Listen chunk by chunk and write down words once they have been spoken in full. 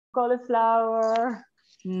cauliflower.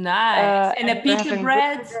 Nice. And a pita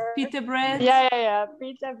bread. Burger. Pita bread. Yeah.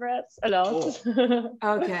 Pita bread. A lot.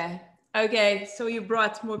 Okay. Okay. So you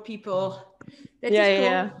brought more people. That is cool.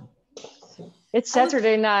 Yeah. It's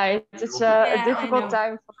Saturday night. It's a difficult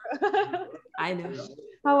time. I know.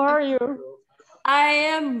 How are you? I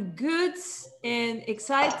am good and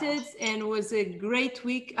excited, and it was a great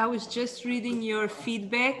week. I was just reading your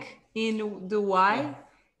feedback in the Y,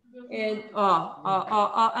 and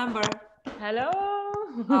Amber. Hello.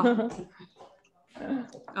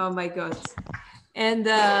 Oh my God. And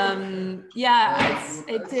yeah,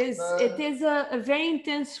 it is a very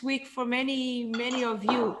intense week for many of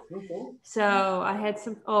you. So I had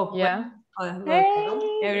some. Oh yeah. Look, hey.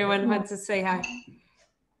 Everyone wants to say hi.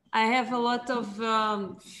 I have a lot of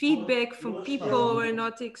feedback from people we're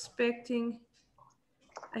not expecting.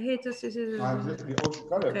 I hate to say this.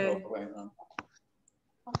 Okay.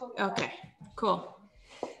 Okay, cool.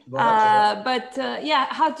 But yeah,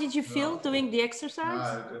 how did you feel doing the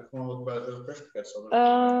exercise?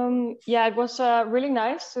 Yeah, it was really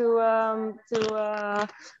nice to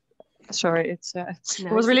sorry, it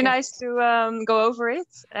was really nice to go over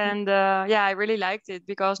it, and yeah, I really liked it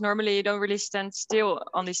because normally you don't really stand still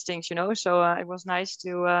on these things, you know. So it was nice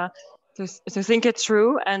to think it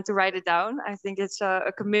through and to write it down. I think it's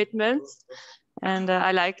a commitment, and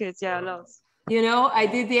I like it, yeah, a lot. You know, I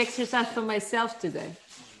did the exercise for myself today.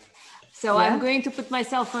 So I'm going to put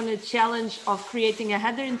myself on a challenge of creating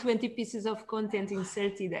 120 pieces of content in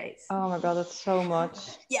 30 days. Oh my God, that's so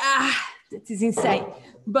much. Yeah, that is insane.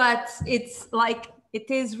 But it's like,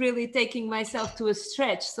 it is really taking myself to a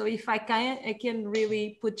stretch. So if I can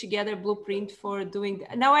really put together a blueprint for doing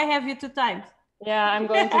that. Now I have you 2 times. Yeah, I'm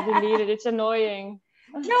going to delete it. It's annoying.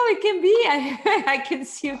 No, it can be. I can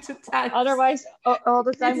see you 2 times. Otherwise, all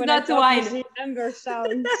the time it's when not I talk, you see Amber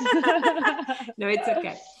sounds. No, it's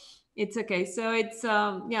okay. It's okay. So it's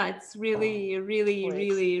yeah, it's really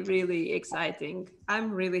exciting.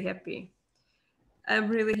 I'm really happy. I'm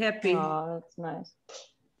really happy. Oh, that's nice.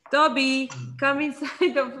 Toby, come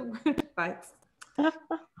inside of fight.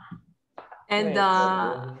 And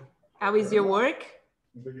how is your work?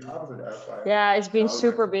 Yeah, it's been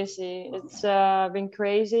super busy. It's been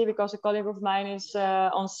crazy because a colleague of mine is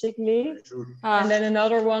on sick leave, and then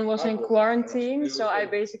another one was in quarantine. So I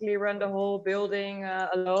basically run the whole building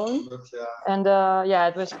alone, and yeah,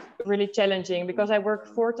 it was really challenging because I work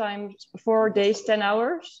 4 days, 10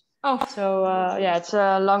 hours. Oh, so yeah, it's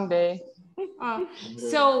a long day.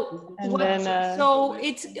 So so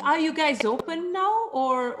it's, are you guys open now,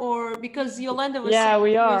 or because Yolanda was? Yeah,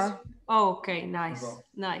 we are. Oh, okay, nice.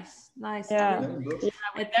 Yeah,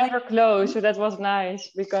 we never close, so that was nice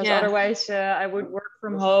because otherwise I would work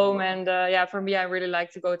from home, and yeah, for me, I really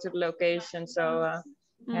like to go to the location. So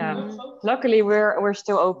yeah, luckily we're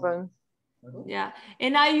still open. Yeah,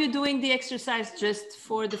 and are you doing the exercise just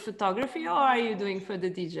for the photography, or are you doing for the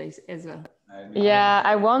DJs as well? Yeah,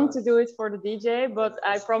 I want to do it for the DJ, but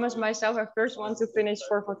I promised myself I first want to finish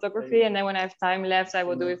for photography, and then when I have time left, I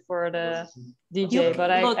will do it for the DJ.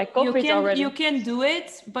 But I copied already. You can do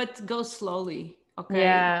it, but go slowly, okay?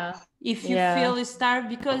 Yeah. If you feel starved,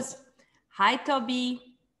 because, hi Toby,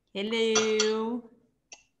 hello.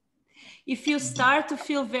 If you start to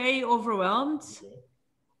feel very overwhelmed,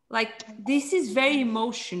 like this is very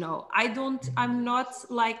emotional. I'm not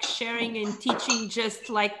like sharing and teaching just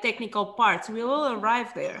like technical parts. We will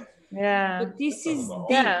arrive there. Yeah. But this is deep.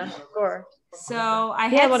 Yeah, of course. So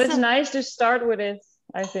but it's nice to start with it,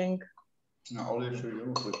 I think.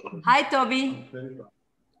 Hi Toby.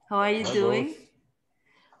 How are you doing?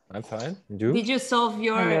 I'm fine. And you? Did you solve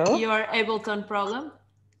your Ableton problem?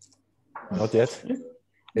 Not yet.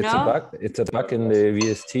 It's a bug. It's a bug in the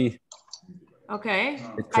VST. Okay.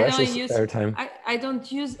 It crashes every time. I don't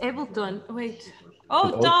use Ableton. Wait.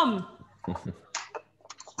 Oh, Tom.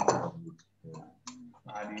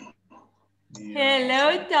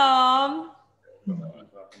 Hello, Tom.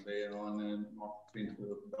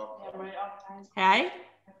 Hi.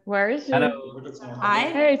 Where is he? Hello. Hi.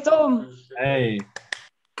 Hey, Tom. Hey.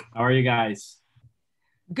 How are you guys?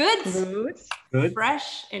 Good. Good.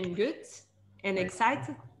 Fresh and good and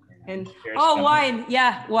excited. And Cheers, wine.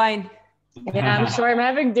 Yeah, wine. Yeah, I'm sorry. I'm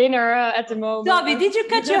having dinner at the moment. Toby, did you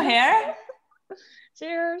cut your hair?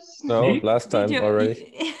 Cheers. No, last time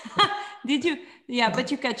already. Did you? Yeah, but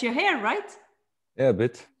you cut your hair, right? Yeah, a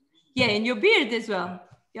bit. Yeah, and your beard as well.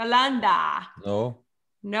 Yolanda. No.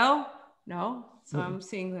 No? No? So I'm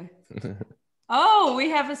seeing that. Oh, we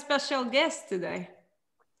have a special guest today.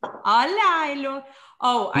 Hola.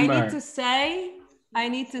 Oh, I need to say,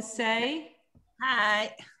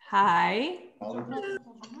 hi. Hi.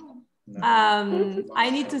 I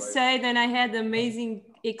need to say that I had amazing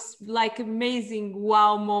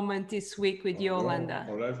wow moment this week with Yolanda.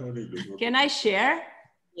 Can I share?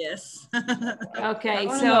 Yes. Okay,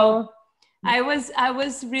 so I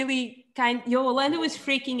was really Yolanda was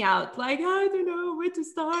freaking out, like, I don't know where to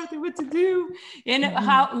start and what to do. And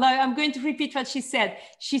I'm going to repeat what she said.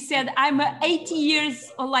 She said, I'm 80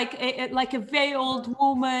 years or like a very old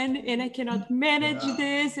woman and I cannot manage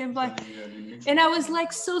this. And I was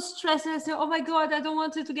like so stressed. And I said, oh my God, I don't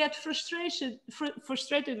want her to get frustrated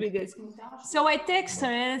with this. So I text her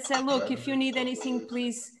and I said, look, if you need anything,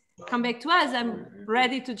 please come back to us. I'm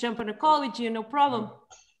ready to jump on a call with you, no problem.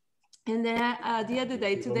 And then the other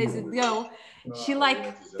day, 2 days ago, she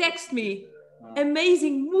like texted me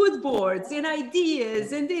amazing mood boards and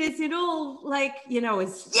ideas and this and all, like,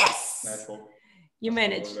 it's yes, you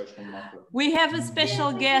managed. We have a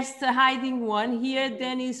special guest hiding one here.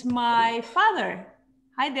 Then is my father.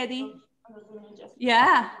 Hi, Daddy.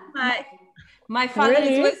 Yeah. Hi. My father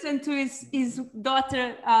is listening to his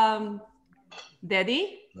daughter,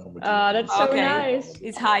 Daddy. That's so nice.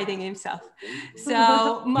 He's hiding himself.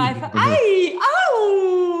 So my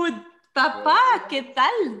papá, ¿qué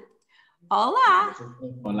tal? Hola.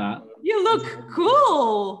 Hola. You look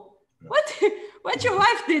cool. What your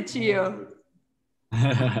wife did to you?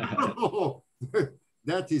 Oh,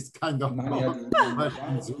 that is kind of.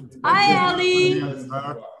 Hi, Ali.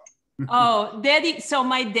 Oh, Daddy. So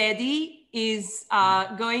my daddy is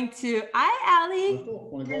going to. Hi, Ali.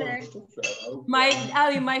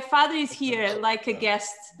 My father is here like a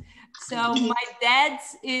guest. So my dad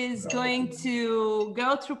is going to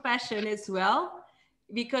go through Passion as well,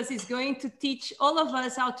 because he's going to teach all of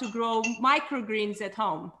us how to grow microgreens at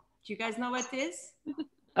home. Do you guys know what it is?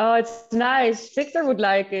 Oh, it's nice. Victor would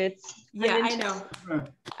like it. Yeah,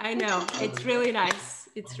 I know. It's really nice.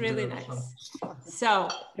 It's really nice. So,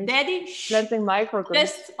 Daddy, planting microgreens.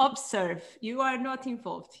 Just observe. You are not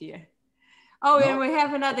involved here. Oh, and we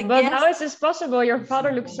have another but guest. How is this possible? Your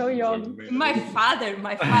father looks so young. My father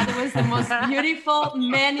was the most beautiful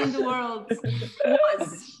man in the world.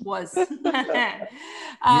 Was.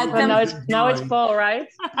 Now it's Paul, right?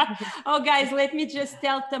 Oh, guys, let me just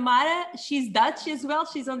tell Tamara, she's Dutch as well.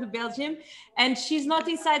 She's on the Belgium, and she's not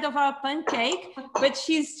inside of our pancake, but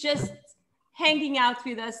she's just hanging out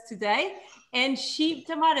with us today. And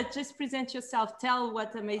Tamara, just present yourself. Tell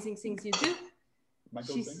what amazing things you do.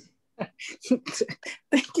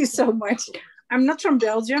 Thank you so much. I'm not from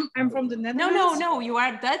Belgium. I'm from the Netherlands. No. You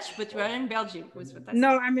are Dutch, but you are in Belgium.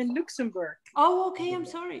 No, I'm in Luxembourg. Oh, okay. I'm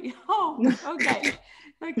sorry. Oh, okay.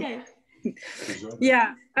 Okay.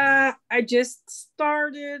 Yeah, I just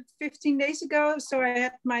started 15 days ago. So I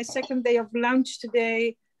had my second day of lunch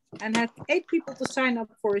today and had 8 people to sign up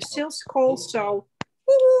for a sales call. So.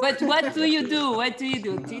 But what do you do?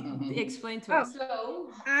 Explain to us.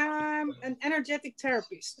 I'm an energetic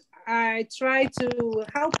therapist. I try to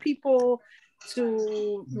help people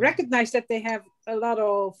to recognize that they have a lot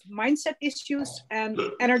of mindset issues and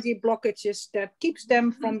energy blockages that keeps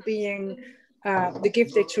them from being the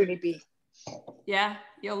gift they truly be. Yeah,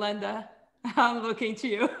 Yolanda, I'm looking to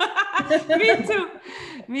you.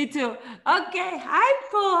 Me too. Okay, hi,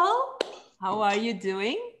 Paul. How are you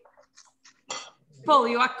doing? Paul,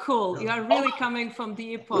 you are cool. You are really coming from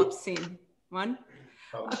the hip hop scene.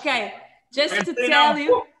 Okay, just to tell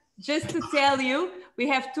you, we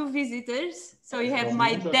have 2 visitors. So you have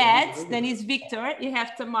my dad, then is Victor. You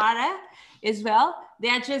have Tamara as well. They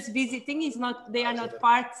are just visiting. They are not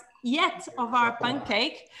part yet of our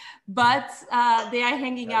pancake, but they are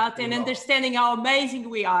hanging out and understanding how amazing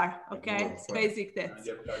we are. Okay, it's basic that.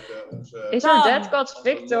 Is your dad called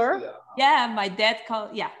Victor? Yeah, my dad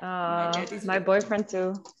my boyfriend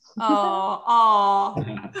too. Oh.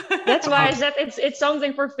 That's why I said it's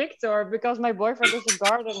something for Victor, because my boyfriend is a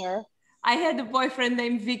gardener. I had a boyfriend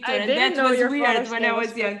named Victor, and that was weird when I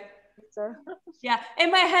was young. Yeah,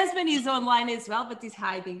 and my husband is online as well, but he's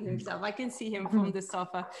hiding himself. I can see him from the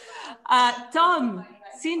sofa. Tom,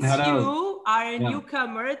 since you are a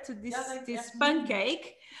newcomer to this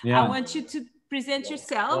pancake, I want you to present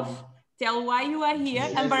yourself. Tell why you are here.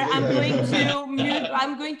 Amber,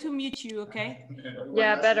 I'm going to mute you, okay?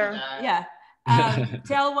 Yeah, better. Yeah.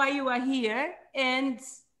 Tell why you are here and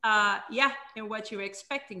what you're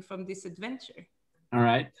expecting from this adventure. All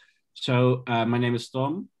right. So my name is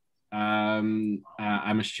Tom. I'm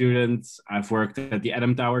a student. I've worked at the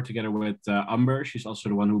Adam Tower together with Amber. She's also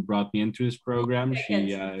the one who brought me into this program.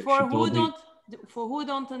 For who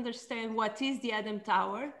don't understand what is the Adam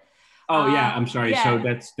Tower. Oh yeah, I'm sorry. So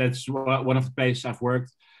that's one of the places I've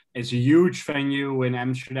worked. it's a huge venue in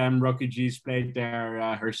Amsterdam. Rocky G's played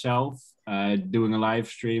there herself, doing a live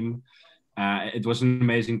stream. It was an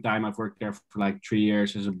amazing time. I've worked there for like 3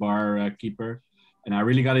 years as a bar keeper, and I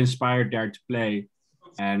really got inspired there to play.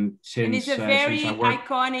 And it's a very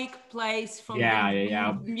iconic place from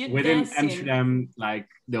within Amsterdam, like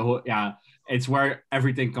the whole, it's where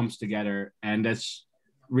everything comes together, and that's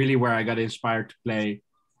really where I got inspired to play.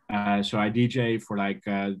 So I DJ for like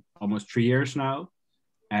almost 3 years now,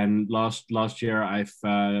 and last year I've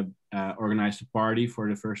organized a party for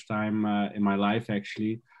the first time in my life,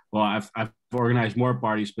 actually. Well, I've organized more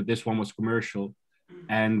parties, but this one was commercial.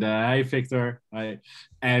 And hey, Victor. It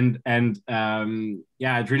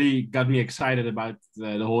really got me excited about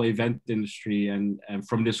the whole event industry. And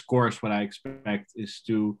from this course, what I expect is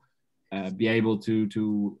to be able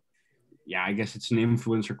to I guess it's an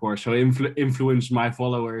influencer course. So influence my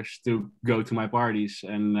followers to go to my parties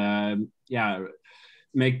and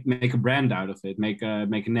make a brand out of it, make a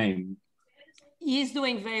name. He's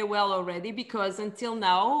doing very well already, because until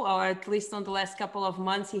now, or at least on the last couple of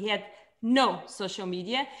months, he had no social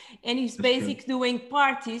media, and he's basically doing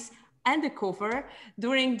parties undercover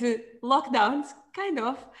during the lockdowns, kind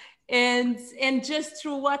of, and just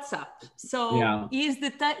through WhatsApp. So he's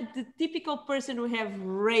the typical person who have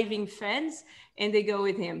raving fans, and they go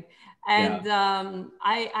with him. And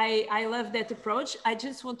I love that approach. I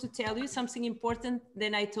just want to tell you something important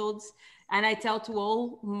that I tell to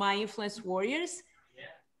all my influence warriors.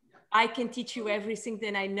 I can teach you everything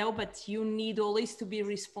that I know, but you need always to be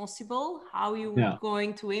responsible how you're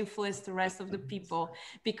going to influence the rest of the people,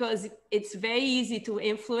 because it's very easy to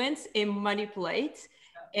influence and manipulate,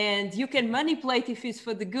 and you can manipulate if it's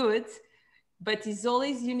for the good, but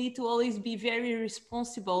you need to always be very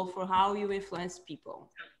responsible for how you influence people.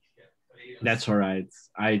 That's all right.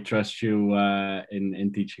 I trust you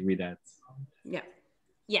in teaching me that.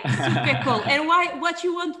 Yeah, super cool. And what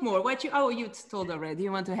you want more? You told already.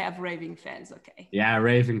 You want to have raving fans, okay? Yeah,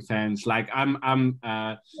 raving fans. Like I'm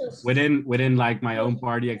within like my own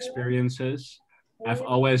party experiences, I've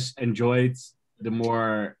always enjoyed the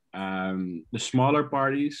more the smaller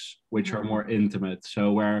parties, which are more intimate.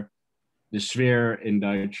 So where the sphere in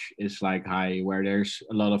Dutch is like high, where there's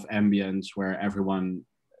a lot of ambience, where everyone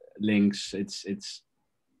links. It's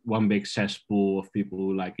one big cesspool of people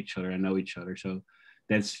who like each other and know each other. So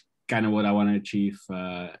that's kind of what I want to achieve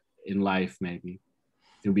in life, maybe,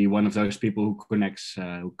 to be one of those people who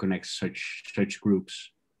connects such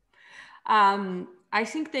groups. I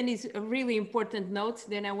think then is a really important note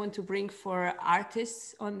then I want to bring for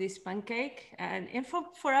artists on this pancake, and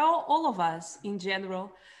for all of us in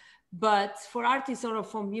general, but for artists or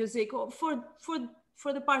for music, or for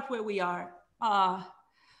the part where we are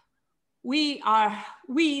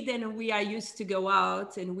used to go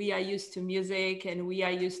out, and we are used to music, and we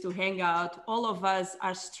are used to hang out. All of us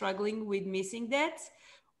are struggling with missing that,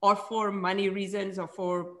 or for money reasons, or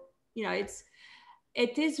for,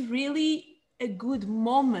 it is really a good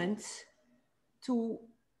moment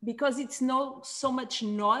because it's not so much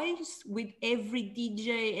noise with every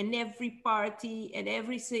DJ and every party and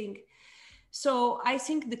everything. So I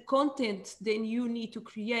think the content then you need to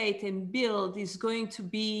create and build is going to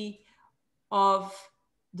be of,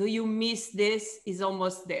 do you miss this? Is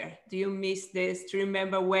almost there. Do you miss this? To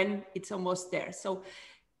remember when it's almost there. So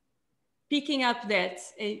picking up that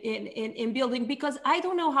and building, because I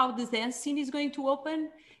don't know how the dance scene is going to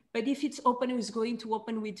open, but if it's open, it's going to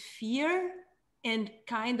open with fear and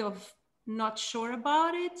kind of not sure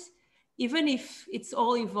about it, even if it's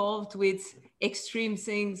all involved with extreme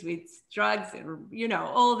things, with drugs, and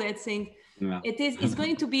all that thing. Yeah. It's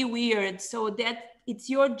going to be weird. So that it's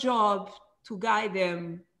your job to guide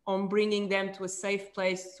them on bringing them to a safe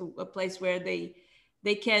place, to a place where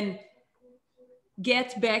they can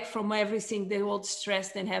get back from everything they all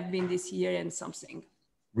stressed and have been this year and something.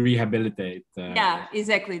 Rehabilitate. Yeah,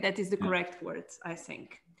 exactly. That is the correct word, I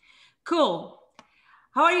think. Cool.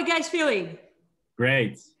 How are you guys feeling?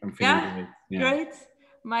 Great. I'm feeling great. Yeah. Great.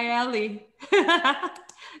 My Ellie.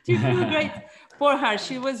 Do you feel great? Poor her.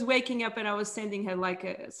 She was waking up and I was sending her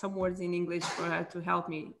some words in English for her to help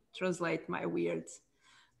me translate my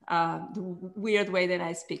the weird way that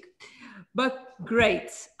I speak. But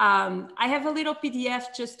great. I have a little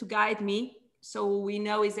PDF just to guide me, so we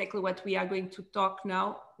know exactly what we are going to talk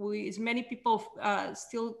now. As many people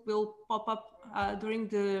still will pop up during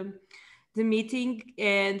the meeting,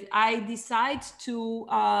 and I decide to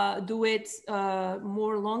do it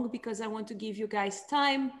more long because I want to give you guys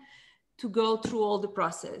time to go through all the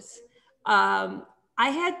process.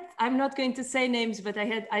 I'm not going to say names, but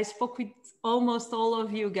I spoke with almost all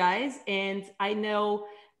of you guys, and I know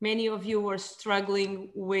many of you were struggling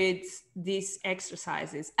with these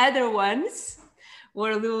exercises. Other ones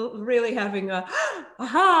were really having a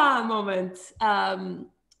aha moment.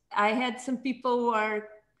 I had some people who are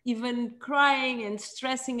even crying and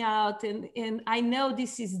stressing out, and I know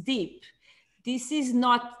this is deep. This is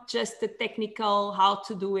not just a technical how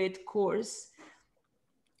to do it course.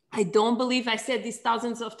 I don't believe, I said this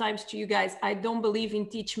thousands of times to you guys, I don't believe in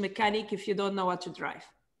teach mechanic if you don't know how to drive,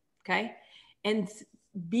 okay? And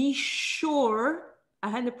be sure,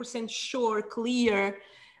 100% sure, clear,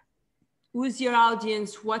 who's your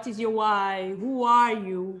audience, what is your why, who are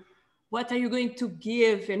you, what are you going to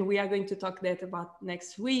give? And we are going to talk that about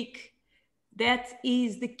next week. That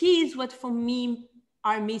is the keys, what for me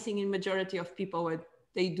are missing in majority of people when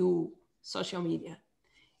they do social media.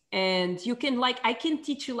 And you can I can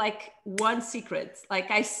teach you like one secret.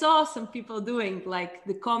 Like I saw some people doing like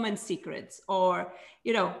the common secrets, or,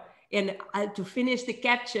 you know, and to finish the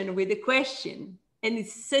caption with a question. And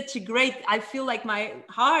it's such a great, I feel like my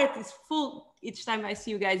heart is full each time I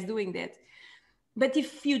see you guys doing that. But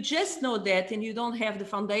if you just know that and you don't have the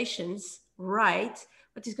foundations right,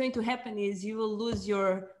 what is going to happen is you will lose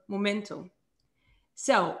your momentum.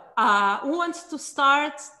 So who wants to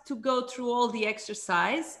start to go through all the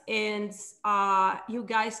exercise? And you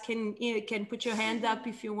guys can put your hand up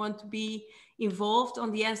if you want to be involved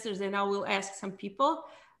on the answers, and I will ask some people.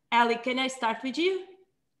 Ali, can I start with you?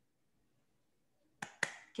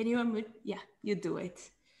 Can you unmute? Yeah, you do it.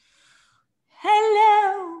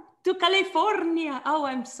 Hello to California. Oh,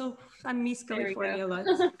 I miss California a lot.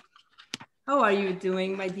 How are you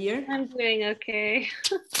doing, my dear? I'm doing okay.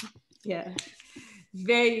 Yeah.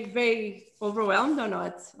 Very, very overwhelmed or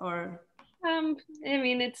not? Or I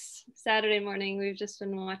mean, it's Saturday morning. We've just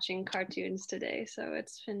been watching cartoons today, so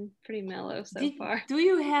it's been pretty mellow so far. Do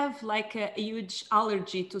you have like a huge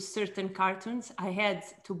allergy to certain cartoons? I had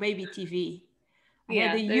to Baby TV. I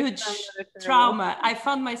had a huge trauma. I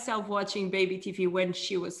found myself watching Baby TV when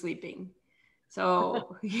she was sleeping.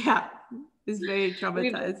 So yeah, it's very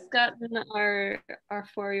traumatized. We've gotten our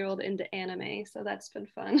 4-year-old into anime, so that's been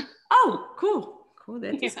fun. Oh, cool. Cool,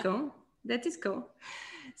 that is cool. That is cool.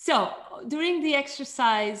 So during the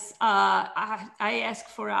exercise, I asked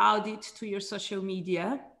for an audit to your social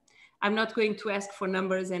media. I'm not going to ask for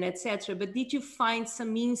numbers and etc. But did you find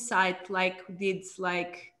some insight,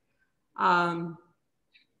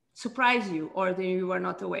 surprise you, or that you were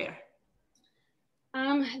not aware?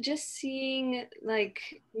 Just seeing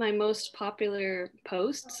like my most popular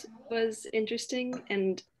posts was interesting,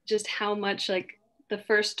 and just how much like the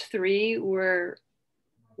first 3 were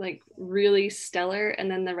like really stellar, and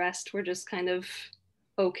then the rest were just kind of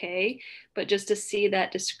okay. But just to see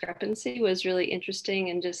that discrepancy was really interesting,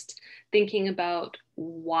 and just thinking about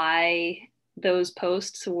why those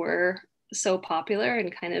posts were so popular,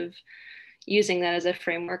 and kind of using that as a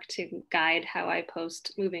framework to guide how I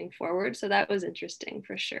post moving forward. So that was interesting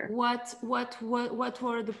for sure. What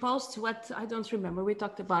were the posts? What, I don't remember, we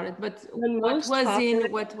talked about it, but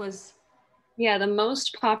what was Yeah, the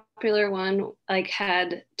most popular one like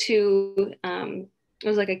had 2, it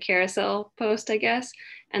was like a carousel post, I guess.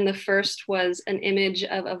 And the first was an image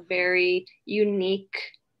of a very unique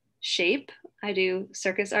shape. I do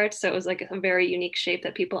circus arts, so it was like a very unique shape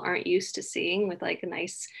that people aren't used to seeing, with like a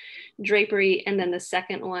nice drapery. And then the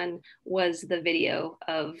second one was the video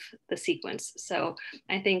of the sequence. So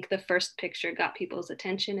I think the first picture got people's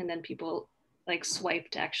attention, and then people like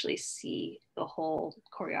swipe to actually see the whole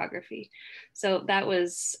choreography. So that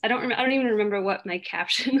was, I don't even remember what my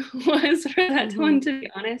caption was for that one, to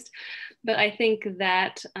be honest. But I think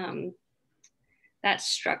that that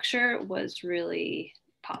structure was really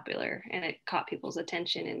popular, and it caught people's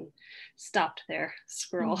attention and stopped their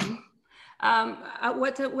scroll.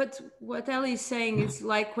 What Ellie is saying is,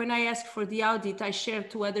 like, when I asked for the audit, I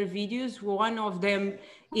shared 2 other videos. One of them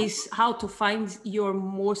is how to find your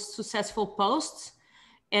most successful posts.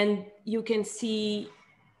 And you can see,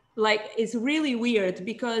 like, it's really weird,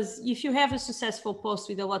 because if you have a successful post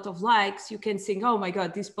with a lot of likes, you can think, oh my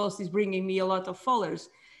God, this post is bringing me a lot of followers.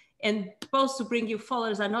 And posts to bring you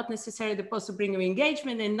followers are not necessarily the posts to bring you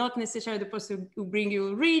engagement, and not necessarily the posts to bring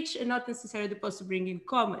you reach, and not necessarily the posts to bring you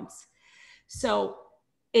comments. So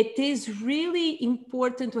it is really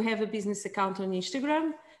important to have a business account on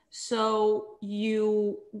Instagram, so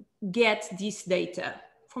you get this data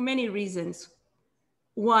for many reasons.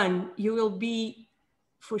 One, you will be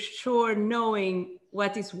for sure knowing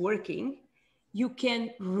what is working. You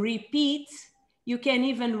can repeat, you can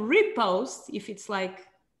even repost. If it's like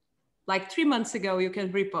 3 months ago, you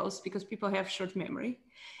can repost, because people have short memory.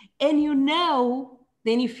 And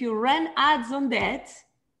then if you run ads on that,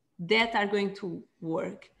 that are going to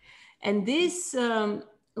work. And this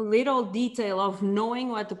little detail of knowing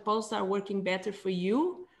what the posts are working better for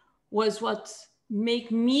you was what made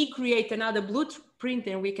me create another blueprint,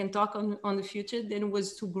 and we can talk on the future, then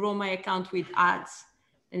was to grow my account with ads.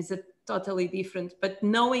 And it's a totally different, but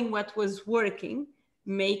knowing what was working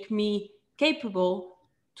make me capable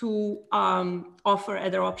to offer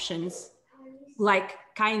other options, like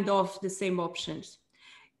kind of the same options.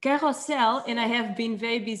 Carousel, and I have been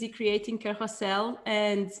very busy creating Carousel,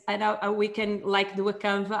 and I know we can like do a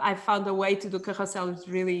Canva. I found a way to do Carousel. It's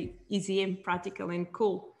really easy and practical and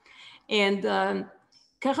cool. And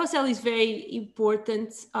Carousel is very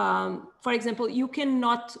important. For example, you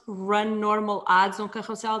cannot run normal ads on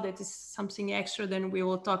Carousel. That is something extra, then we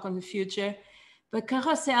will talk on the future. But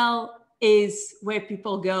Carousel is where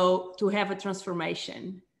people go to have a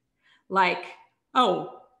transformation. Like,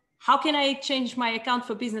 oh, how can I change my account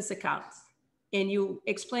for business accounts? And you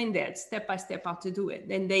explain that step by step how to do it.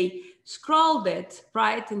 Then they scroll that,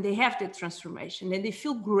 right? And they have that transformation and they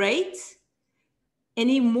feel great. And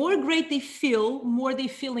the more great they feel, more they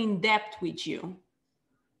feel in depth with you.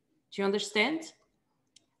 Do you understand?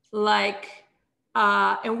 Like,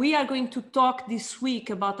 and we are going to talk this week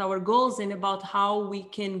about our goals and about how we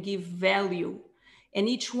can give value. And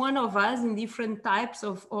each one of us in different types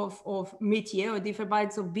of métier or different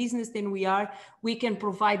types of business than we can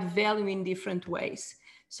provide value in different ways.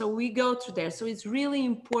 So we go through there. So it's really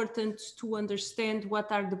important to understand what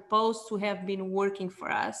are the posts who have been working for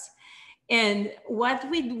us. And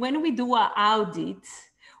when we do our audit,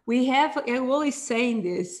 I'm always saying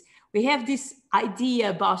this, we have this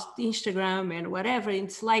idea about Instagram and whatever.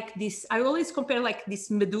 It's like this, I always compare like this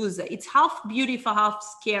Medusa. It's half beautiful, half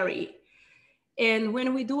scary. And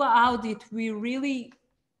when we do an audit, we really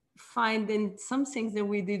find in some things that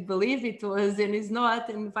we did believe it was and it's not,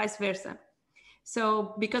 and vice versa.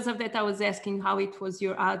 So because of that, I was asking how it was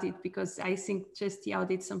your audit, because I think just the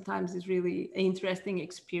audit sometimes is really an interesting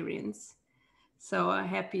experience. So I'm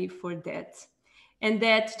happy for that. And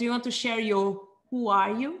that, do you want to share your, who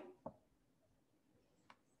are you?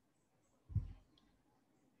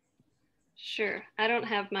 Sure. I don't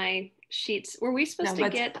have my sheets. Were we supposed to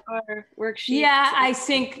get our worksheets? Yeah, I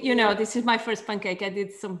think, this is my first pancake. I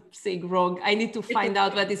did something wrong. I need to find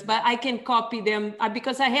out what is, but I can copy them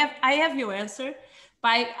because I have your answer,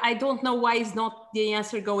 but I don't know why is not the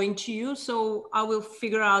answer going to you. So I will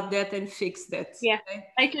figure out that and fix that. Yeah, okay?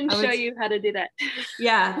 I can show you how to do that.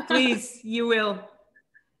 Yeah, please, you will.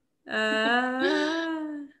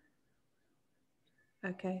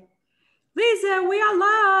 Okay. Lisa, we are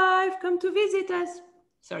live. Come to visit us.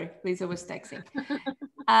 Sorry, Lisa was texting.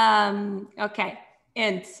 Okay,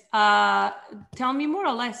 and tell me more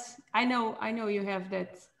or less. I know you have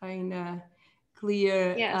that in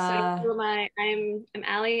clear. Yeah, so I'm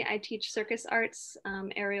Ali. I teach circus arts,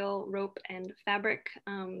 aerial, rope, and fabric,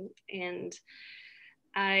 and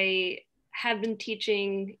I have been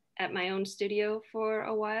teaching at my own studio for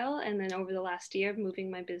a while, and then over the last year,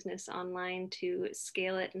 moving my business online to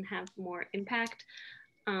scale it and have more impact.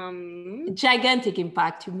 Gigantic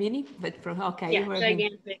impact, you mean? But okay, yeah,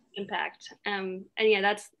 gigantic impact. And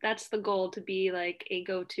yeah, that's the goal, to be like a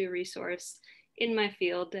go-to resource in my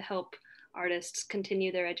field to help artists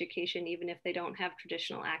continue their education, even if they don't have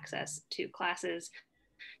traditional access to classes,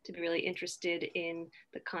 to be really interested in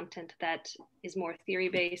the content that is more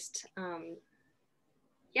theory-based.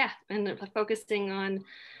 Yeah, and focusing on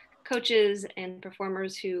coaches and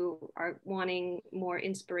performers who are wanting more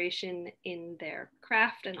inspiration in their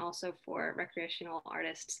craft, and also for recreational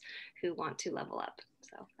artists who want to level up.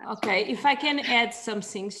 So okay, if I can add some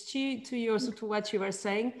things to what you were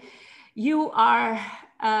saying, you are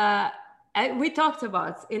we talked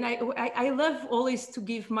about, and I love always to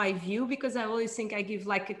give my view, because I always think I give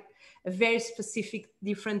like a very specific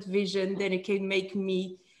different vision that it can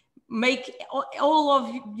make all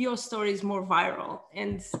of your stories more viral.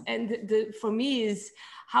 And for me is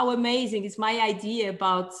how amazing is my idea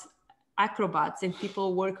about acrobats and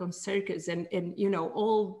people work on circus and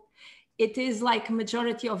all. It is like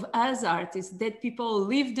majority of us artists that people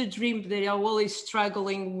live the dream. They are always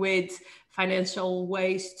struggling with financial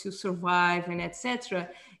ways to survive and etc.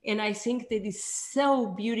 And I think that is so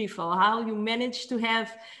beautiful how you manage to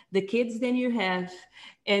have the kids that you have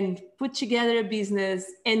and put together a business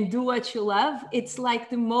and do what you love. It's like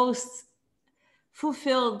the most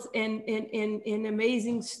fulfilled and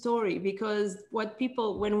amazing story, because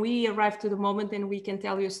when we arrive to the moment and we can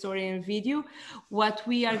tell you a story in a video, what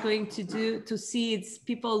we are going to do to see it's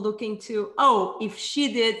people looking to, oh, if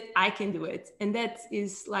she did, I can do it. And that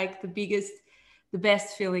is like the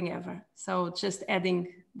best feeling ever. So just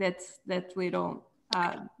adding that little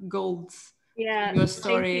gold. Yeah, Your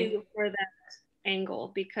story. Thank you for that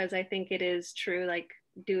angle, because I think it is true, like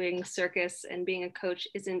doing circus and being a coach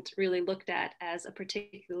isn't really looked at as a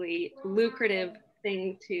particularly lucrative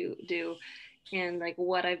thing to do. And like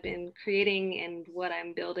what I've been creating and what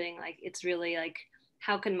I'm building, like it's really like,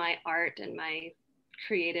 how can my art and my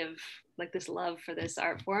creative, like this love for this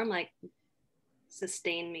art form, like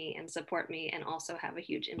sustain me and support me and also have a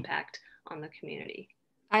huge impact on the community.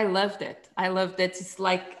 I love that. I love that. It's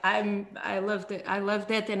like I love that. I love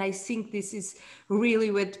that. And I think this is really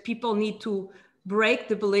what people need to break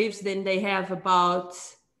the beliefs that they have about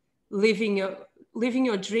living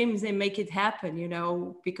your dreams and make it happen, you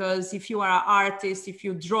know, because if you are an artist, if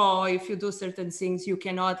you draw, if you do certain things, you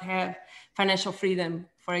cannot have financial freedom,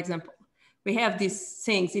 for example. We have these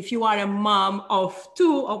things. If you are a mom of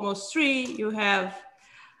 2, almost 3,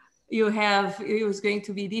 it was going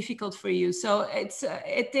to be difficult for you. So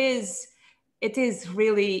it is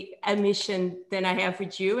really a mission that I have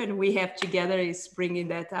with you, and we have together is bringing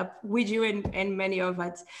that up with you and many of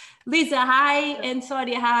us. Lisa, hi, and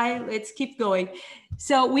Sorry, hi. Let's keep going.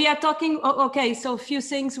 So we are talking, okay, so a few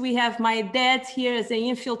things. We have my dad here as an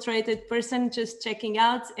infiltrated person just checking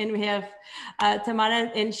out, and we have Tamara,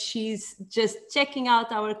 and she's just checking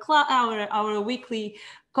out our weekly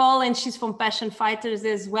call, and she's from Passion Fighters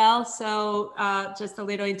as well. So just a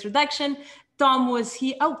little introduction. Tom was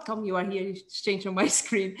here. Oh, Tom, you are here. You changed on my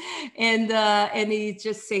screen, and he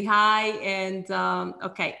just say hi. And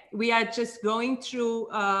okay, we are just going through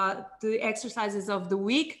the exercises of the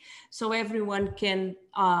week, so everyone can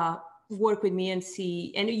work with me and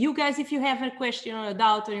see. And you guys, if you have a question or a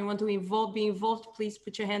doubt or you want to be involved, please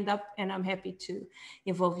put your hand up, and I'm happy to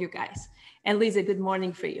involve you guys. And Lisa, good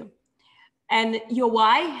morning for you. And your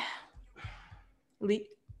why,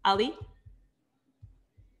 Ali?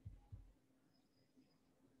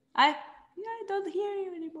 I don't hear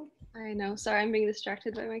you anymore. I know, sorry, I'm being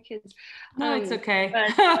distracted by my kids. No, it's okay.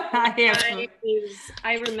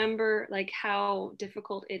 I remember like how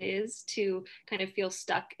difficult it is to kind of feel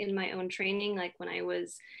stuck in my own training. Like when I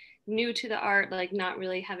was new to the art, like not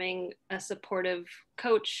really having a supportive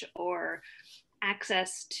coach or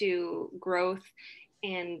access to growth,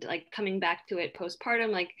 and like coming back to it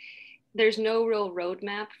postpartum, like there's no real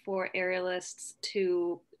roadmap for aerialists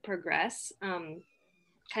to progress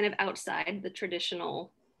kind of outside the traditional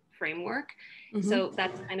framework. Mm-hmm. So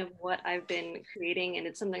that's kind of what I've been creating, and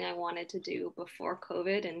it's something I wanted to do before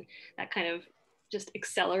COVID, and that kind of just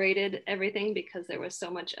accelerated everything because there was so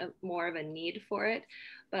much more of a need for it.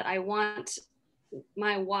 But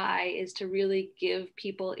my why is to really give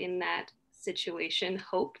people in that situation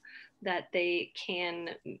hope that they can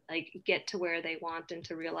like get to where they want and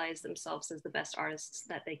to realize themselves as the best artists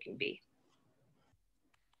that they can be.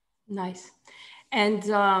 Nice. And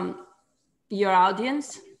your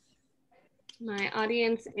audience? My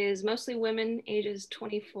audience is mostly women ages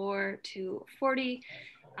 24 to 40.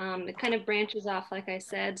 It kind of branches off, like I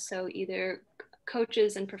said, so either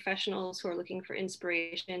coaches and professionals who are looking for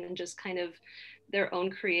inspiration and just kind of their own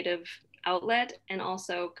creative outlet, and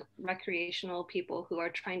also recreational people who are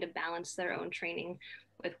trying to balance their own training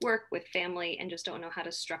with work, with family, and just don't know how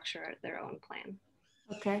to structure their own plan.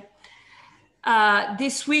 Okay.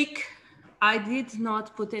 This week, I did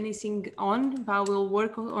not put anything on, but I will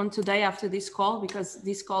work on today after this call, because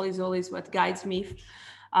this call is always what guides me.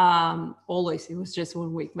 Always, it was just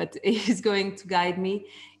 1 week, but it is going to guide me.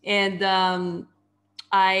 And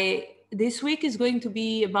this week is going to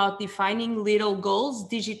be about defining little goals,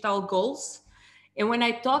 digital goals. And when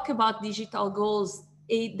I talk about digital goals,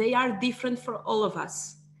 they are different for all of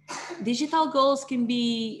us. Digital goals can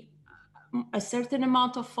be a certain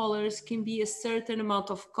amount of followers, can be a certain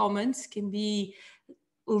amount of comments, can be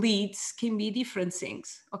leads, can be different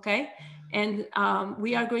things, okay? And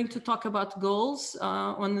we are going to talk about goals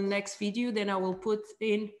on the next video, then I will put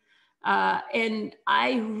in. And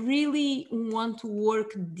I really want to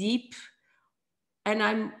work deep, and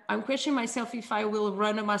I'm questioning myself if I will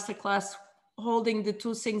run a masterclass holding the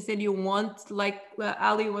 2 things that you want, like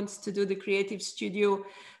Ali wants to do the creative studio,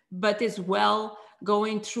 but as well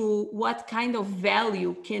going through what kind of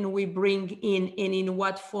value can we bring in, and in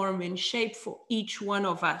what form and shape for each one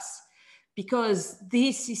of us, because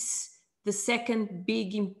this is the second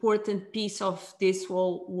big important piece of this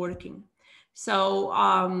whole working. So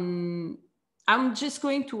I'm just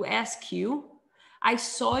going to ask you, I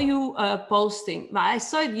saw you posting, I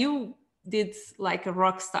saw you did like a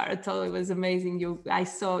rock star. I thought it was amazing. I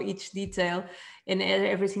saw each detail and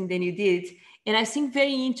everything that you did. And I think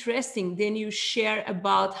very interesting, then you share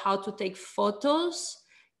about how to take photos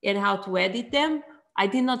and how to edit them. I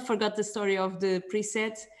did not forget the story of the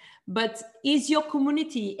presets, but is your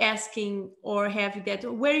community asking or have that,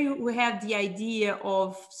 where you have the idea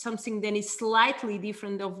of something that is slightly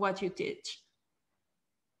different of what you teach?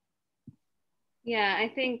 Yeah, I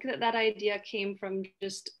think that idea came from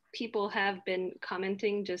just people have been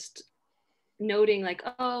commenting, just noting like,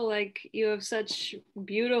 oh, like you have such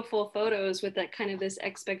beautiful photos, with that kind of this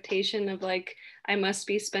expectation of like, I must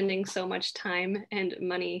be spending so much time and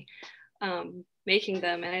money making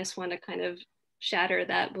them. And I just want to kind of shatter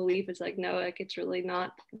that belief. It's like, no, like it's really not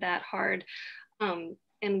that hard.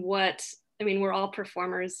 And what, I mean, we're all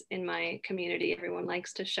performers in my community. Everyone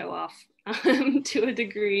likes to show off to a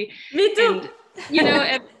degree. Me too. And, you know,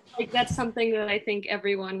 like that's something that I think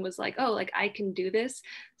everyone was like, oh, like I can do this.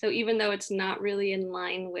 So even though it's not really in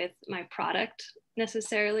line with my product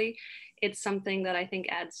necessarily, it's something that I think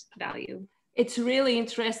adds value. It's really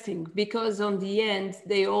interesting because on the end,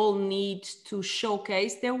 they all need to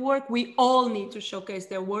showcase their work. We all need to showcase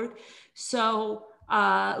their work. So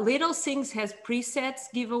Little Things has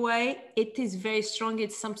presets giveaway. It is very strong.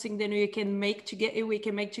 It's something that we can make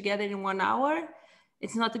together in 1 hour.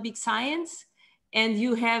 It's not a big science. And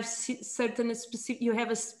you have you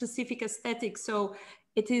have a specific aesthetic. So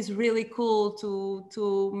it is really cool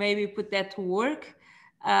to maybe put that to work.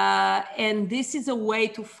 And this is a way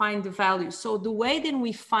to find the value. So the way that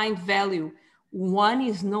we find value, one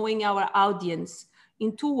is knowing our audience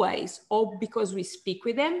in 2 ways, or because we speak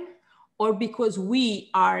with them, or because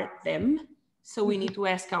we are them. So we need to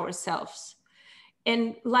ask ourselves.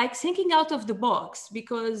 And like thinking out of the box,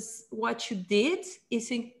 because what you did is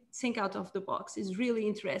think out of the box is really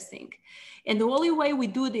interesting. And the only way we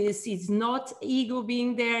do this is not ego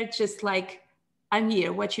being there, just like, I'm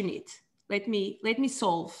here, what you need. Let me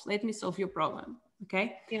solve your problem.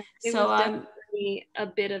 Okay. Yeah. It was definitely a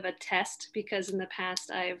bit of a test, because in the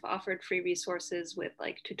past I've offered free resources with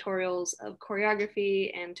like tutorials of choreography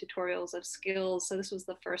and tutorials of skills. So this was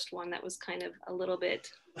the first one that was kind of a little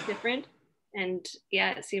bit different. And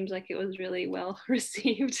yeah, it seems like it was really well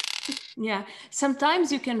received. Yeah.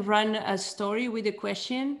 Sometimes you can run a story with a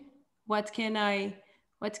question. What can I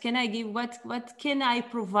give? What can I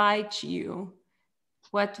provide to you?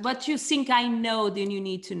 What you think I know, then you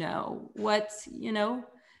need to know.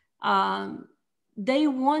 They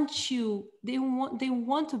want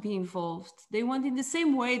to be involved. They want, in the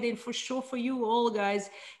same way that for sure for you all guys,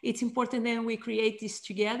 it's important that we create this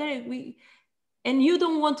together. And you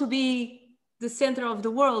don't want to be the center of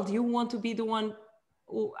the world. You want to be the one,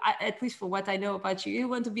 at least for what I know about you, you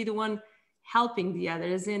want to be the one helping the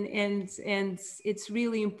others. And it's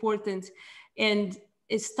really important. And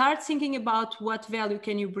start thinking about what value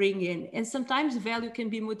can you bring in. And sometimes value can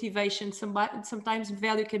be motivation. Sometimes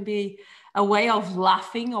value can be a way of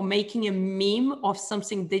laughing or making a meme of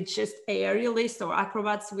something that just aerialists or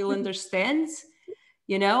acrobats will understand.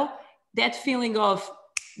 You know, that feeling of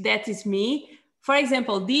that is me. For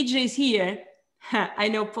example, DJs here, I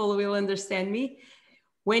know Paul will understand me.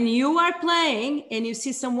 When you are playing and you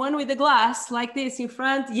see someone with a glass like this in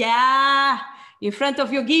front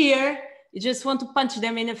of your gear, you just want to punch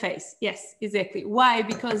them in the face. Yes, exactly. Why?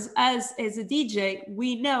 Because as a DJ,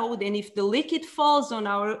 we know that if the liquid falls on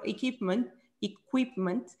our equipment, it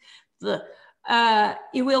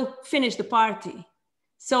will finish the party.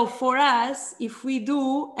 So for us, if we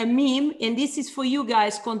do a meme, and this is for you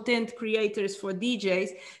guys, content creators, for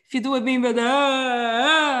DJs, if you do a meme with,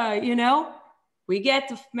 we get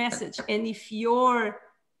the message. And if your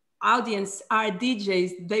audience are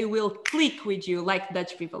DJs, they will click with you, like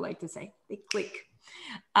Dutch people like to say, they click.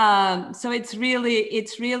 So it's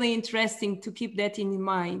really interesting to keep that in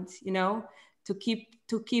mind, to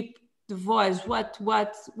keep the voice.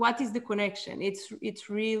 What is the connection? It's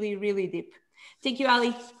really, really deep. Thank you,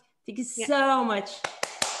 Ali. Thank you so much.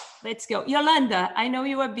 Let's go. Yolanda, I know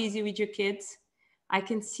you are busy with your kids. I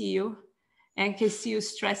can see you and can see you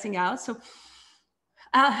stressing out. So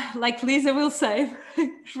like Lisa will say,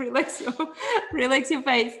 relax your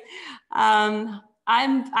face.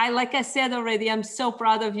 Like I said already, I'm so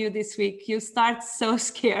proud of you this week. You start so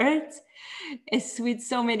scared. It's with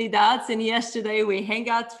so many doubts. And yesterday we hang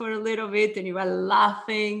out for a little bit and you were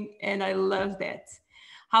laughing. And I love that.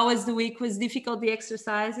 How was the week? Was difficult, the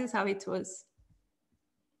exercises? How it was?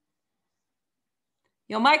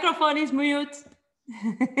 Your microphone is mute.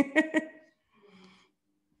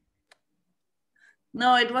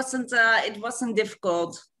 No, it wasn't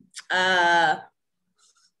difficult. I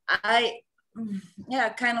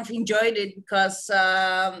kind of enjoyed it because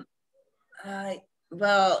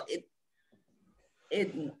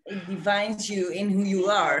it defines you in who you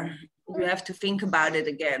are. You have to think about it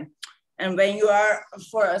again. And when you are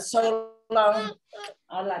for so long.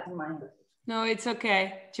 I like mine. No, it's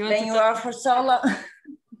okay. Do you want When to you talk? are for so long.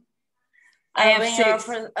 I have when you are 6.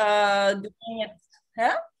 for doing it,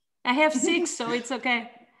 huh? I have 6, so it's okay.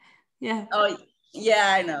 Yeah. Oh,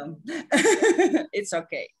 yeah, I know. It's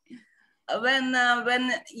okay. When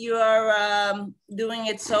you are doing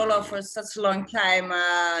it solo for such a long time,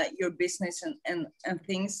 your business and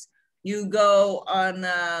things, you go on,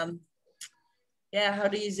 yeah, how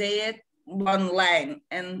do you say it? One line.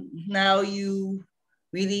 And now you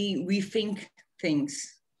really rethink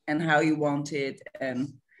things and how you want it.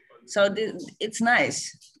 And so it's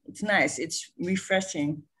nice. It's nice. It's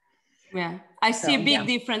refreshing. Yeah, I see a big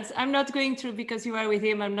difference. I'm not going to, because you are with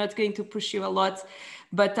him, I'm not going to push you a lot,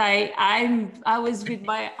 but I was with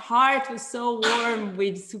my heart was so warm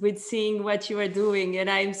with seeing what you are doing, and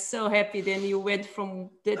I'm so happy then you went from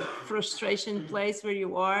that frustration place where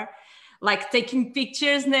you are, like taking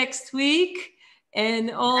pictures next week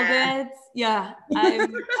and all that. Yeah,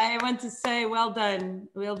 I want to say well done,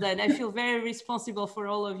 well done. I feel very responsible for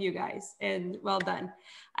all of you guys, and well done.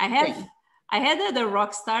 I had other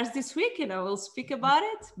rock stars this week, and I will speak about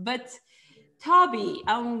it. But Toby,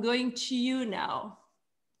 I'm going to you now.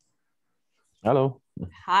 Hello.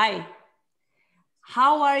 Hi.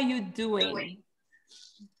 How are you doing?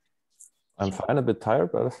 I'm fine, a bit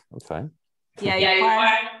tired, but I'm fine. Yeah, you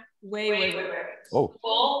are. Wait.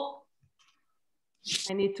 Oh.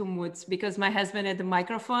 I need to mute because my husband had the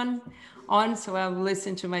microphone on, so I'll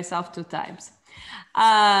listen to myself 2 times.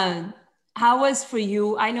 How was for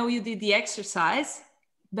you? I know you did the exercise,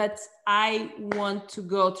 but I want to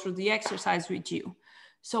go through the exercise with you.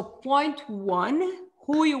 So point 1,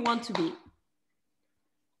 who you want to be?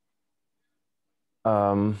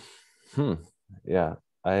 Yeah,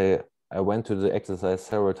 I went to the exercise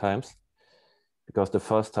several times because the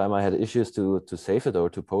first time I had issues to save it or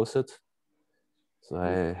to post it. So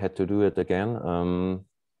I had to do it again.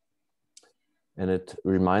 And it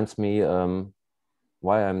reminds me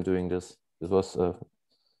why I'm doing this. This was,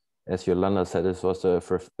 as Yolanda said, this was a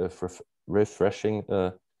refreshing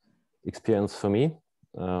experience for me.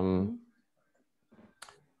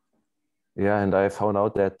 Yeah, and I found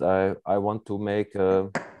out that I want to make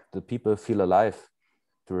the people feel alive,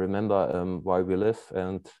 to remember why we live.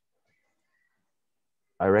 And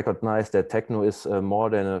I recognize that techno is more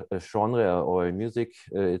than a genre or a music.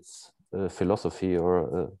 It's a philosophy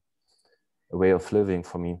or a way of living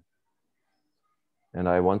for me. And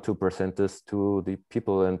I want to present this to the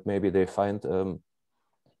people, and maybe they find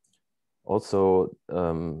also,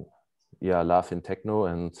 yeah, love in techno.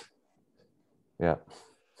 And yeah.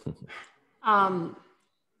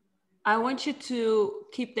 I want you to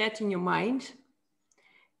keep that in your mind.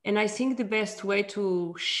 And I think the best way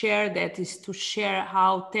to share that is to share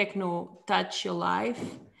how techno touched your life.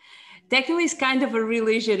 Techno is kind of a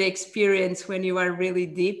religious experience when you are really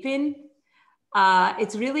deep in.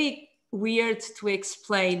 It's really weird to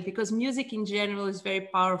explain because music in general is very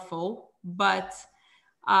powerful, but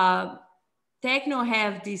techno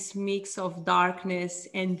have this mix of darkness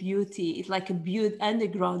and beauty. It's like a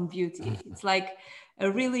underground beauty. It's like a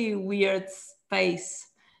really weird space.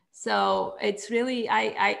 So it's really,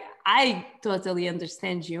 I totally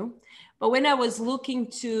understand you. But when I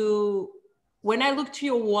looked to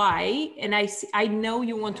your why, and I know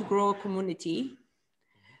you want to grow a community,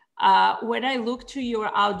 when I looked to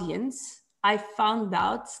your audience, I found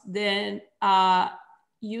out that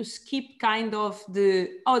you skip kind of they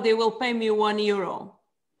will pay me €1.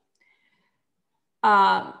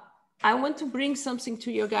 I want to bring something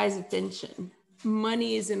to your guys' attention.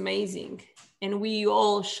 Money is amazing, and we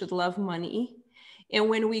all should love money. And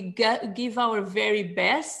when we give our very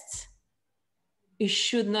best, it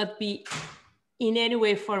should not be in any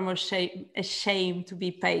way, form, or shape a shame to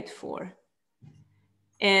be paid for.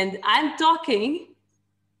 And I'm talking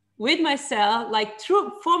with myself,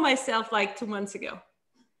 for myself, like 2 months ago.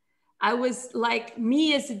 I was like,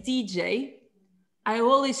 me as a DJ, I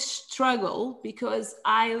always struggle because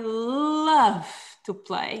I love to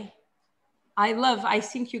play. I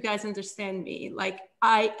think you guys understand me. Like,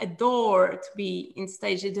 I adore to be in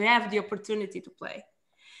stage, to have the opportunity to play.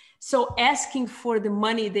 So asking for the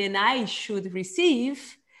money that I should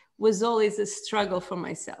receive was always a struggle for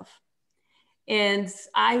myself. And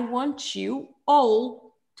I want you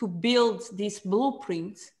all to build this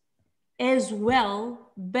blueprint as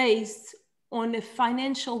well based on a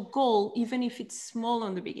financial goal, even if it's small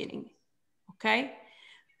on the beginning, okay?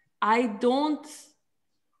 I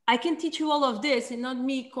can teach you all of this and not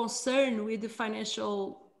me concerned with the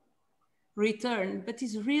financial return, but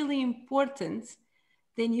it's really important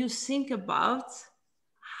then you think about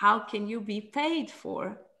how can you be paid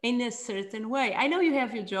for in a certain way. I know you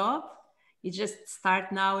have your job, You just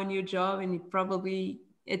start now a new job, and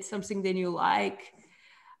it's something that you like.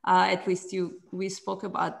 At least we spoke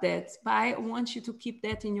about that. But I want you to keep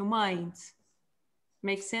that in your mind.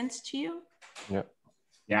 Make sense to you? Yeah.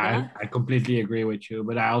 Yeah, I completely agree with you.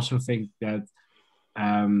 But I also think that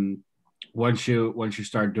once you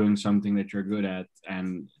start doing something that you're good at,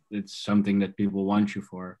 and it's something that people want you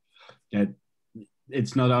for, that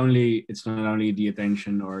it's not only the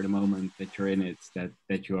attention or the moment that you're in it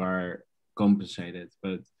that you are compensated,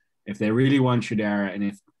 but if they really want you there, and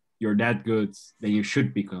if you're that good, then you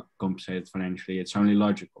should be compensated financially. It's only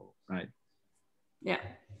logical, right? Yeah.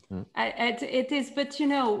 It is, but you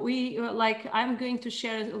know, I'm going to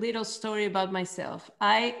share a little story about myself.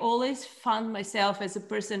 I always found myself as a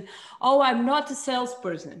person, I'm not a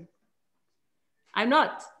salesperson. I'm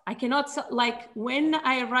not. I cannot, like when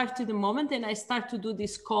I arrive to the moment and I start to do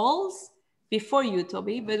these calls, before you,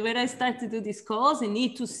 Toby, but when I start to do these calls and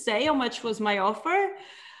need to say how much was my offer,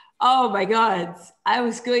 oh my God, I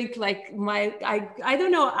was going to like I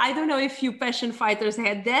don't know if you passion fighters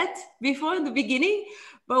had that before in the beginning,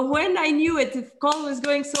 but when I knew it, the call was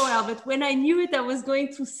going so well, but when I knew it, I was going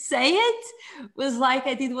to say it, was like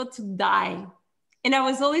I did want to die. And I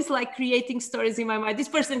was always like creating stories in my mind. This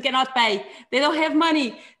person cannot pay. They don't have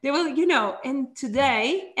money. They will, you know, and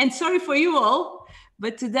today, and sorry for you all,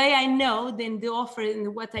 but today I know then the offer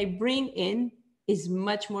and what I bring in is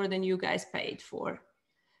much more than you guys paid for.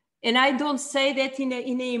 And I don't say that in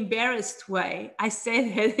an embarrassed way. I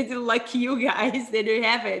say that like you guys that you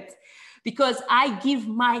have it, because I give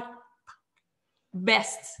my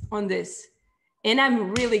best on this and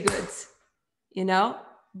I'm really good, you know,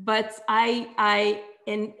 but and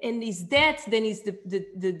is that then is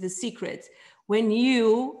the secret. When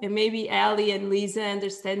you, and maybe Ali and Lisa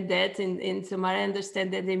understand that, and Tamara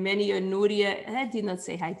understand that, and many, and Nuria, I did not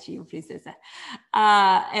say hi to you, Princesa.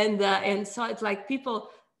 And so it's like people,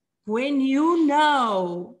 when you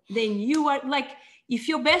know, then you are like, if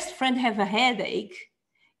your best friend have a headache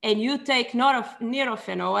and you take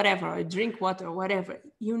Nurofen or whatever, or drink water or whatever,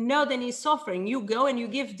 you know then he's suffering. You go and you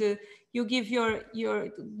give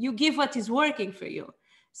what is working for you.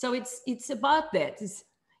 So it's about that.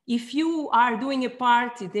 If you are doing a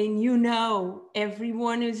party, then you know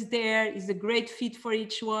everyone is there, is a great fit for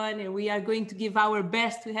each one, and we are going to give our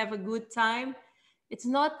best to have a good time. It's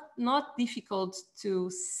not difficult to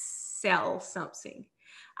sell something.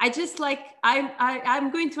 I just like, I'm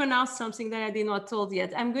going to announce something that I did not told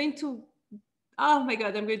yet. I'm going to, oh my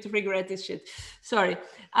God, I'm going to regret this shit. Sorry.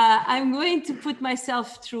 I'm going to put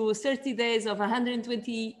myself through 30 days of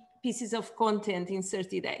 120 pieces of content in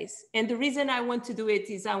 30 days. And the reason I want to do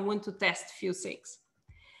it is I want to test a few things.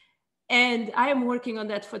 And I am working on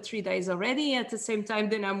that for 3 days already. At the same time,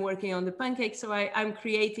 then I'm working on the pancake. So I'm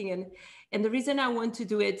creating, and the reason I want to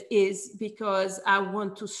do it is because I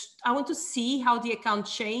want to see how the account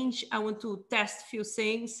change. I want to test a few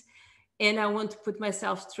things, and I want to put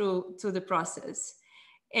myself through to the process.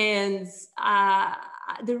 And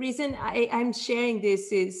the reason I'm sharing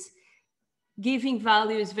this is giving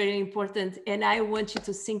value is very important. And I want you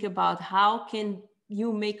to think about how can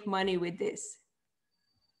you make money with this?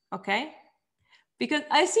 Okay? Because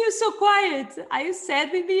I see you so quiet. Are you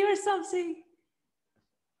sad with me or something?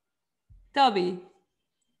 Toby?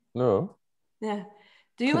 No. Yeah.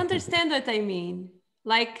 Do you understand what I mean?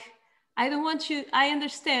 Like, I don't want you, I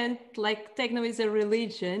understand like techno is a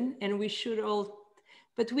religion and we should all,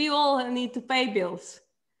 but we all need to pay bills.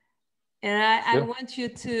 And I want you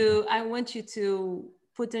to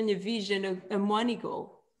put in your vision a money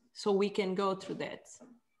goal so we can go through that.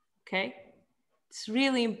 Okay? It's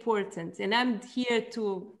really important. And I'm here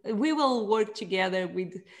we will work together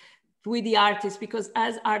with the artists, because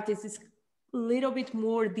as artists, it's a little bit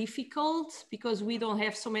more difficult because we don't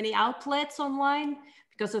have so many outlets online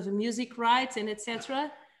because of the music rights and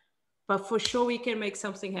etc. But for sure we can make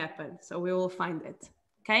something happen. So we will find it.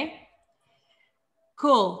 Okay?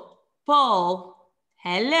 Cool. Paul,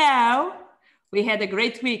 hello. We had a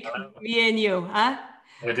great week, me and you, huh?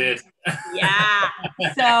 We did. Yeah.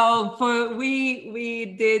 So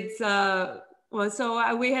we did,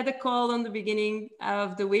 we had a call on the beginning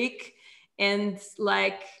of the week, and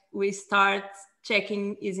like we start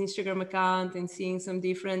checking his Instagram account and seeing some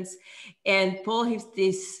difference. And Paul has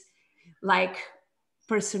this like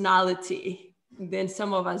personality that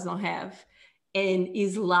some of us don't have. And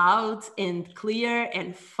is loud and clear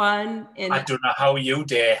and fun. And I don't know how you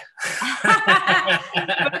dare.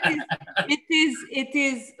 it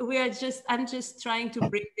is, I'm just trying to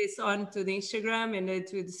bring this on to the Instagram and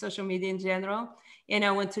to the social media in general. And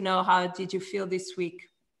I want to know, how did you feel this week?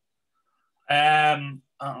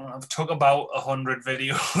 I've took about 100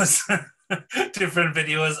 videos. different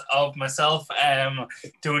videos of myself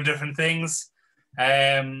doing different things.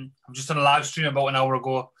 I'm just on a live stream about an hour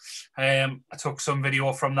ago. I took some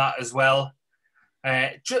video from that as well.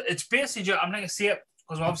 It's basically, I'm not going to say it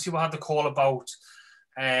because obviously we had the call about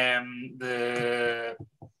the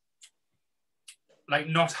like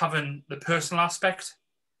not having the personal aspect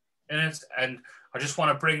in it, and I just want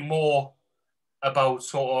to bring more about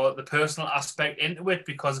sort of the personal aspect into it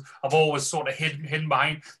because I've always sort of hidden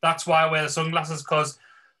behind. That's why I wear the sunglasses, because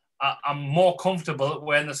I'm more comfortable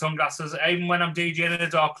wearing the sunglasses. Even when I'm DJing in a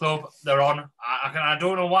dark club, they're on. I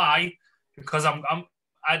don't know why, because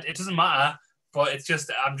it doesn't matter, but it's just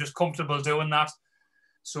I'm just comfortable doing that.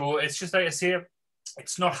 So it's just like I say,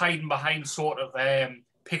 it's not hiding behind sort of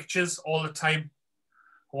pictures all the time.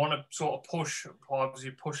 I want to sort of push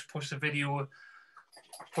the video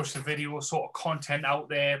sort of content out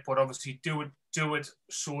there, but obviously do it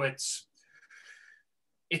so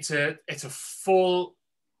it's a full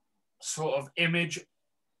sort of image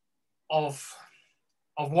of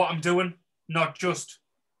what I'm doing, not just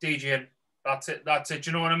DJing. That's it. Do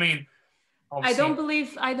you know what I mean? Obviously,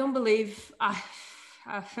 I don't believe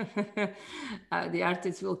the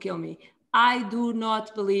artists will kill me. I do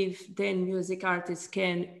not believe that music artists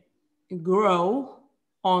can grow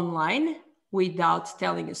online without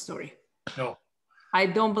telling a story. No. I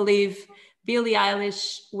don't believe Billie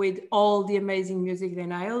Eilish, with all the amazing music that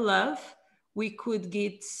I love, we could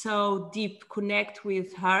get so deep connect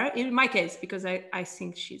with her. In my case, because I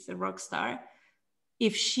think she's a rock star,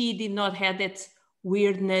 if she did not have that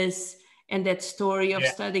weirdness and that story of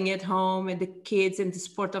studying at home and the kids and the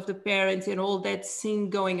support of the parents and all that thing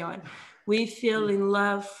going on. We feel in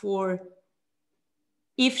love for,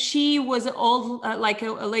 if she was old, like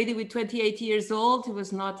a lady with 28 years old, it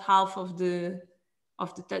was not half of the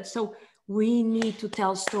touch. So we need to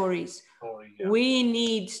tell stories. We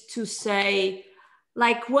need to say,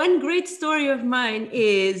 like one great story of mine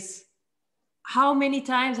is how many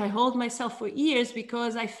times I hold myself for years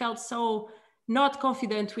because I felt so not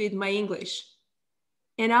confident with my English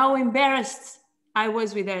and how embarrassed I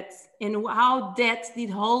was with that and how that did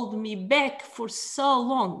hold me back for so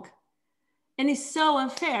long. And it's so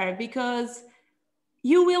unfair because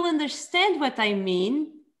you will understand what I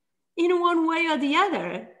mean in one way or the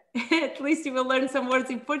other. At least you will learn some words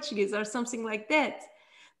in Portuguese or something like that.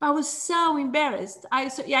 But I was so embarrassed.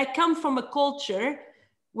 I come from a culture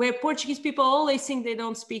where Portuguese people always think they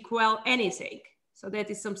don't speak well anything. So that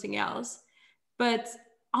is something else. But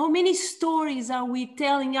how many stories are we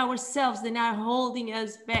telling ourselves that are holding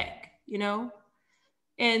us back, you know?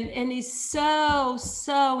 And it's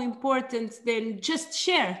so important. Then just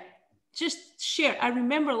share. I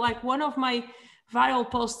remember like one of my viral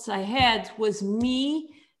posts I had was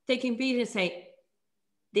me taking pictures and saying,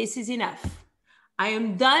 this is enough. I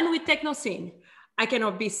am done with techno scene. I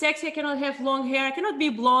cannot be sexy. I cannot have long hair. I cannot be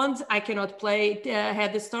blonde. I cannot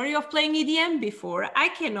have the story of playing EDM before. I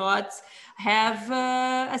cannot have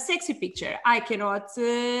a sexy picture. I cannot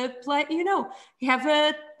play, have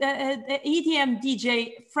a EDM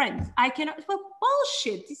DJ friend. I cannot, well,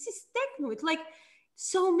 bullshit. This is techno. It's like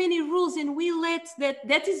so many rules, and we let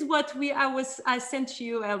that is what I sent to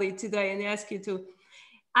you, Ellie, today, and asked you to.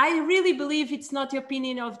 I really believe it's not the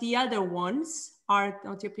opinion of the other ones, are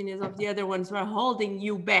not the opinions of the other ones who are holding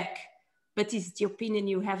you back, but it's the opinion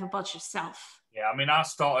you have about yourself. Yeah, I mean, I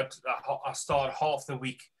started half the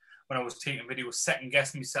week when I was taking videos, second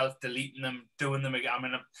guessing myself, deleting them, doing them again. I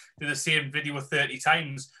mean, I did the same video 30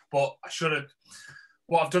 times, but I should have.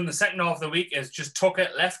 What I've done the second half of the week is just took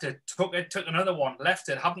it, left it, took another one, left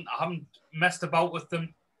it. I haven't messed about with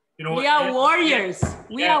them. You know, we are warriors.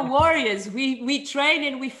 We are warriors. We train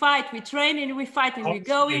and we fight. We train and we fight, and we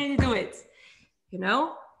go in and do it. You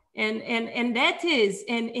know, and that is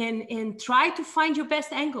and try to find your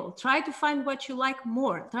best angle. Try to find what you like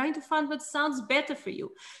more. Try to find what sounds better for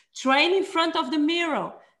you. Train in front of the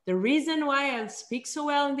mirror. The reason why I speak so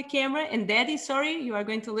well in the camera, and Daddy, sorry, you are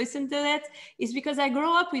going to listen to that, is because I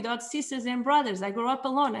grew up without sisters and brothers. I grew up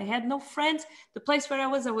alone. I had no friends. The place where I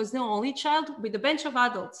was the only child with a bunch of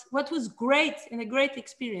adults. What was great and a great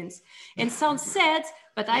experience. And sounds sad,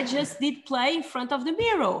 but I just did play in front of the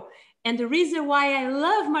mirror. And the reason why I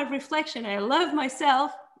love my reflection, I love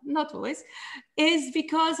myself, not always, is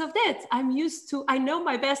because of that. I know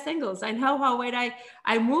my best angles. I know when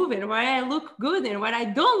I move and where I look good and where I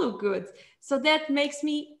don't look good. So that makes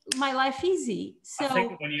my life easy. So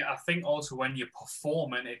I think also when you're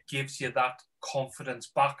performing, it gives you that confidence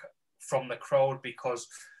back from the crowd because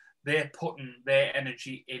they're putting their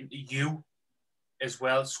energy into you as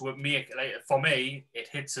well. So for me, it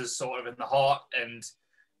hits us sort of in the heart, and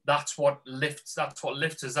that's what lifts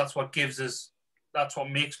us, that's what gives us, that's what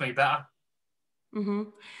makes me better. Mm-hmm.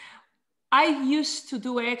 I used to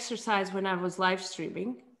do exercise when I was live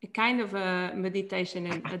streaming, a kind of a meditation,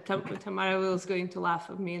 and Tamara was going to laugh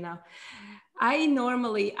at me now.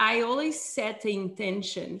 I always set the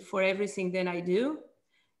intention for everything that I do.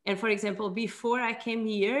 And for example, before I came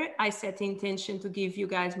here, I set the intention to give you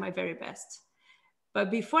guys my very best. But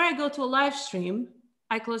before I go to a live stream,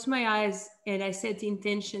 I close my eyes and I set the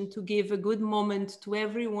intention to give a good moment to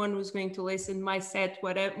everyone who's going to listen to my set,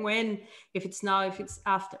 whatever, when, if it's now, if it's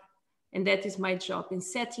after. And that is my job. In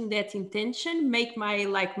setting that intention, make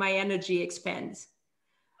my energy expand.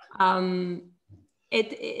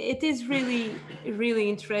 It is really, really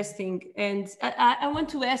interesting. And I want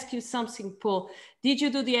to ask you something, Paul. Did you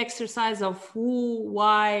do the exercise of who,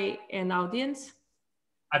 why, and audience?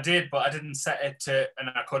 I did, but I didn't set it to, and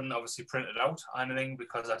I couldn't obviously print it out or anything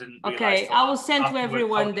because I didn't realize. Okay, I will send to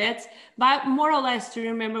everyone that. But more or less, do you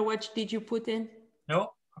remember what did you put in?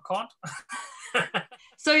 No, I can't.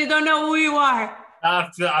 So you don't know who you are?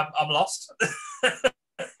 I'm lost.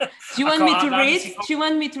 Do you want me to read? Do you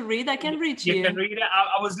want me to read? I can read you. You can read it.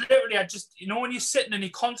 I was literally, I just, you know, when you're sitting and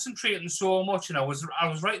you're concentrating so much, and I was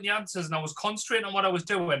writing the answers and I was concentrating on what I was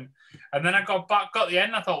doing, and then I got the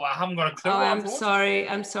end. I thought, well, I haven't got a clue. Oh,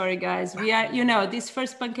 I'm sorry, guys. We are, you know, this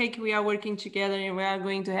first pancake, we are working together, and we are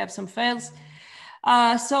going to have some fails.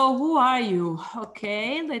 So who are you?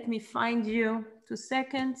 Okay, let me find you. 2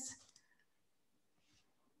 seconds.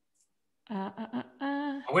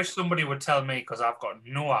 I wish somebody would tell me because I've got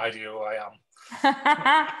no idea who I am.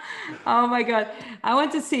 Oh my God. I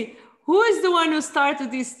want to see who is the one who started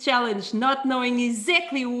this challenge, not knowing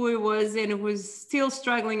exactly who he was and was still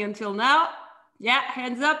struggling until now. Yeah,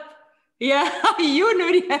 hands up. Yeah, you,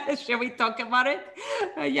 Nuria. Shall we talk about it?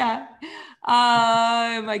 Yeah.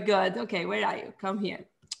 Oh my God. Okay, where are you? Come here.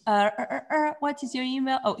 What is your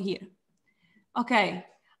email? Oh, here. Okay.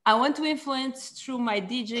 I want to influence through my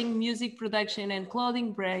DJing, music production, and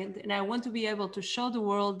clothing brand, and I want to be able to show the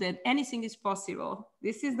world that anything is possible.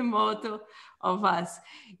 This is the motto of us.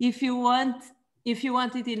 If you want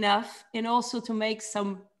it enough, and also to make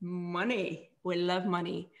some money. We love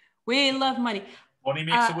money. We love money. Money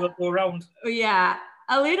makes the world go round. Yeah.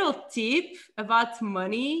 A little tip about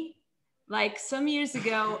money. Like some years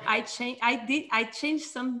ago, I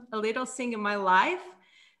changed a little thing in my life.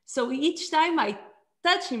 So each time I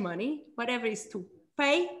touching money, whatever is to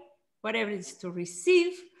pay, whatever is to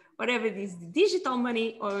receive, whatever is digital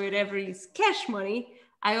money or whatever is cash money,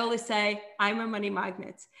 I always say, I'm a money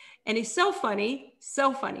magnet. And it's so funny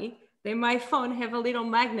that my phone have a little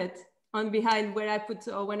magnet on behind where I put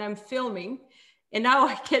when I'm filming. And now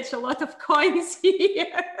I catch a lot of coins here.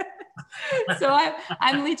 So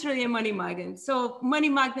I'm literally a money magnet. So money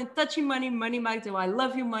magnet, touching money, money magnet. Oh, I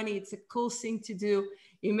love you, money. It's a cool thing to do.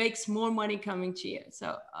 It makes more money coming to you.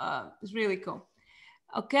 So it's really cool.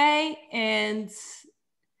 Okay. And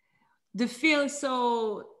the feeling,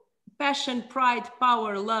 so passion, pride,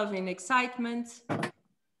 power, love, and excitement.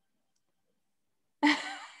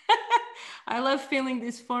 I love feeling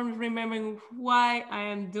this form, remembering why I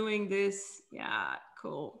am doing this. Yeah,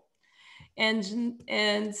 cool. And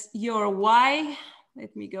your why,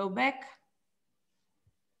 let me go back.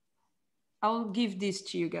 I'll give this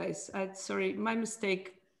to you guys. Sorry, my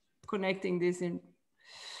mistake connecting this in.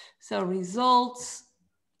 So results,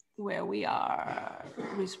 where we are,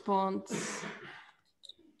 response.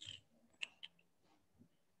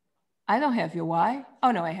 I don't have your why.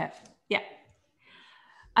 Oh no, I have, yeah.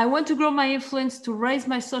 I want to grow my influence to raise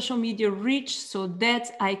my social media reach so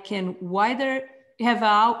that I can have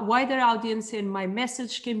a wider audience and my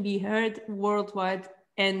message can be heard worldwide,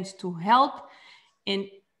 and to help and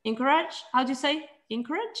encourage, how do you say?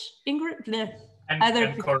 Encourage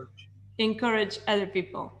other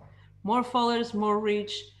people. More followers, more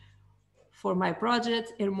reach for my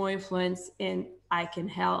project, and more influence, and I can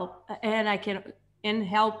help, and I can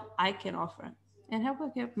offer. And help,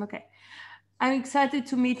 okay. I'm excited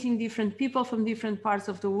to meeting different people from different parts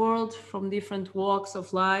of the world, from different walks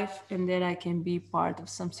of life, and that I can be part of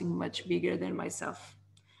something much bigger than myself.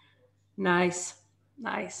 Nice,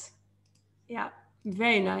 nice. Yeah,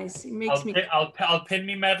 very nice. It makes me. I'll pin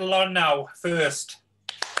me medal on now first.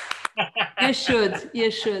 You should.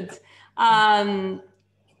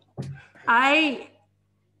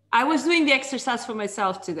 I was doing the exercise for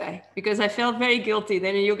myself today because I felt very guilty.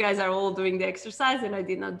 Then you guys are all doing the exercise and I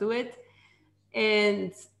did not do it.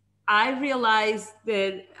 And I realized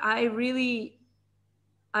that I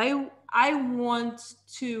want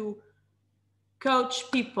to coach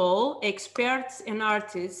people, experts and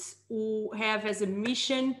artists who have as a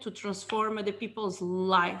mission to transform other people's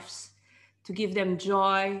lives, to give them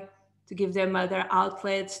joy, to give them other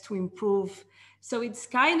outlets, to improve. So it's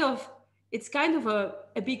kind of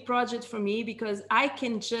a big project for me, because I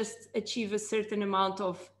can just achieve a certain amount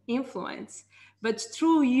of influence. But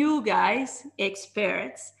through you guys,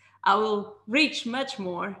 experts, I will reach much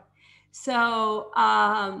more. So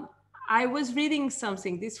I was reading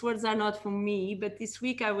something. These words are not from me, but this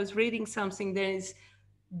week I was reading something that is,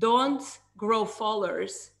 don't grow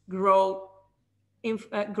followers, grow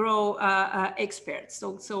experts.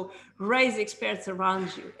 So raise experts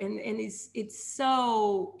around you, and it's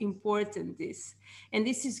so important, this. And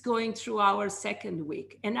this is going through our second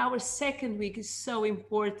week, and our second week is so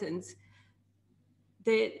important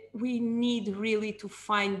that we need really to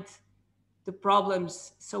find the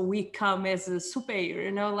problems, so we come as a superhero,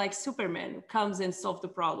 you know, like Superman who comes and solve the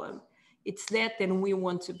problem. It's that, and we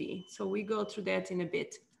want to be. So we go through that in a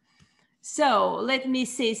bit. So let me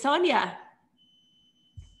see, Sonia.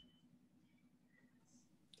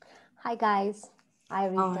 Hi guys, hi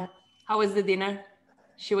Rita. How was the dinner?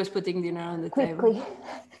 She was putting dinner on the table.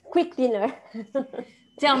 Quick dinner.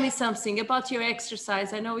 Tell me something about your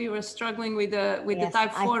exercise. I know you were struggling with the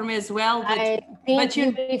type form as well, but I think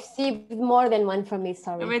you received more than one from me.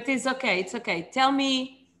 Sorry. But it's okay. It's okay. Tell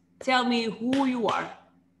me who you are.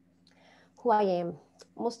 Who I am.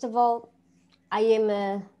 Most of all, I am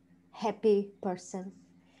a happy person,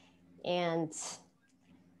 and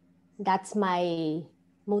that's my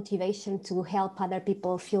motivation to help other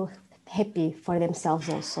people feel happy for themselves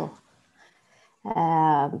also.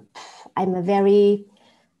 I'm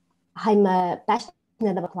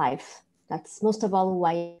passionate about life. That's most of all who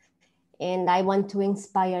I am. And I want to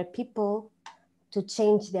inspire people to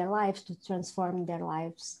change their lives, to transform their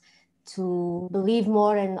lives, to believe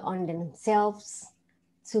more on themselves,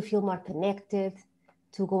 to feel more connected,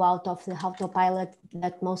 to go out of the autopilot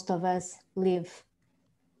that most of us live.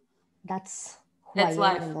 That's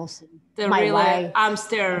life. Also the real life,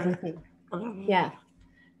 hamster. Everything. Yeah.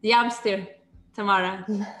 The hamster, Tamara.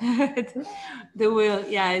 The wheel.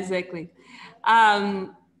 Yeah, exactly. And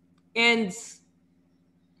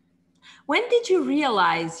when did you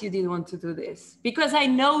realize you didn't want to do this? Because I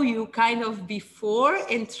know you kind of before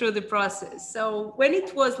and through the process. So when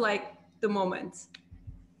it was like the moment?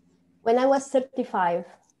 When I was 35,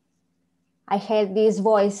 I had this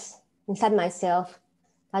voice inside myself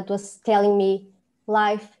that was telling me,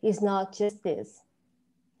 life is not just this.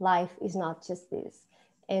 Life is not just this.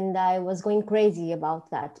 And I was going crazy about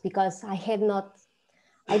that because I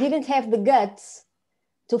didn't have the guts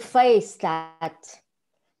to face that.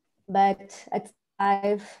 But at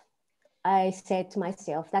 5, I said to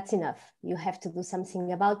myself, that's enough. You have to do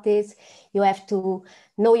something about this. You have to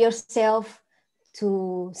know yourself,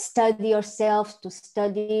 to study yourself, to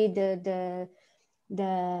study the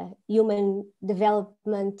human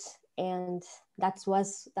development. And that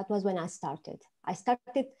was when I started. I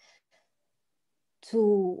started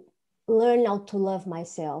to learn how to love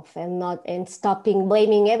myself and stopping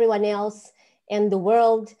blaming everyone else and the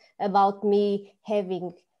world about me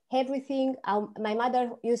having everything. My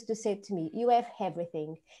mother used to say to me, you have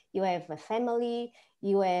everything. You have a family,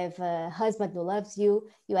 you have a husband who loves you,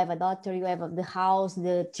 you have a daughter, you have the house,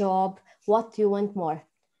 the job. What do you want more?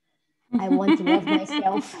 I want to love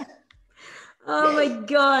myself. Oh my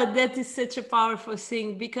God, that is such a powerful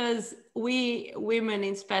thing, because we women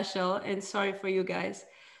in special, and sorry for you guys,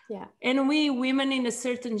 yeah, and we women in a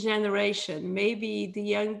certain generation, maybe the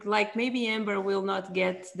young, like maybe Amber will not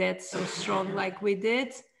get that so strong like we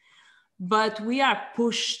did, but we are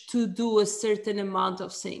pushed to do a certain amount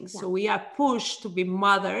of things. Yeah. So we are pushed to be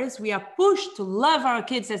mothers. We are pushed to love our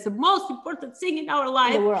kids as the most important thing in our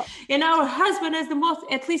life, and our husband as the most,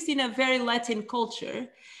 at least in a very Latin culture.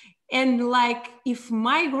 And like, if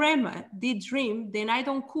my grandma did dream, then I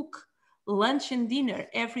don't cook lunch and dinner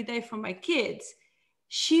every day for my kids,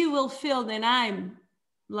 she will feel that I'm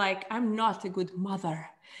not a good mother.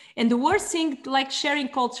 And the worst thing, like sharing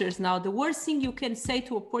cultures now, the worst thing you can say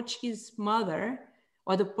to a Portuguese mother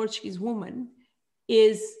or the Portuguese woman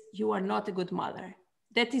is, you are not a good mother.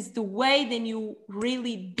 That is the way then you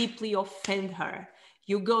really deeply offend her.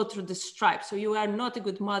 You go through the stripes. So you are not a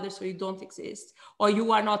good mother, so you don't exist. Or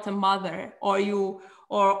you are not a mother,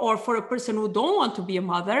 or for a person who don't want to be a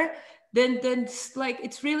mother, then it's like,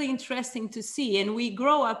 it's really interesting to see. And we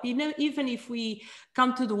grow up, even if we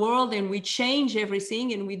come to the world and we change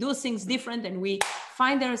everything and we do things different, and we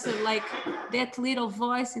find there's like that little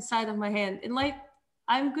voice inside of my head. And like,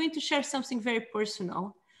 I'm going to share something very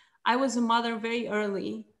personal. I was a mother very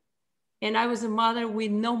early, and I was a mother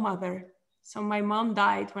with no mother. So my mom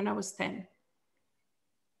died when I was 10.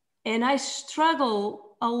 And I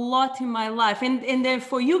struggle a lot in my life. And then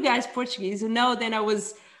for you guys, Portuguese, who know that I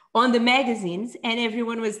was on the magazines and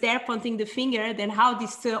everyone was there pointing the finger, then how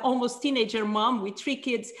this almost teenager mom with 3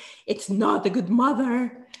 kids, it's not a good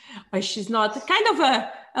mother, or she's not, kind of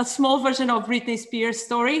a small version of Britney Spears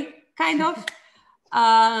story, kind of.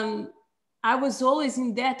 I was always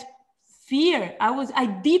in that fear. I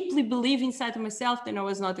deeply believe inside of myself that I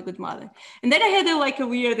was not a good mother. And then I had a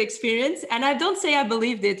weird experience, and I don't say I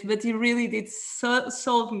believed it, but it really did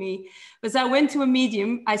solve me. Because I went to a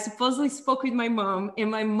medium, I supposedly spoke with my mom, and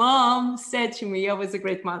my mom said to me I was a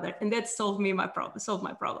great mother, and that solved my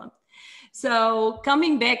problem. So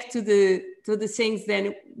coming back to the things,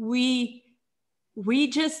 then we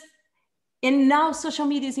just, and now social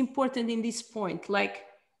media is important in this point, like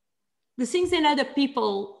the things that other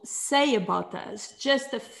people say about us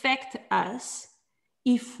just affect us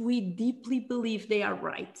if we deeply believe they are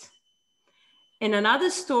right. And another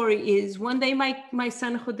story is one day my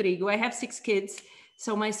son Rodrigo, I have 6 kids.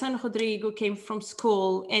 So my son Rodrigo came from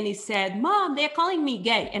school and he said, "Mom, they're calling me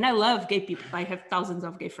gay." And I love gay people. I have thousands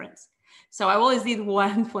of gay friends. So I always did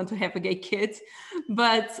want to have a gay kid.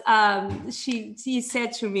 But he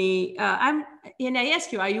said to me, and I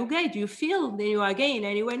asked you, "Are you gay? Do you feel that you are gay?" And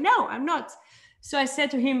he went, "No, I'm not." So I said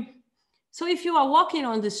to him, "So if you are walking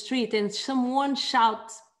on the street and someone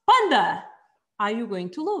shouts, 'Panda,' are you going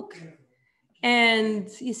to look?" And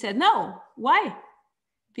he said, "No." "Why?"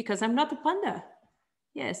 "Because I'm not a panda."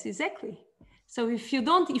 Yes, exactly. So if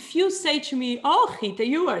you say to me, "Oh, Rita,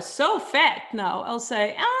 you are so fat now," I'll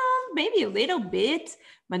say, maybe a little bit,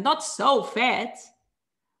 but not so fat.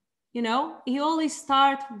 You always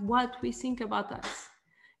start what we think about us.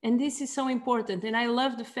 And this is so important. And I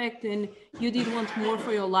love the fact that you did want more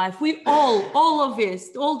for your life. We all of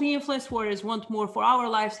us, all the influence warriors want more for our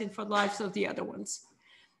lives and for the lives of the other ones.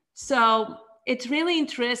 So it's really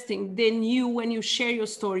interesting. Then when you share your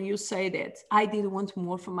story, you say that I did want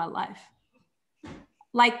more for my life.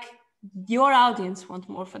 Like your audience want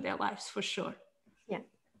more for their lives, for sure. Yeah.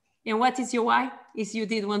 And what is your why? Is you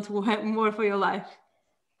did want to have more for your life?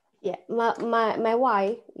 Yeah, my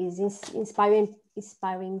why is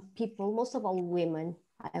inspiring people, most of all women.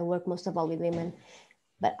 I work most of all with women,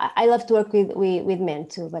 but I love to work with men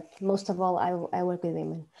too, but most of all I work with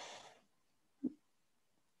women.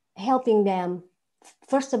 Helping them,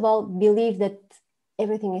 first of all, believe that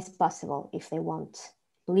everything is possible if they want.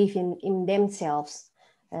 Believe in themselves,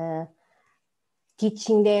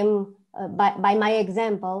 teaching them by my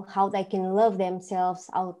example how they can love themselves,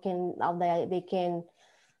 how they can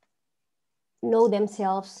know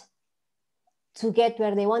themselves to get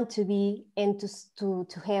where they want to be and to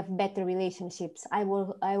have better relationships. I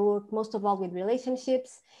work most of all with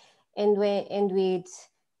relationships and with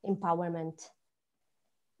empowerment.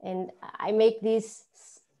 And I make this,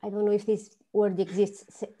 I don't know if this word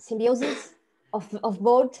exists, symbiosis of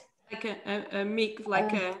both. Like a mix,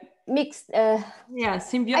 like a mixed. Yeah,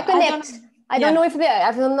 symbiosis. I connect. I don't know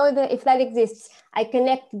if that exists. I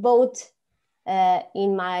connect both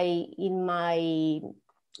in my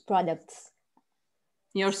products.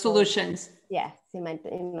 Your solutions. Yeah, in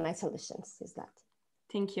my solutions is that.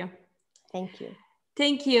 Thank you. Thank you.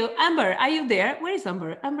 Thank you. Amber, are you there? Where is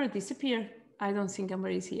Amber? Amber disappeared. I don't think Amber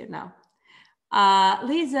is here now.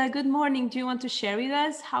 Lisa, good morning. Do you want to share with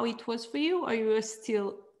us how it was for you, or you are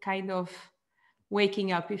still kind of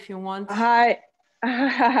waking up if you want? Hi.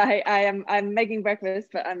 I'm making breakfast,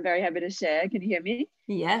 but I'm very happy to share. Can you hear me?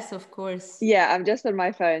 Yes, of course. Yeah, I'm just on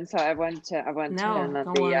my phone, so I won't turn on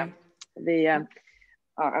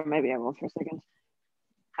or maybe I will for a second.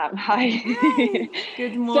 Hi.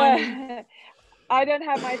 Good morning. So, I don't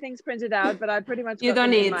have my things printed out, but I pretty much got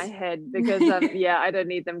them in my head because yeah, I don't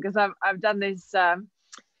need them because I've done this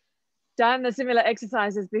done the similar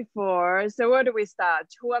exercises before. So where do we start?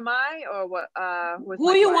 Who am I, or what?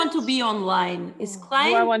 Who you want to be online? Is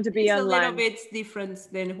Klein? Who I want to be it's online. A little bit different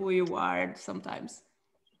than who you are sometimes.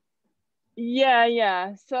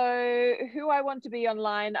 Yeah. So who I want to be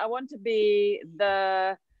online? I want to be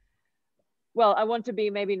I want to be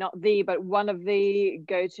maybe not but one of the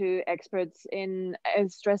go-to experts in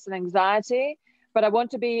stress and anxiety, but I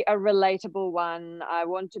want to be a relatable one. I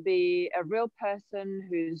want to be a real person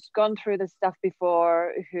who's gone through this stuff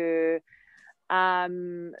before, who's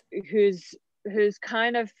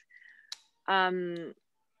kind of,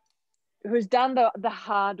 who's done the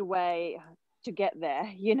hard way to get there.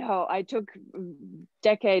 I took a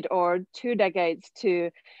decade or 2 decades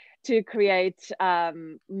to create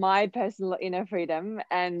my personal inner freedom,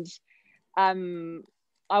 and I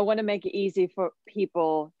want to make it easy for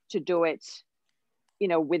people to do it,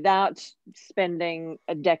 without spending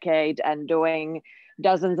a decade and doing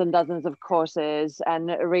dozens and dozens of courses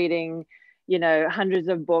and reading, you know, hundreds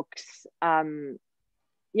of books.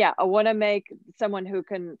 Yeah, I want to make someone who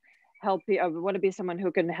can help you. I want to be someone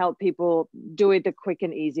who can help people do it the quick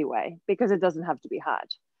and easy way, because it doesn't have to be hard.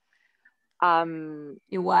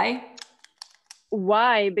 Why?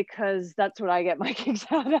 Why? Because that's what I get my kicks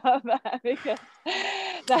out of. Because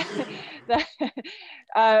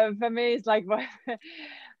for me, it's like,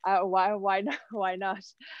 why not?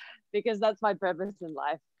 Because that's my purpose in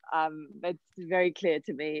life. It's very clear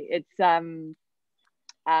to me. It's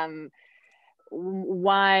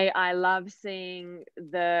why I love seeing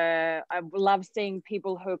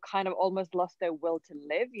people who kind of almost lost their will to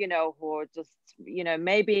live, you know, who are just, you know,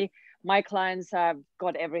 maybe my clients have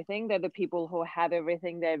got everything. They're the people who have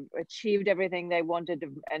everything. They've achieved everything they wanted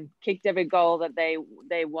and kicked every goal that they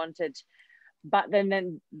wanted. But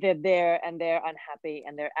then they're there and they're unhappy,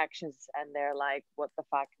 and their actions, and they're like, what the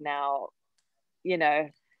fuck now? You know,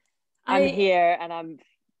 I'm here and I'm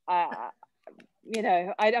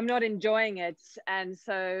not enjoying it. And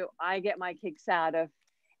so I get my kicks out of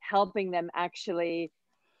helping them actually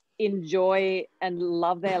enjoy and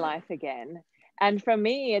love their life again. And for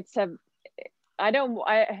me, I'm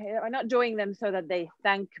not doing them so that they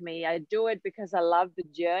thank me. I do it because I love the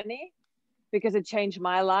journey, because it changed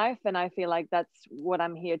my life. And I feel like that's what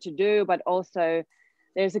I'm here to do. But also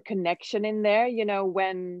there's a connection in there, you know,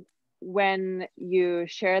 when you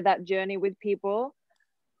share that journey with people,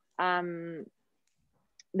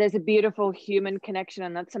 there's a beautiful human connection.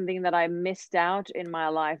 And that's something that I missed out in my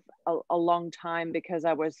life a long time, because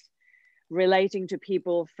I was relating to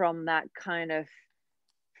people from the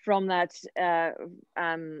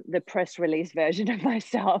press release version of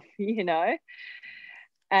myself, you know.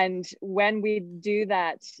 And when we do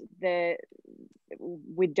that,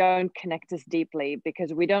 we don't connect as deeply,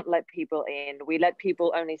 because we don't let people in. We let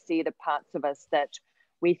people only see the parts of us that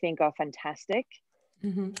we think are fantastic.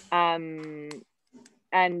 Mm-hmm.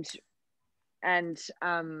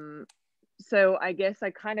 So I guess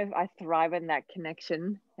I thrive in that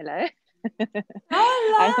connection. Hello.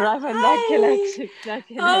 I thrive in that connection.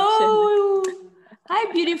 Oh,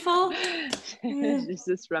 hi, beautiful.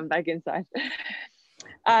 Just run back inside.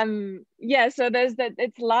 Yeah, so there's that.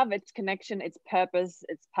 It's love, it's connection, it's purpose,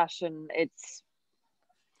 it's passion.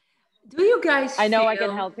 Do you guys I know I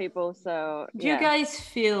can help people, so do you guys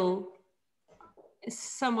feel,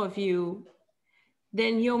 some of you,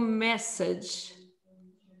 then your message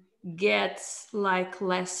gets like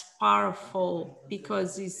less powerful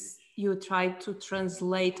because you try to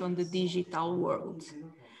translate on the digital world?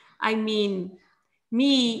 I mean,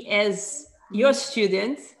 me as your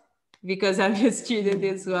student, because I'm your student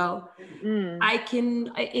as well,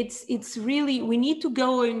 it's really, we need to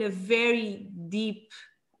go in a very deep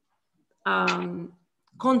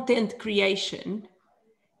content creation,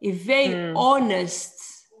 a very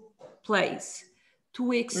honest place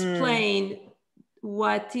to explain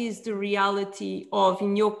what is the reality of,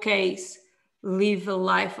 in your case, live a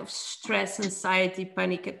life of stress, anxiety,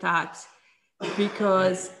 panic attacks,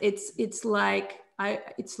 because it's like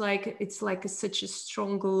such a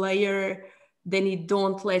strong layer. Then it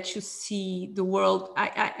don't let you see the world.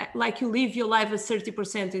 I like you live your life at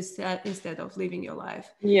 30% instead of living your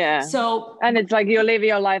life. Yeah. So, and it's like you live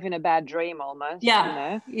your life in a bad dream almost. Yeah, you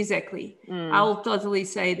know? Exactly. I'll totally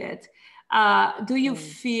say that. Do you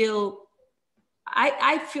feel?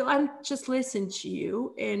 I feel, I'm just listening to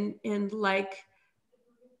you, and like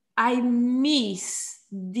I miss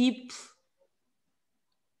deep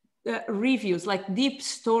reviews, like deep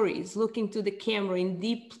stories, looking to the camera and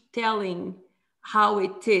deep telling how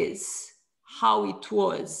it is, how it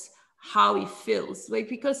was, how it feels. Like,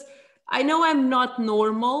 because I know I'm not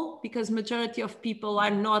normal, because majority of people are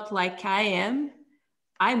not like I am.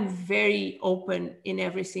 I'm very open in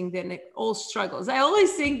everything, then all struggles. I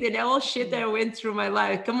always think that all shit I went through my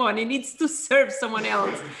life, come on, it needs to serve someone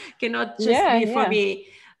else, cannot just be for me.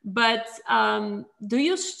 But do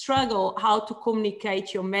you struggle how to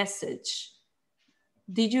communicate your message?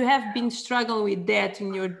 Did you have been struggling with that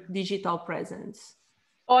in your digital presence?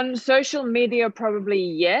 On social media, probably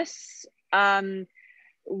yes.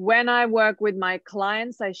 When I work with my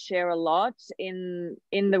clients, I share a lot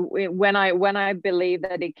when I believe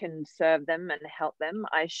that it can serve them and help them.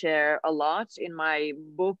 I share a lot. In my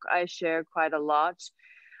book, I share quite a lot.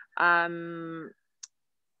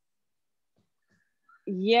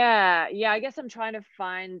 Yeah, I guess I'm trying to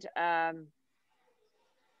find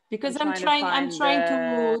because I'm trying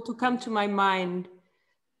to come to my mind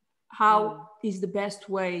how is the best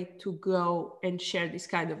way to go and share this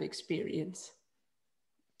kind of experience.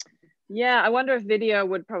 Yeah, I wonder if video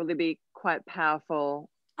would probably be quite powerful.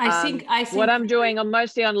 I think what I'm doing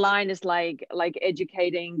mostly online is like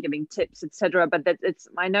educating, giving tips, etc. But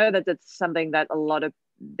I know that it's something that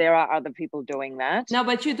there are other people doing that. No,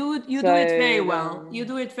 but you do it very well. You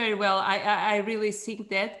do it very well. I really think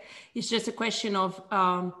that it's just a question of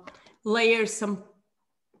layer some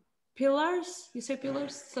pillars. You say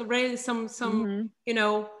pillars? So really some you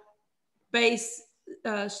know, base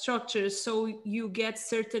structures, so you get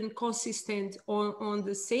certain consistent on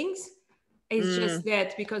the things. It's just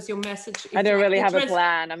that because your message. I don't really have a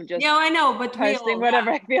plan. I'm just I know, but posting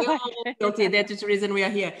whatever I feel like. Guilty. That is the reason we are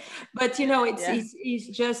here. But you know, it's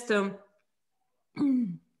just.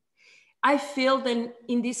 I feel that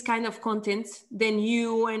in this kind of content, then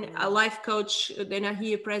you and a life coach then are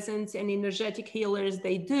here present, and energetic healers,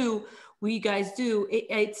 we guys do.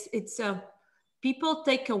 It's people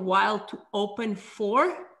take a while to open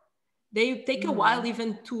for. They take a while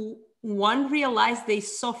even to realize they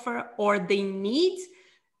suffer or they need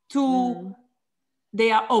to.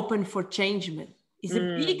 They are open for changement. It's a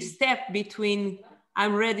big step between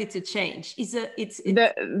I'm ready to change. The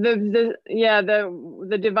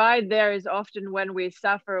divide there is often when we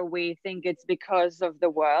suffer, we think it's because of the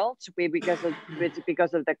world, because of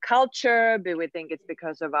the culture, we think it's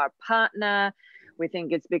because of our partner, we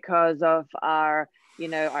think it's because of our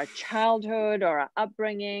childhood or our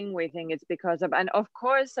upbringing, we think it's because of, and of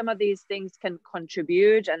course some of these things can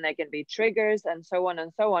contribute and they can be triggers and so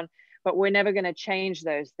on, but we're never going to change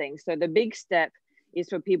those things. So the big step is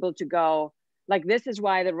for people to go, like, this is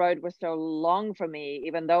why the road was so long for me,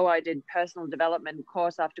 even though I did personal development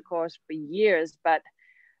course after course for years, but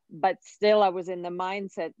still I was in the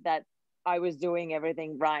mindset that I was doing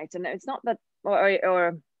everything right. And it's not that,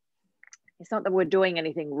 or it's not that we're doing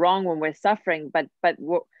anything wrong when we're suffering, but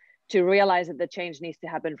to realize that the change needs to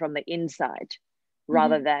happen from the inside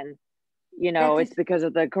rather than, it's because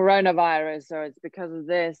of the coronavirus, or it's because of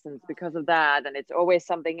this and it's because of that, and it's always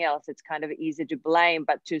something else. It's kind of easy to blame,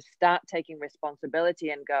 but to start taking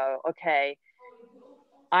responsibility and go, okay,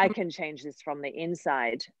 I can change this from the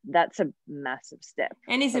inside. That's a massive step.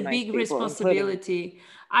 And it's a big responsibility.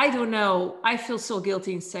 I don't know. I feel so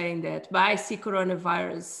guilty in saying that, but I see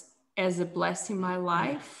coronavirus as a blessing in my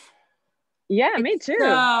life. Yeah, me too.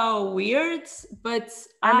 So weird, but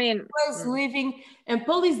I was living, and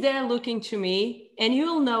Paul is there looking to me, and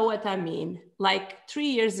you'll know what I mean. Like 4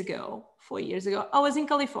 years ago, I was in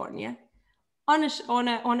California on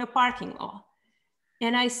a parking lot,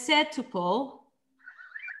 and I said to Paul,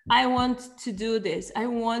 I want to do this. I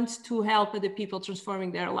want to help other people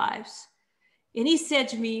transforming their lives. And he said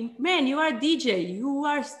to me, man, you are a DJ.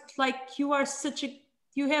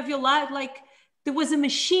 You have your life like. There was a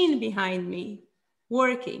machine behind me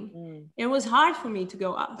working. It was hard for me to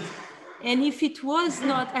go out. And if it was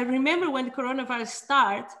not, I remember when the coronavirus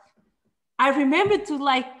started, I remember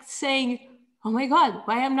saying, oh my God,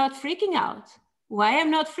 why I'm not freaking out? Why I'm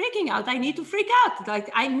not freaking out? I need to freak out. But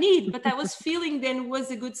I was feeling then was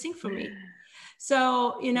a good thing for me.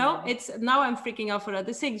 So, it's now I'm freaking out for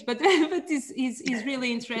other things, but it's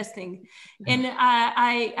really interesting. And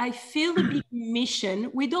I feel a big mission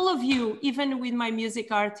with all of you, even with my music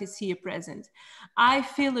artists here present. I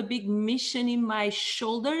feel a big mission in my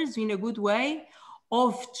shoulders in a good way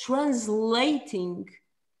of translating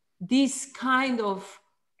this kind of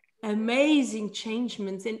amazing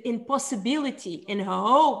changements and possibility and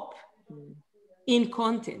hope in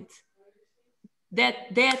content.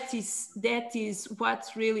 That is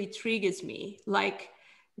what really triggers me, like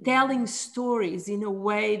telling stories in a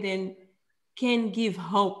way that can give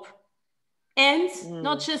hope, and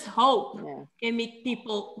not just hope, can make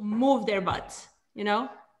people move their butts,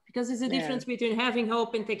 because there's a difference between having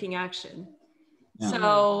hope and taking action.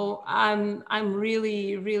 So I'm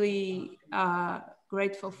really, really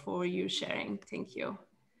grateful for you sharing. Thank you.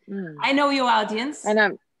 I know your audience.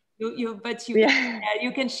 And you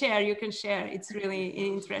can share. It's really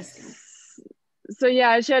interesting. So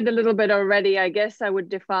I shared a little bit already. I guess I would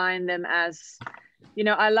define them as,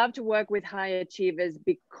 I love to work with high achievers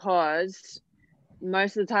because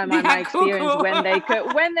most of the time my experience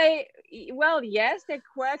yes, they're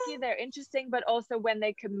quirky, they're interesting, but also when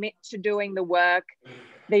they commit to doing the work,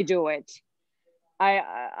 they do it.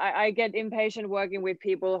 I get impatient working with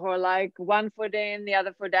people who are like one foot in, the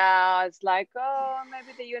other foot out. It's like, oh,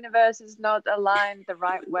 maybe the universe is not aligned the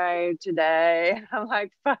right way today. I'm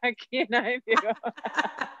like, fuck, you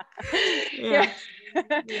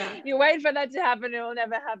you wait for that to happen, it will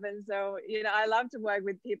never happen. So, I love to work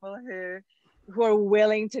with people who are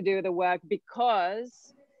willing to do the work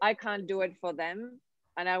because I can't do it for them.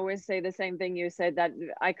 And I always say the same thing you said, that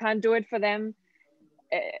I can't do it for them.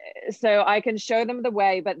 so I can show them the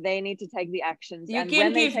way, but they need to take the actions. You and can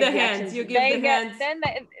when give they take the hands. actions, You give the hands. Then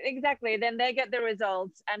exactly. Then they get the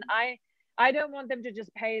results, and I don't want them to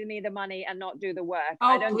just pay me the money and not do the work. Oh,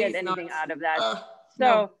 I don't get anything out of that. So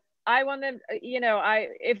no. I want them, you know,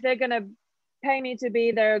 if they're gonna pay me to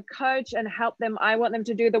be their coach and help them, I want them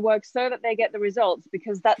to do the work so that they get the results,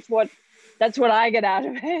 because that's what I get out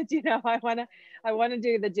of it. You know, I wanna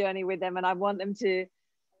do the journey with them, and I want them to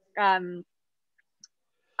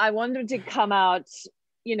come out,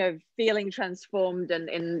 you know, feeling transformed and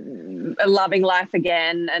in loving life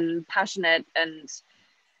again and passionate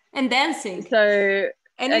and dancing. So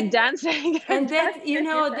and dancing. And that, you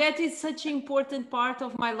know, that is such an important part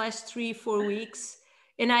of my last 3-4 weeks.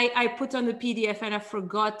 And I put on the PDF, and I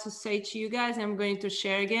forgot to say to you guys, I'm going to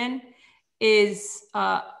share again, is,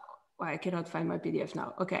 well, I cannot find my PDF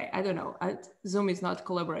now. Okay, I don't know. Zoom is not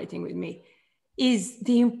collaborating with me. Is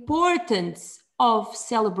the importance of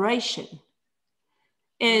celebration.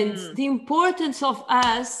 And the importance of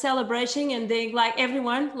us celebrating and then like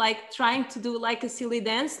everyone like trying to do like a silly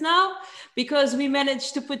dance now, because we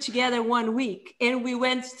managed to put together 1 week and we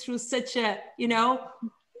went through such a, you know,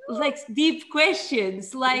 like deep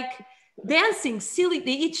questions, like dancing silly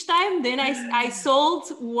each time. Then I sold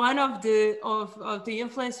one of the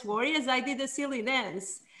influence warriors. I did a silly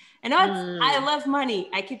dance, and I love money.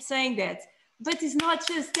 I keep saying that, but it's not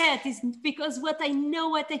just that. It's because what I know,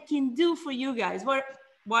 what I can do for you guys, what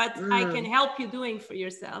I can help you doing for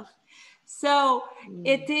yourself. So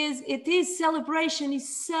it is celebration is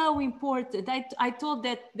so important. I told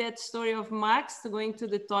that story of Max going to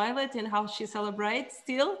the toilet and how she celebrates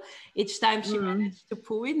still each time she managed to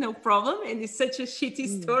poo it, no problem. And it's such a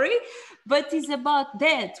shitty story, but it's about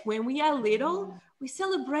that. When we are little, we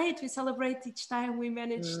celebrate each time we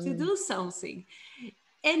manage to do something.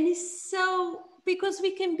 And it's so, because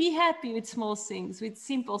we can be happy with small things, with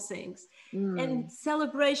simple things. And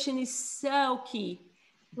celebration is so key.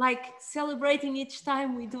 Like celebrating each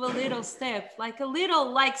time we do a little step, like a little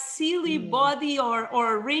like silly body or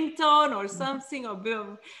a ringtone or something, or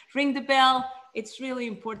boom, ring the bell. It's really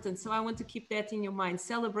important. So I want to keep that in your mind.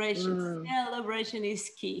 Celebration is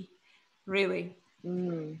key, really.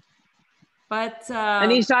 But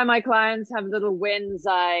and each time my clients have little wins,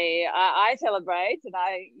 I celebrate, and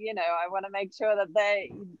I want to make sure that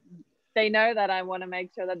they know that I want to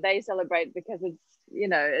make sure that they celebrate, because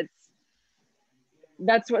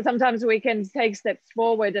that's what sometimes we can take steps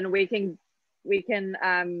forward and we can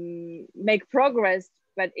make progress,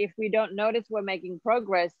 but if we don't notice we're making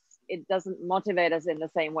progress, it doesn't motivate us in the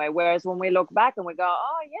same way. Whereas when we look back and we go,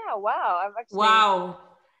 oh yeah, wow, I've actually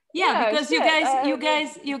because you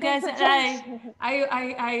guys,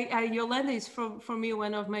 Yolanda is for me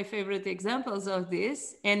one of my favorite examples of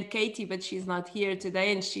this, and Katie, but she's not here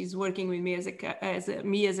today, and she's working with me as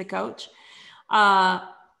a coach.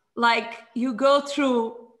 Like you go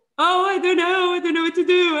through, I don't know what to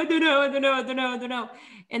do. I don't know.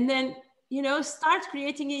 And then, start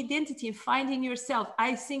creating identity and finding yourself.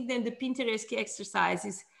 I think then the Pinterest exercise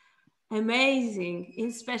is amazing,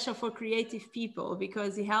 and special for creative people,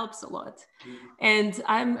 because it helps a lot. And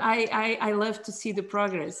I love to see the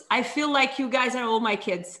progress. I feel like you guys are all my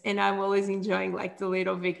kids, and I'm always enjoying like the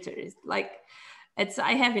little victories. Like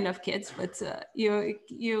I have enough kids, but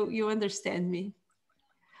you understand me.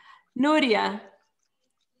 Núria,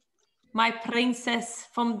 my princess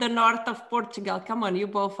from the north of Portugal. Come on, you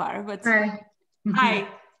both are. But hi.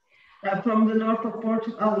 From the north of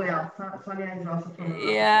Portugal. Oh, well, Sonia is also from the north.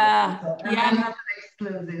 Yeah. Of Portugal. I'm not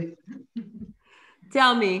exclusive.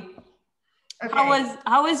 Tell me,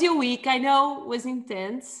 how was your week? I know it was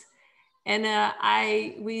intense, and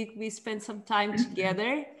we spent some time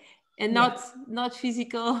together, and not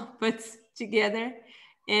physical, but together,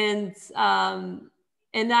 and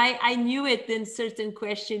I knew it. Then certain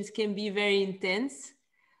questions can be very intense.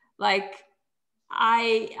 Like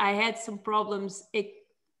I had some problems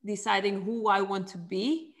deciding who I want to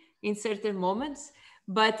be in certain moments,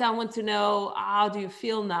 but I want to know, how do you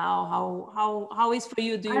feel now? How is for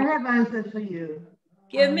you? I have answers for you.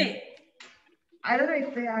 Give me. I don't know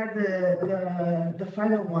if they are the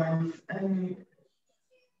final ones.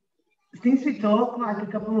 Since we talked like a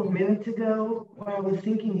couple of minutes ago, what I was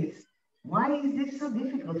thinking is, why is this so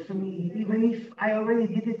difficult for me, even if I already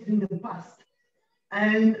did it in the past?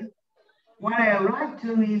 And what I arrived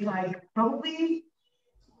to is like, probably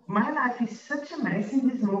my life is such a mess in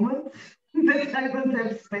this moment that I don't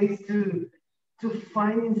have space to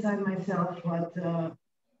find inside myself what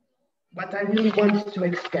I really want to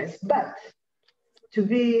express. But to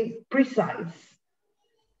be precise,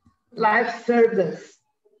 life served us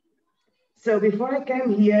So before I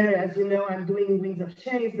came here, as you know, I'm doing Wings of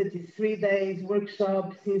Change, that is 3 days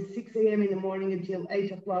workshop since 6 a.m. in the morning until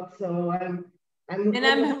 8 o'clock. So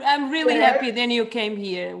I'm really happy then you came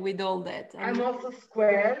here with all that. I'm also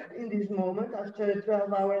squared in this moment after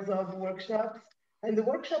 12 hours of workshops. And the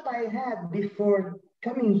workshop I had before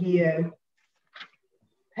coming here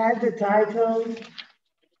has the title,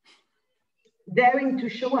 Daring to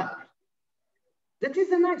Show Up. That is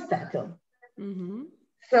a nice title. Mm-hmm.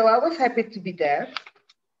 So I was happy to be there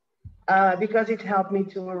because it helped me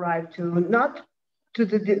to arrive to, not to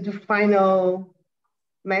the final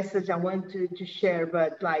message I want to share,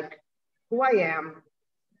 but like who I am.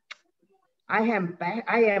 I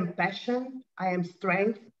am passion, I am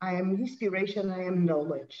strength, I am inspiration, I am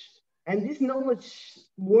knowledge. And this knowledge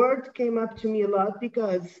word came up to me a lot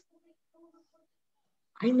because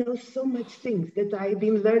I know so much things that I've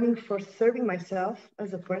been learning for serving myself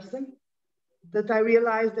as a person, that I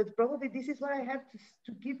realized that probably this is what I have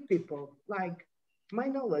to give people, like my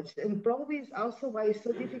knowledge. And probably is also why it's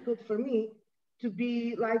so difficult for me to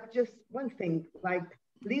be like just one thing. Like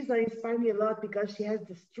Lisa inspired me a lot because she has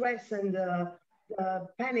the stress and the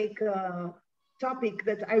panic topic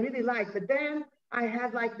that I really like. But then I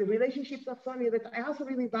have like the relationships of Sonia that I also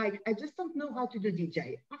really like. I just don't know how to do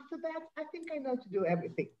DJ. After that, I think I know to do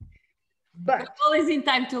everything. But you're always in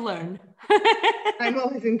time to learn. I'm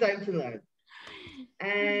always in time to learn.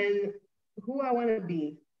 And who I want to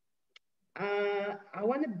be? I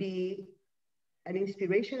want to be an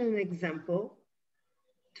inspiration and an example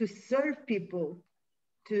to serve people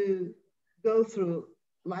to go through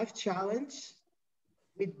life challenge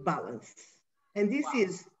with balance. And this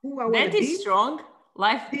is who I want to be. That is strong.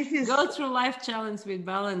 Go through life challenge with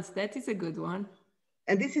balance. That is a good one.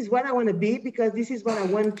 And this is what I want to be because this is what I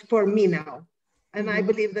want for me now. And I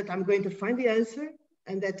believe that I'm going to find the answer,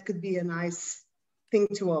 and that could be a nice thing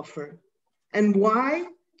to offer. And why?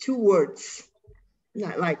 2 words,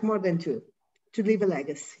 not like more than 2, to leave a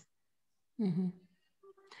legacy. Mm-hmm.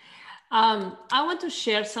 I want to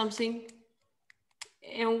share something,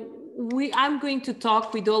 and I'm going to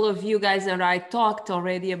talk with all of you guys, and I talked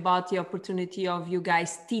already about the opportunity of you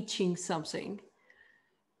guys teaching something.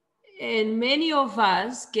 And many of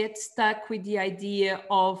us get stuck with the idea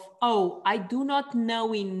of, oh, I do not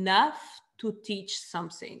know enough to teach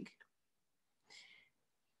something.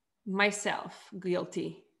 Myself,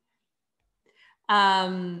 guilty.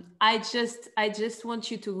 I just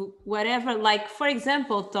want you to, whatever, like, for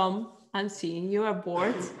example, Tom, I'm seeing you are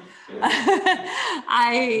bored.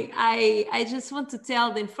 I just want to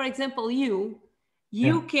tell them, for example, you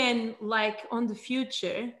can, like, on the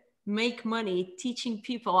future, make money teaching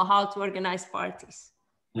people how to organize parties.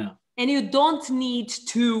 Yeah. And you don't need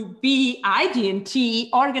to be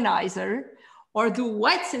IDT organizer or do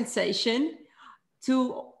White Sensation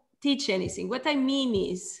to teach anything. What I mean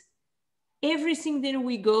is, everything that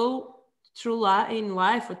we go through in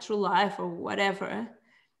life or through life or whatever,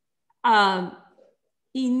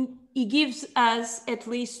 it gives us at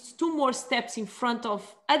least 2 more steps in front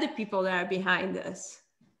of other people that are behind us.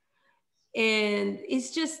 And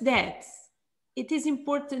it's just that it is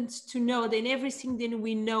important to know that everything that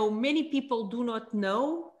we know, many people do not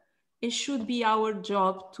know. It should be our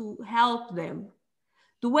job to help them.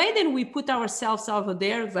 The way that we put ourselves over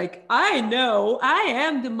there, like, I know, I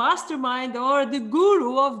am the mastermind or the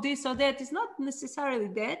guru of this or that, is not necessarily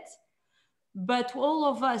that. But all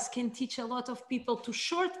of us can teach a lot of people to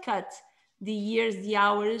shortcut the years, the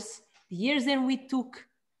hours, the years that we took,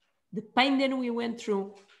 the pain that we went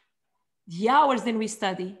through, the hours that we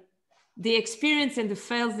study, the experience and the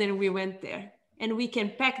fails that we went there. And we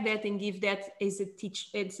can pack that and give that as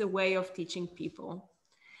it's a way of teaching people.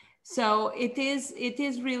 So it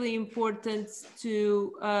is really important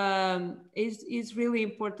to, it's really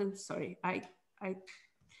important, sorry, I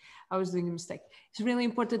was doing a mistake. It's really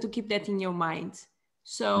important to keep that in your mind.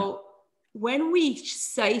 So when we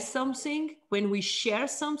say something, when we share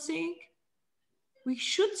something, we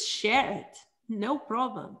should share it, no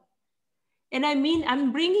problem. And I mean,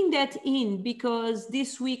 I'm bringing that in because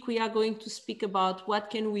this week we are going to speak about what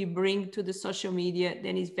can we bring to the social media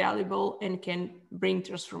that is valuable and can bring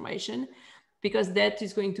transformation, because that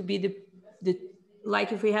is going to be the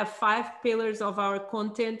like, if we have 5 pillars of our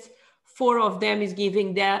content, 4 of them is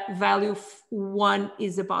giving that value. 1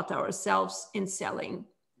 is about ourselves and selling.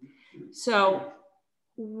 So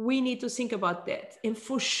we need to think about that. And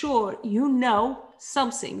for sure, you know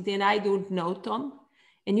something that I don't know, Tom.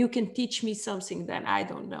 And you can teach me something that I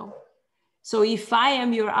don't know. So if I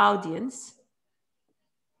am your audience,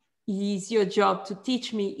 it's your job to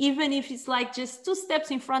teach me, even if it's like just 2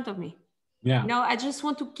 steps in front of me. Yeah. You know, I just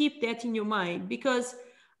want to keep that in your mind, because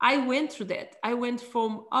I went through that. I went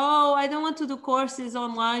from, oh, I don't want to do courses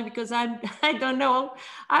online because I don't know.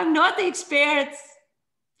 I'm not the expert.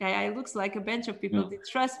 It looks like a bunch of people.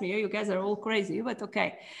 Trust me, you guys are all crazy, but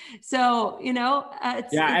okay. So, you know,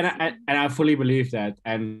 and I fully believe that.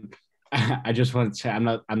 And I just want to say, I'm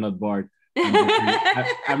not bored.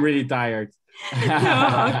 I'm really tired.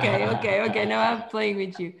 No, okay. No, I'm playing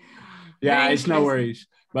with you. Yeah, it's no worries.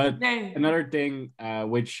 But another thing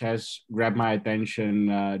which has grabbed my attention,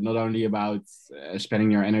 not only about spending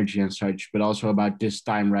your energy and such, but also about this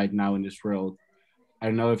time right now in this world. I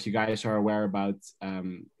don't know if you guys are aware about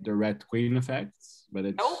the Red Queen effect, but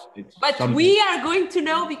it's but something. We are going to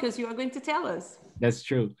know because you are going to tell us. That's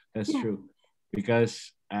true. That's true.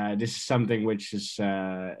 Because this is something which is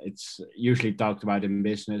it's usually talked about in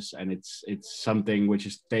business, and it's something which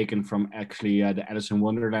is taken from actually the Alice in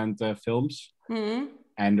Wonderland films. Mm-hmm.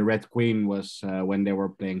 And the Red Queen was when they were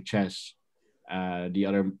playing chess. The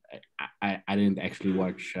other, I didn't actually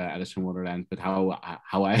watch Alice in Wonderland, but how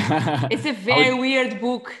I it's a very weird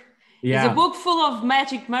book. Yeah. It's a book full of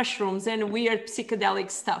magic mushrooms and weird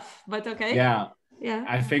psychedelic stuff. But okay. Yeah.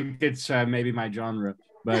 I think it's maybe my genre,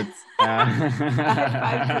 but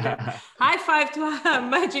high five to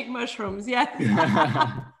magic mushrooms. Yeah.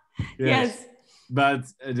 Yes. But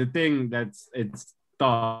the thing that it's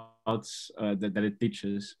taught that it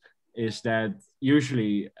teaches is that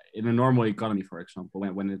usually in a normal economy, for example,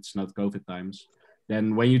 when it's not COVID times,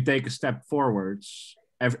 then when you take a step forwards,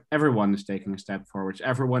 everyone is taking a step forwards.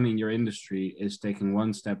 Everyone in your industry is taking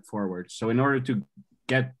one step forward. So in order to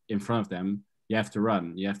get in front of them, you have to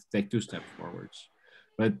run. You have to take 2 steps forwards.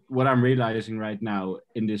 But what I'm realizing right now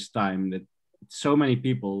in this time, that so many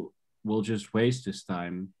people will just waste this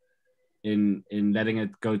time in letting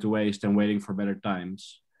it go to waste and waiting for better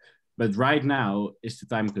times. But right now is the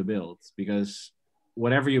time to build, because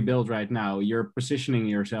whatever you build right now, you're positioning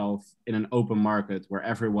yourself in an open market where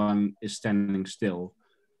everyone is standing still.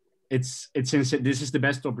 This is the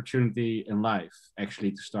best opportunity in life,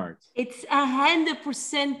 actually, to start. It's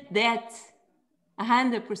 100% that.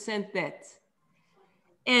 100% that.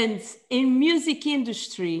 And in music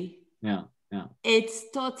industry, it's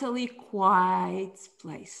totally quiet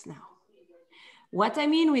place now. What I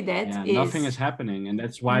mean with that is nothing is happening, and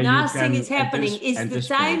that's why nothing is happening. It's the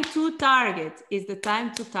time to target. It's the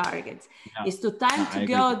time to target. It's the time to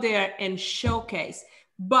go there and showcase.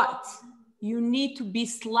 But you need to be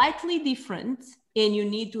slightly different, and you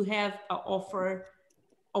need to have an offer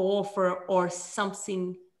or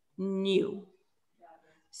something new.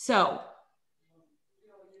 So,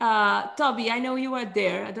 Toby, I know you are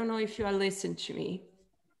there. I don't know if you are listening to me,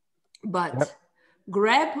 but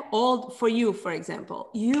grab all for you, for example.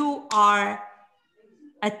 You are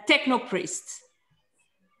a techno priest.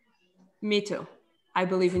 Me too. I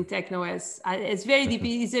believe in techno as it's very deep.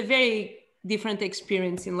 It's a very different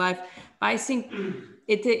experience in life. But I think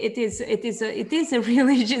it is a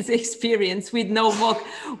religious experience with no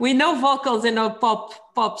vocals and no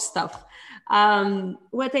pop stuff.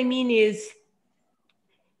 What I mean is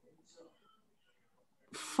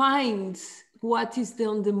find what is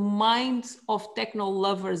on the minds of techno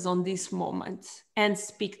lovers on this moment and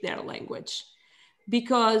speak their language.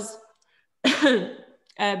 Because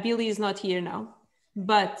Billy is not here now,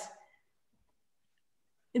 but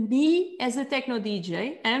me as a techno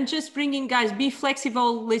DJ, and I'm just bringing, guys, be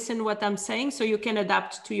flexible, listen what I'm saying so you can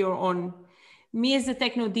adapt to your own. Me as a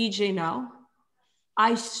techno DJ now,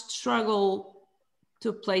 I struggle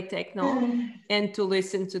to play techno and to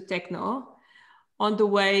listen to techno on the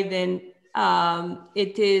way then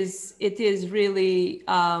it is really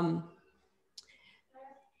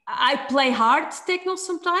I play hard techno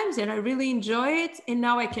sometimes and I really enjoy it, and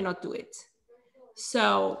now I cannot do it.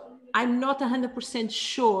 So I'm not 100%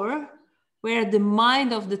 sure where the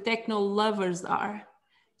mind of the techno lovers are.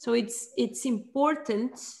 So it's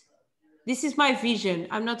important. This is my vision.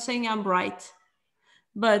 I'm not saying I'm right,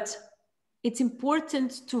 but it's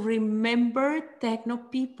important to remember techno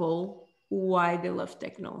people, why they love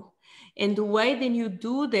techno. And the way then you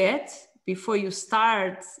do that before you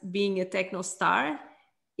start being a techno star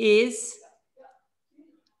is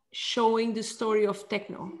showing the story of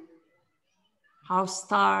techno. How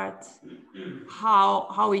start,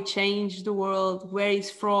 how it changed the world, where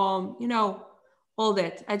it's from, you know, all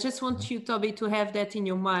that. I just want you, Toby, to have that in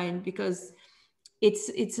your mind, because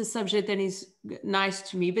it's a subject that is nice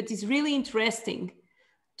to me, but it's really interesting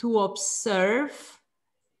to observe.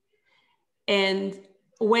 And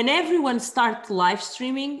when everyone starts live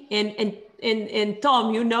streaming, and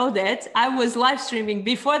Tom, you know that I was live streaming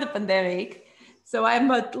before the pandemic. So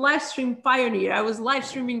I'm a live stream pioneer. I was live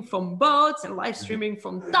streaming from boats and live streaming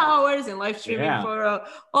from towers and live streaming for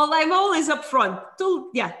all. I'm always up front.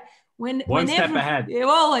 One step ahead.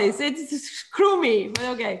 Always. It's screw me. But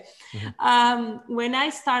okay. When I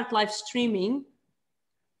start live streaming,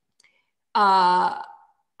 I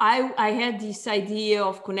had this idea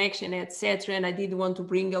of connection, etc., and I did want to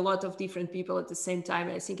bring a lot of different people at the same time.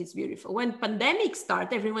 And I think it's beautiful. When pandemic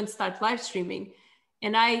started, everyone started live streaming,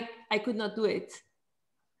 and I could not do it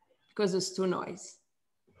because it's too noise.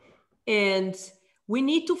 And we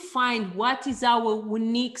need to find what is our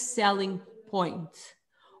unique selling point,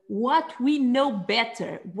 what we know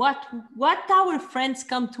better, what our friends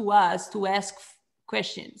come to us to ask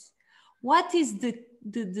questions, what is the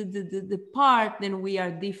part then we are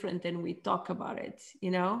different and we talk about it, you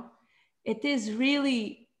know. It is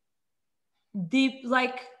really deep.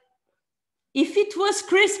 Like if it was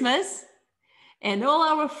Christmas and all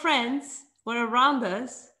our friends were around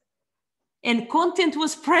us and content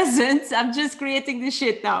was present, I'm just creating this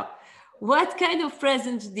shit now. What kind of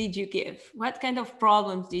presents did you give? What kind of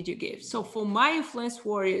problems did you give? So for my Influence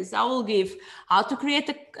Warriors, I will give how to create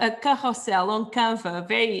a carousel on Canva,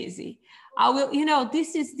 very easy. I will, you know,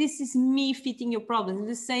 this is me fitting your problem in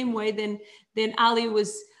the same way than Ali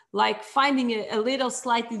was like finding a little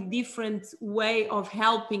slightly different way of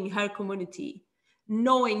helping her community.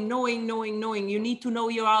 Knowing. You need to know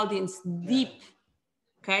your audience deep,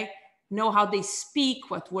 okay? Know how they speak,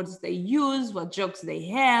 what words they use, what jokes they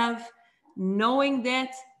have. Knowing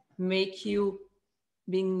that make you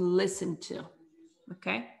being listened to,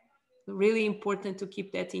 okay? Really important to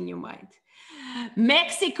keep that in your mind.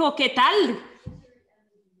 México, ¿qué tal?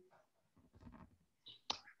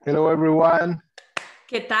 Hello, everyone.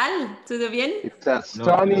 ¿Qué tal? ¿Todo bien? It's a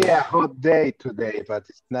sunny, hot day today, but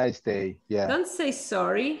it's a nice day. Yeah. Don't say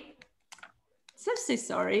sorry. Don't say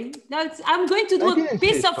sorry. No, I'm going to do a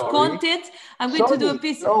piece of content. I'm going to do a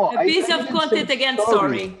piece of content against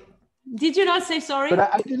sorry. Did you not say sorry? But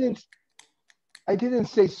I didn't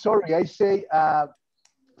say sorry. I say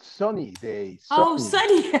sunny day. Sunny. Oh,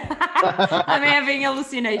 sunny. I'm having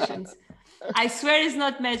hallucinations. I swear it's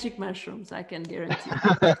not magic mushrooms, I can guarantee.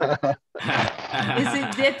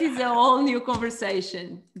 That is a whole new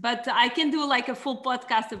conversation. But I can do like a full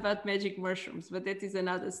podcast about magic mushrooms, but that is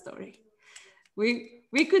another story. We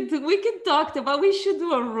could talk about, we should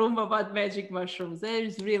do a room about magic mushrooms. That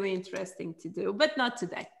is really interesting to do, but not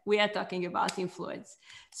today. We are talking about influence.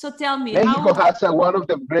 So tell me, Mexico has one of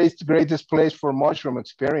the greatest place for mushroom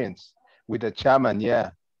experience with a shaman.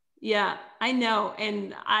 Yeah, I know,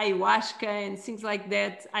 and ayahuasca and things like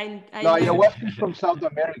that. No, ayahuasca is from South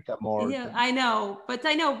America more. Yeah, I know, but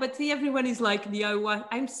everyone is like the ayahuasca.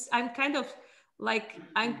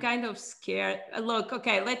 I'm kind of scared. Look,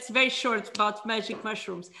 okay, let's very short about magic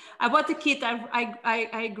mushrooms. I bought a kit.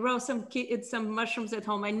 I grow some mushrooms at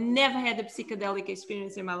home. I never had a psychedelic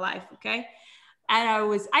experience in my life. Okay. And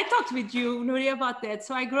I talked with you, Nuria, about that.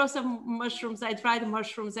 So I grow some mushrooms. I tried the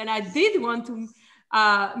mushrooms, and I did want to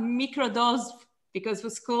microdose because it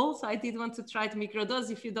was cool. So I did want to try to microdose.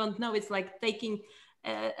 If you don't know, it's like taking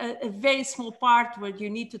a very small part where you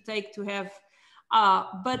need to take to have,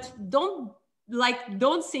 but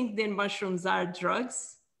don't think that mushrooms are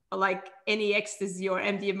drugs or like any ecstasy or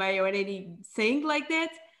MDMA or anything like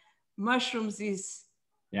that. Mushrooms is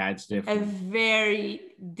it's different. A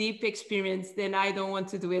very deep experience. Then I don't want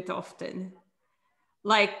to do it often.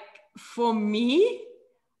 Like for me,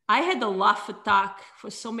 I had a laugh attack for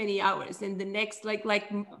so many hours, and the next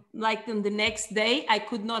on the next day I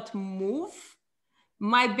could not move.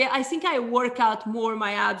 I think I work out more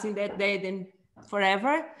my abs in that day than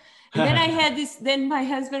forever. And then I had this, then my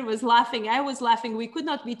husband was laughing. I was laughing. We could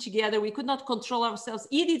not be together. We could not control ourselves.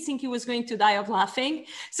 He did think he was going to die of laughing.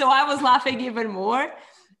 So I was laughing even more.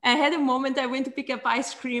 I had a moment, I went to pick up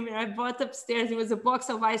ice cream and I bought upstairs, there was a box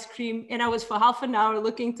of ice cream and I was for half an hour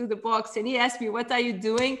looking through the box and he asked me, what are you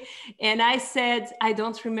doing? And I said, I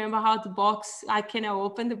don't remember how I can now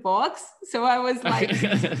open the box. So I was like,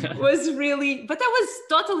 but I was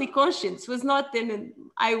totally conscious. Was not then,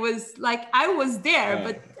 I was there,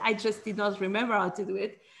 but I just did not remember how to do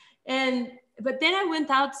it. But then I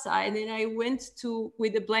went outside and I went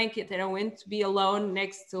with a blanket and I went to be alone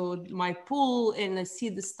next to my pool and I see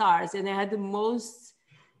the stars. And I had the most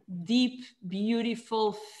deep,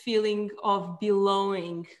 beautiful feeling of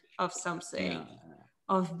belonging of something,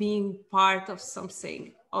 of being part of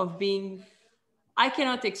something, I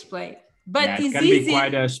cannot explain. But it's can be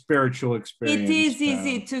quite a spiritual experience. It is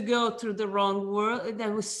easy to go through the wrong world. I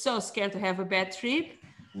was so scared to have a bad trip.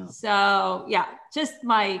 Yeah. So just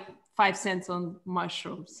my 5 cents on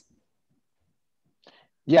mushrooms.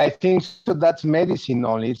 Yeah, I think so. That's medicine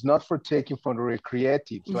only. It's not for taking for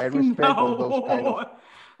recreative. So I respect all those kind of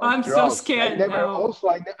I'm drugs. so scared. I never No. also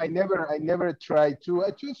I never try to.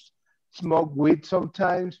 I just smoke weed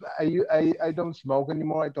sometimes. I don't smoke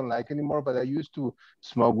anymore. I don't like anymore. But I used to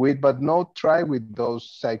smoke weed, but not try with those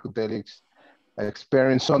psychedelics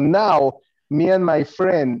experience. So now me and my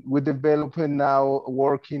friend we developing now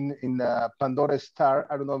working in Pandora Star.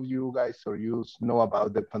 I don't know if you guys or you know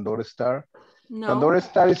about the Pandora Star. No. Pandora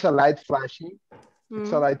Star is a light flashing.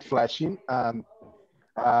 It's a light flashing.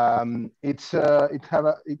 It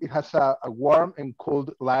has a warm and cold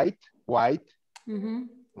light, white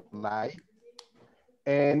light,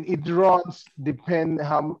 and it runs depend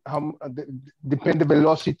the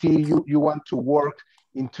velocity you want to work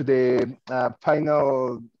into the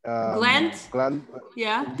final gland.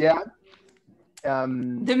 Yeah. Yeah.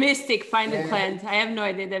 The mystic final gland. I have no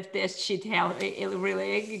idea if this shit hell it really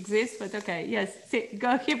exists, but okay, yes. Keep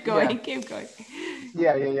going, keep going.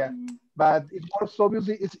 Yeah. But it works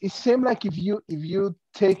obviously. It seems like if you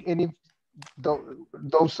take any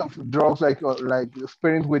dose of drugs like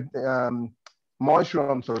experience with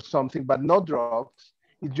mushrooms or something, but no drugs.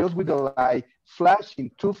 It's just with the light flashing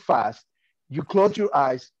too fast. You close your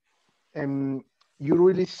eyes and you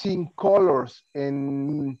really see colors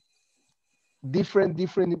and different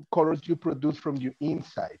colors you produce from your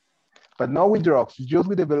inside, but not with drugs, just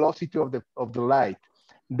with the velocity of the light.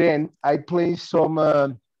 Then I play some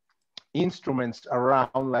instruments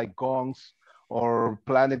around like gongs or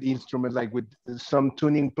planet instruments, like with some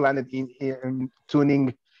tuning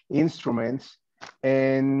tuning instruments,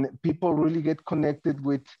 and people really get connected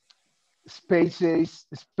with spaces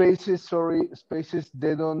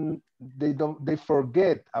they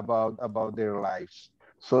forget about their lives.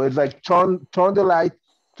 So it's like turn the light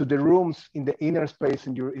to the rooms in the inner space,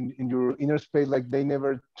 in your inner space, like they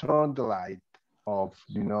never turn the light off,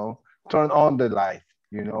 turn on the light,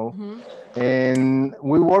 and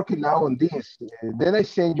we're working now on this. Then I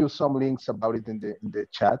send you some links about it in the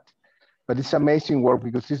chat, but it's amazing work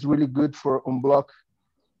because it's really good for unblock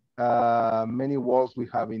many walls we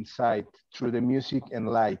have inside through the music and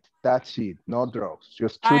light. That's it, no drugs,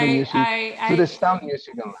 just through the music, through the sound,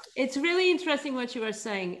 music, and light. It's really interesting what you were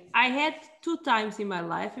saying. I had 2 times in my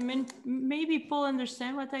life. I mean, maybe Paul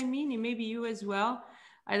understand what I mean, and maybe you as well.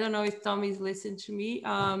 I don't know if Tommy's listened to me.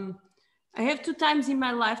 I have 2 times in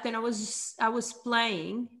my life that I was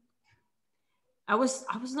playing.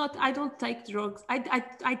 I don't take drugs.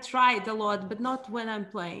 I tried a lot, but not when I'm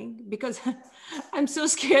playing because I'm so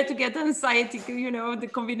scared to get anxiety. The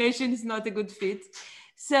combination is not a good fit.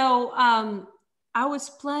 So I was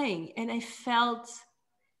playing and I felt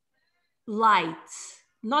light,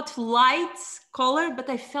 not light color, but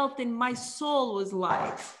I felt in my soul was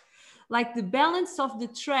light. Like the balance of the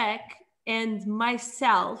track and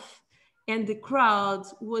myself and the crowd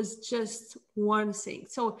was just one thing.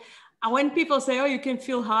 So when people say, oh, you can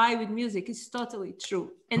feel high with music, it's totally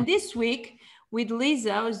true. And this week with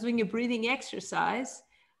Lisa, I was doing a breathing exercise,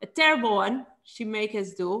 a terrible one she make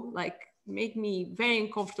us do, like make me very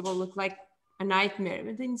uncomfortable, look like a nightmare.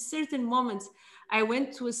 But in certain moments, I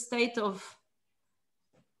went to a state of,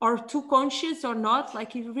 or too conscious or not,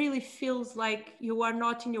 like it really feels like you are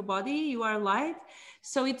not in your body, you are light.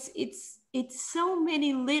 So it's so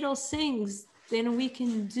many little things that we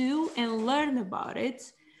can do and learn about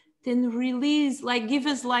it, then release, like give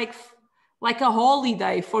us like a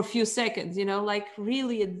holiday for a few seconds, like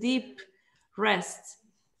really a deep rest.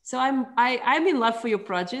 So I'm in love for your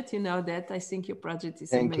project, that. I think your project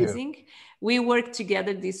is amazing. Thank you. We worked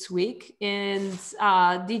together this week, and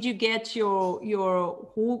did you get your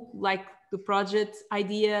whole, like the project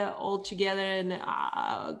idea all together? And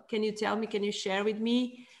can you share with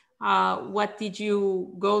me what did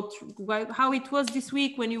you go through, how it was this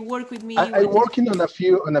week when you work with me? I'm working on a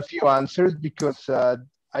few answers because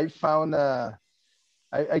I found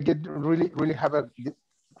I get really have a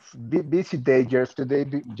busy day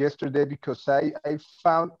yesterday because I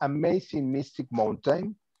found amazing mystic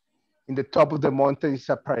mountain. In the top of the mountain is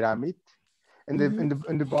a pyramid, and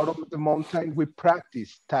in the bottom of the mountain we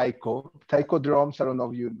practice taiko drums. I don't know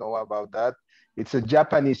if you know about that. It's a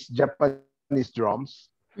Japanese drums.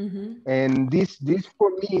 And this for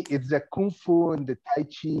me, it's the kung fu and the tai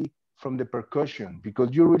chi from the percussion, because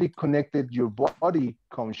you really connected your body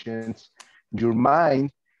conscience, your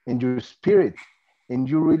mind, and your spirit, and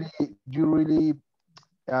you really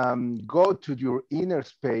go to your inner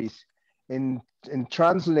space and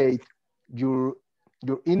translate your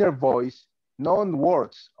inner voice, not on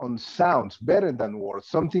words, on sounds, better than words.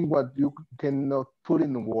 Something what you cannot put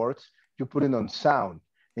in words, you put it on sound.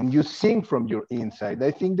 and you sing from your inside. I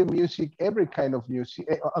think the music, every kind of music,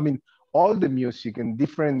 I mean, all the music and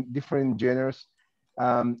different genres,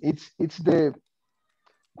 it's the,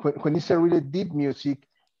 when it's a really deep music,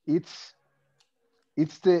 it's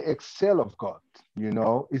the exhale of God, you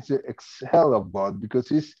know, it's the exhale of God, because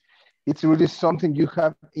it's really something you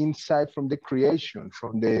have inside from the creation,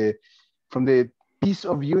 from the piece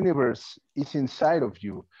of universe is inside of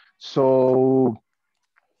you. So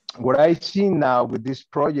what I see now with this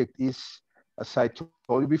project is, as I told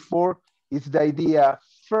you before, it's the idea,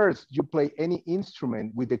 first, you play any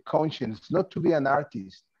instrument with the conscience, not to be an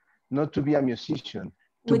artist, not to be a musician,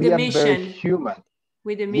 to with be a a mission. very human.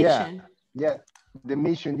 With a mission. Yeah, the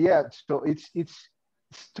mission, yeah. So it's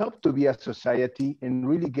stop to be a society and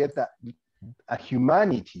really get a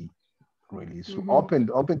humanity, really. So open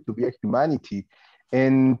to be a humanity.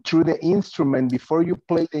 And through the instrument, before you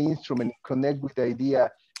play the instrument, connect with the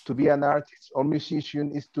idea to be an artist or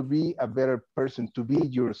musician is to be a better person, to be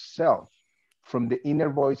yourself. From the inner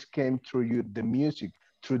voice came through you, the music,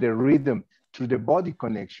 through the rhythm, through the body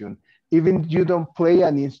connection. Even you don't play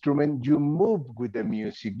an instrument, you move with the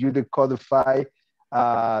music, you decodify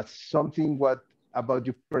something about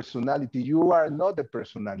your personality. You are not the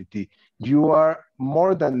personality. You are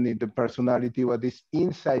more than the personality, what is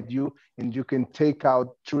inside you, and you can take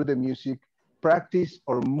out through the music, practice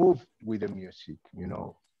or move with the music, you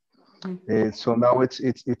know. So now it's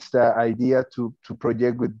the idea to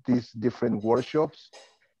project with these different workshops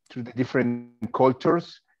to the different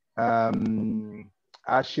cultures,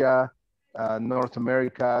 Asia, North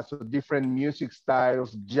America, so different music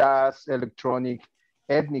styles, jazz, electronic,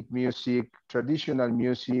 ethnic music, traditional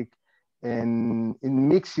music, and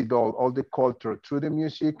mix it all the culture through the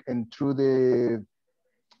music and through the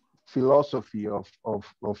philosophy of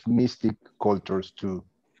mystic cultures too.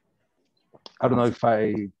 I don't know if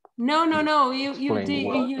I... No, you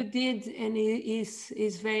did, and it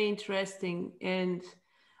is very interesting, and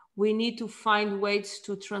we need to find ways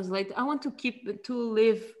to translate. I want to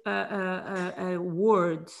live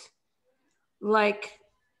words, like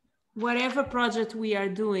whatever project we are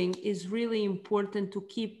doing is really important to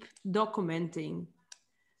keep documenting.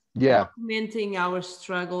 Yeah. Documenting our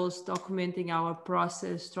struggles, documenting our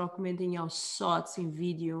process, documenting our thoughts in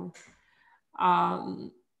video.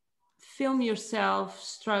 Film yourself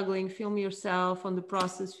struggling, film yourself on the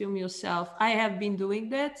process, film yourself. I have been doing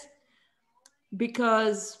that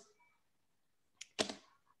because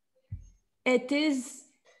it is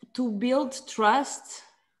to build trust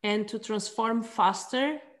and to transform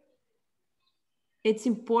faster. It's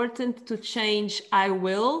important to change I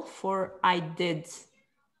will for I did,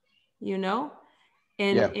 you know,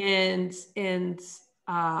 and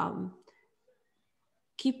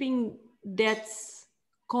keeping that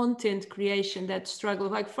content creation, that struggle.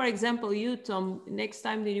 Like, for example, you, Tom, next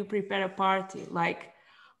time that you prepare a party, like,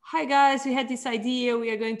 hi guys, we had this idea, we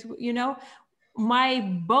are going to, you know, my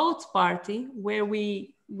boat party where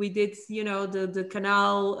we did, you know, the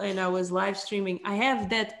canal, and I was live streaming. I have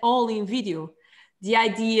that all in video. The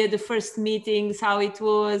idea, the first meetings, how it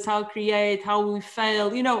was, how create, how we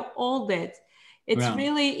failed, you know, all that.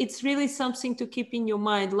 It's really something to keep in your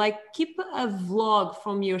mind. Like, keep a vlog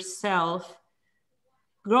from yourself,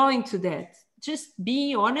 growing to that. Just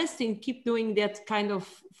be honest and keep doing that kind of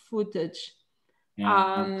footage.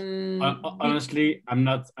 Yeah. Honestly, I'm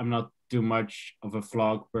not too much of a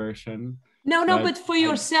vlog person. No, but for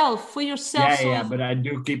yourself. Yeah, but I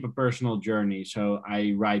do keep a personal journey, so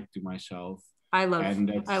I write to myself. I love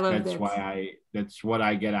that's why that's what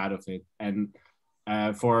I get out of it. And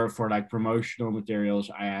for like promotional materials,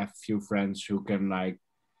 I have a few friends who can, like,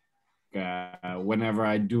 whenever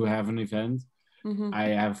I do have an event, I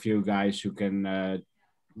have a few guys who can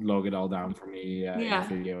log it all down for me in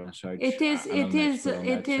video and such. It is really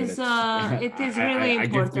important. I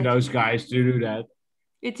give to those guys to do that.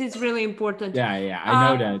 It is really important. Yeah, I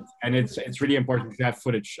know that, and it's really important to have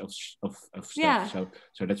footage of stuff. Yeah. So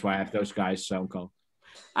that's why I have those guys on call.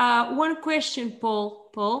 One question,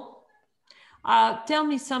 Paul. Tell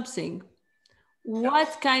me something.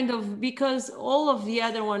 What kind of, because all of the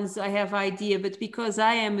other ones I have idea, but because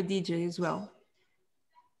I am a DJ as well,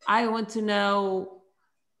 I want to know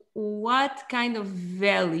what kind of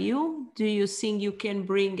value do you think you can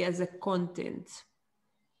bring as a content?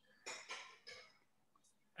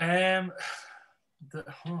 I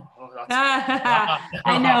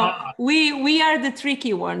know we are the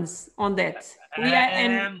tricky ones on that.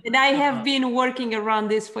 And I have been working around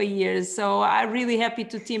this for years, so I'm really happy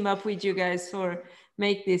to team up with you guys for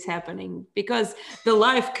make this happening, because the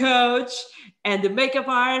life coach and the makeup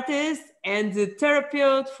artist and the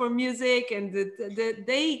therapist for music and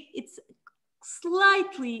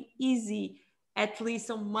slightly easy, at least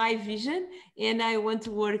on my vision, and I want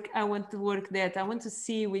to work that. I want to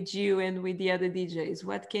see with you and with the other DJs,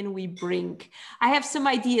 what can we bring? I have some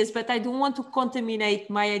ideas, but I don't want to contaminate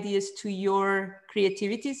my ideas to your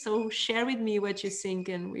creativity. So share with me what you think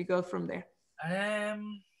and we go from there.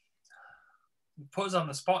 Put us on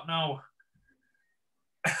the spot now.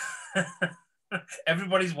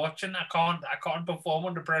 Everybody's watching. I can't perform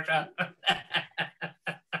under pressure.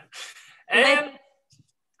 I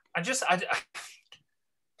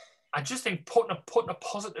just think putting a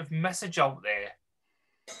positive message out there.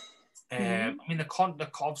 I mean,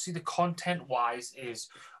 obviously the content wise is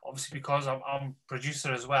obviously because I'm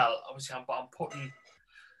producer as well. Obviously,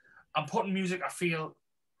 I'm putting music. I feel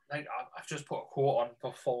like I've just put a quote on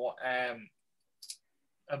before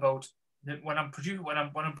about when I'm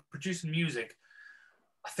producing music.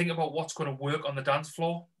 I think about what's going to work on the dance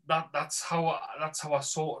floor. That's how I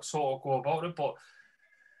sort of go about it. But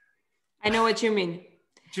I know what you mean.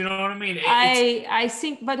 Do you know what I mean? I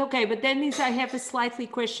think, but okay, but that means I have a slightly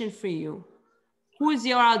question for you. Who is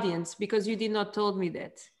your audience? Because you did not told me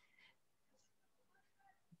that.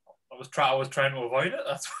 I was trying to avoid it.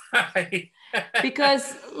 That's why.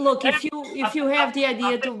 Because look, if you have the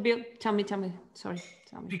idea to build, tell me. Sorry,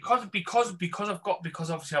 tell me. Because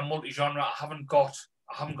obviously I'm multi-genre. I haven't got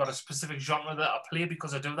a specific genre that I play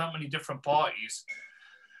because I do that many different parties.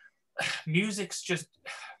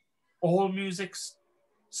 All music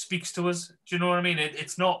speaks to us. Do you know what I mean?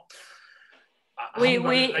 It's not. We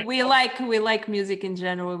like music in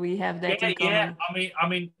general. We have that in common. Yeah. I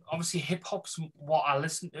mean, obviously hip hop's what I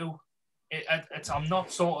listen to. I'm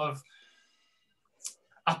not sort of.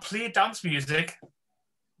 I play dance music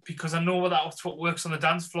because I know that's what works on the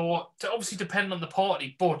dance floor. To obviously depend on the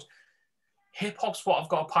party, but hip hop's what I've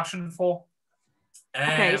got a passion for.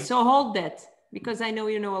 Okay, so hold that, because I know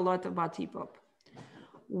you know a lot about hip hop.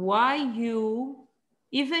 Why you,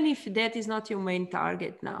 even if that is not your main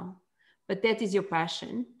target now, but that is your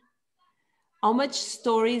passion, how much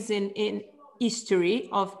stories in history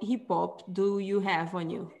of hip hop do you have on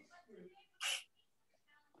you?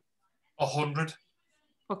 100.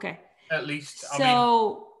 Okay. At least.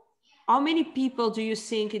 So how many people do you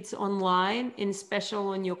think it's online and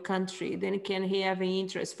special in your country then can have an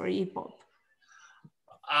interest for hip hop?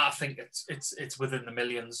 I think it's within the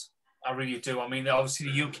millions. I really do. I mean,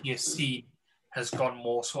 obviously the UK scene has gone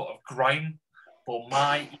more sort of grime, but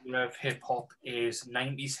my era of hip hop is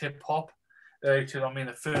 90s hip hop. I mean,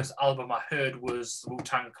 the first album I heard was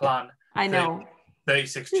Wu-Tang Clan. I know.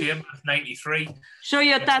 36 Chambers, 93. Show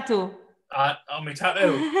your tattoo. On my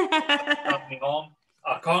tattoo. On my arm.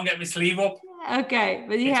 I can't get my sleeve up. Okay,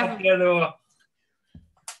 but you have. Up here, though.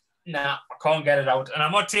 Nah, I can't get it out, and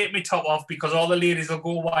I'm not taking my top off because all the ladies will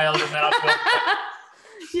go wild and then I'll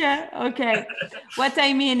Yeah. Okay. What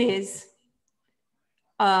I mean is,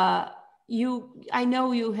 I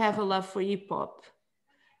know you have a love for hip hop,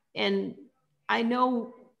 and I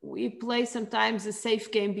know we play sometimes a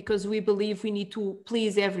safe game because we believe we need to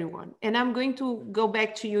please everyone. And I'm going to go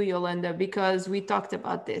back to you, Yolanda, because we talked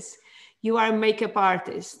about this. You are a makeup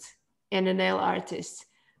artist and a nail artist,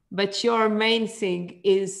 but your main thing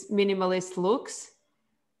is minimalist looks.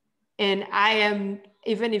 And I am,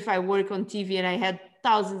 even if I work on TV and I had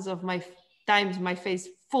thousands of my face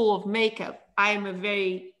full of makeup, I am a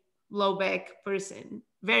very low back person,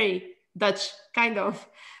 very Dutch, kind of.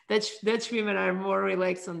 Dutch women are more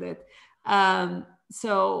relaxed on that.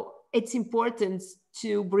 So it's important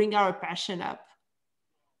to bring our passion up.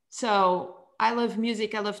 So I love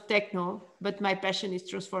music, I love techno, but my passion is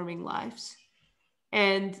transforming lives.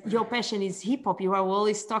 And your passion is hip hop. You are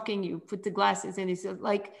always talking, you put the glasses and it's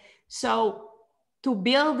like, so to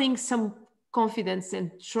building some confidence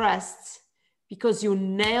and trust because you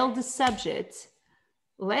nailed the subject,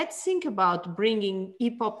 let's think about bringing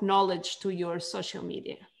hip hop knowledge to your social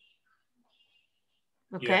media.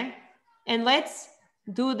 Okay. Yeah. And let's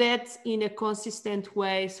do that in a consistent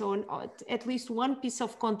way. So at least one piece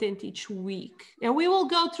of content each week. And we will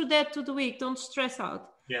go through that to the week. Don't stress out.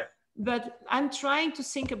 Yeah. But I'm trying to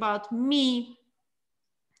think about me,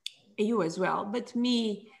 you as well, but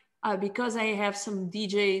me, because I have some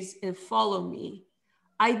DJs that follow me.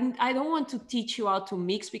 I don't want to teach you how to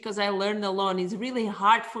mix because I learned alone. It's really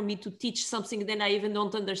hard for me to teach something then I even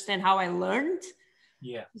don't understand how I learned.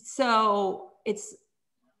 Yeah. So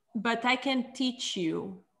but I can teach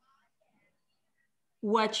you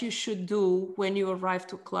what you should do when you arrive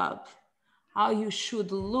to a club, how you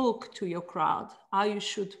should look to your crowd, how you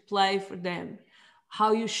should play for them,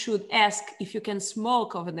 how you should ask if you can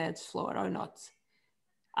smoke over the dance floor or not.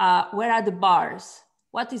 Where are the bars?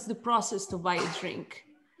 What is the process to buy a drink?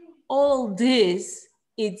 all this,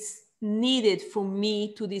 it's needed for me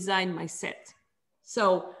to design my set. So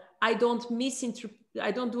I don't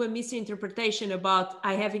do a misinterpretation about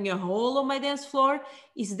I having a hole on my dance floor.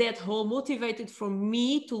 Is that hole motivated for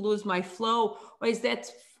me to lose my flow? Or is that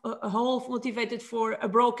a hole motivated for a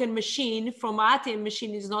broken machine from ATM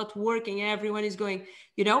machine is not working? Everyone is going,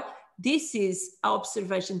 you know, this is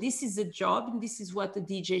observation. This is a job, and this is what the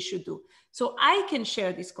DJ should do. So I can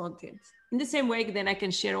share this content in the same way then I can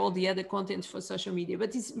share all the other content for social media.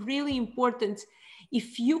 But it's really important,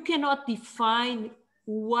 if you cannot define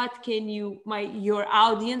what can your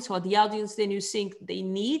audience or the audience then you think they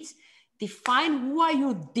need, define who are you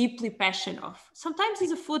deeply passionate of. Sometimes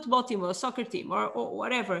it's a football team or a soccer team or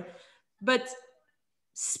whatever, but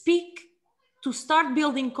to start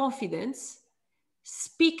building confidence,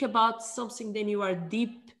 speak about something that you are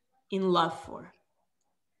deep in love for,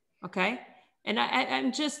 okay? And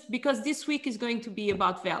I'm just, because this week is going to be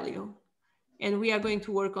about value, and we are going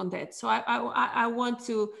to work on that. So I want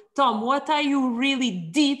to, Tom, what are you really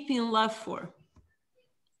deep in love for?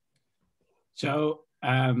 So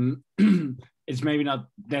it's maybe not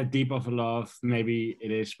that deep of a love, maybe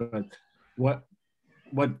it is, but what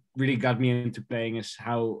really got me into playing is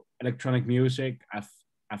how electronic music, I've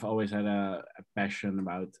always had a passion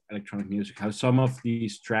about electronic music, how some of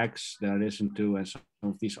these tracks that I listen to and some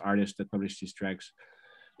of these artists that publish these tracks,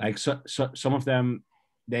 like so some of them,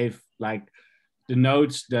 they've like the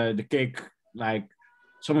notes, the kick, like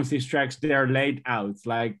some of these tracks, they're laid out.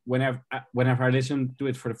 Like whenever I listen to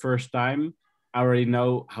it for the first time, I already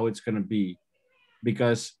know how it's gonna be,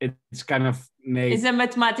 because it's kind of made. It's a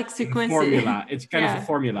mathematic sequence. Formula. It's kind of a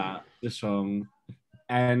formula, the song.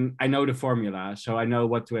 And I know the formula, so I know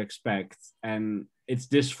what to expect. And it's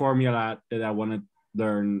this formula that I want to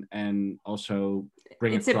learn and also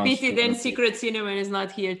bring it's across. It's a pity then Secret Cinnamon is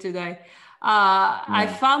not here today. I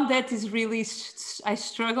found that is really, I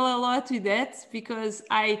struggle a lot with that, because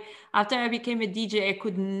after I became a DJ, I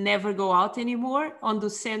could never go out anymore, on the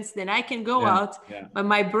sense that I can go out, but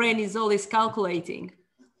my brain is always calculating.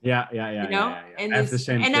 Yeah. You know? And I have the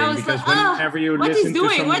same thing. I was because like, whenever you what listen he's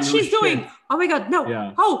doing, to what she's doing. shit, oh my God, no.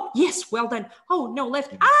 Yeah. Oh, yes, well done. Oh, no,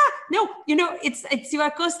 left. No. You know, it's you are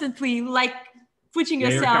constantly like putting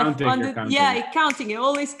yourself on the, counting, you're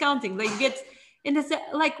always counting. Like and it's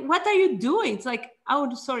like, what are you doing? It's like,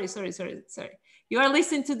 oh, sorry. You are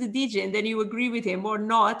listening to the DJ and then you agree with him or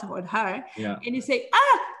not, or her. Yeah. And you say,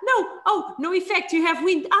 no effect. You have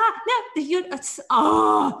wind.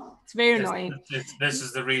 It's very annoying. This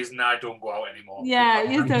is the reason I don't go out anymore. Yeah,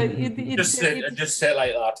 just sit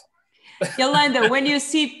like that. Yolanda, when you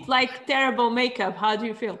see like terrible makeup, how do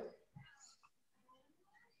you feel?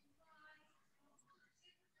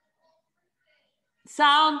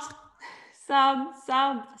 Sound.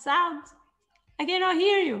 I cannot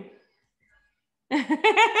hear you.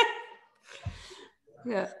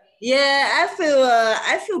 Yeah,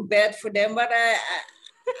 I feel bad for them, but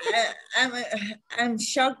I'm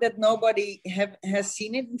shocked that nobody has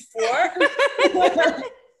seen it before.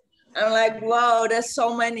 I'm like, wow, there's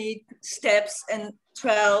so many steps and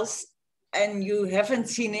trials, and you haven't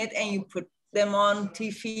seen it, and you put them on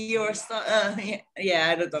TV or stuff. Yeah,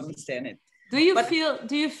 I don't understand it. Do you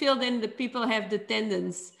feel then that people have the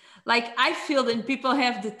tendency? Like I feel that people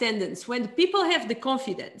have the tendency, when people have the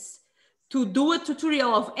confidence to do a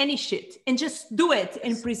tutorial of any shit and just do it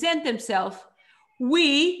and present themselves,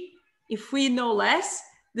 if we know less,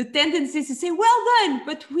 the tendency is to say, well done,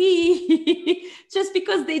 but we, just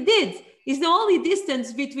because they did, is the only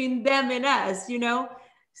distance between them and us, you know?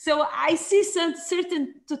 So I see some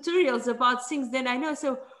certain tutorials about things that I know,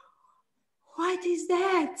 so what is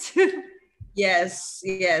that? Yes,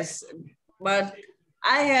 but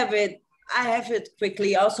I have it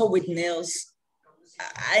quickly also with nails.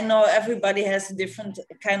 I know everybody has a different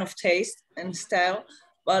kind of taste and style,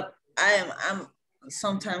 but I'm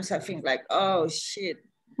sometimes I think like, oh shit,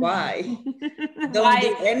 why? Don't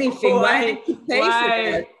do anything. Why did you pay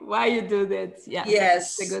for that? Why you do that? Yeah.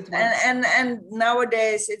 Yes. That's a good one. And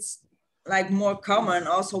nowadays it's like more common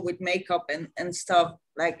also with makeup and stuff.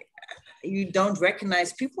 Like you don't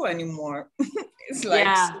recognize people anymore. It's like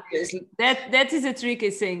seriously. That is a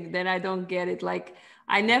tricky thing. Then I don't get it. Like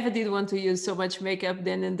I never did want to use so much makeup.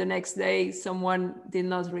 Then in the next day, someone did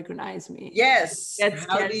not recognize me. Yes.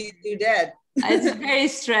 How do you do that? It's very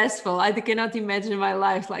stressful. I cannot imagine my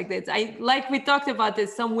life like that. Like we talked about it,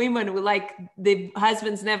 some women who like the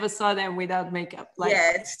husbands never saw them without makeup. Like,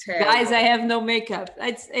 yeah, it's terrible. Guys, I have no makeup.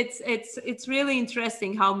 It's really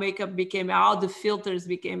interesting how makeup became, how the filters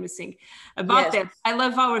became a thing. About that, I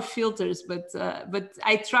love our filters, but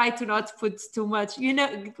I try to not put too much. You know,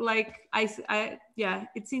 like yeah,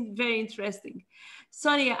 it's very interesting.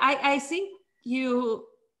 Sonia, I think you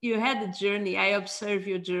had a journey. I observed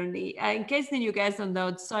your journey. In case then you guys don't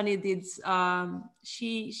know, Sonia did.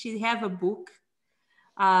 She have a book.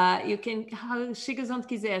 You can, chegas onde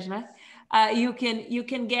quiseres, né? You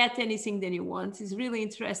can get anything that you want. It's a really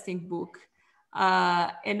interesting book,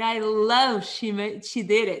 and I love she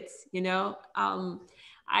did it. You know,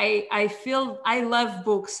 I feel I love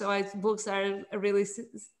books, so books are a really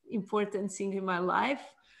important thing in my life.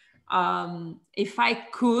 If I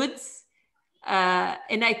could.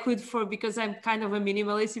 And I could because I'm kind of a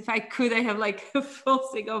minimalist, if I could, I have like a full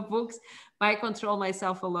thing of books, but I control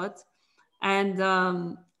myself a lot. And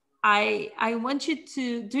I want you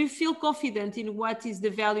to, do you feel confident in what is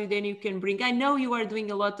the value that you can bring? I know you are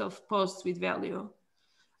doing a lot of posts with value.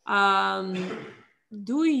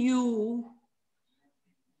 Do you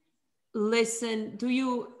listen? Do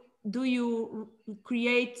you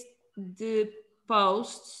create the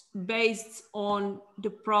posts based on the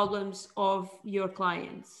problems of your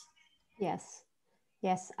clients? Yes,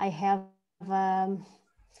 I have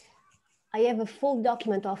a full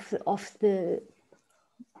document of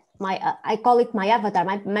I call it my avatar,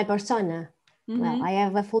 my persona. Mm-hmm. Well, I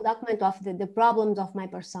have a full document of the problems of my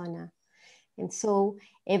persona, and so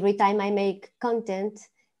every time I make content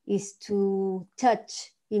is to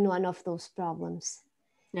touch in one of those problems.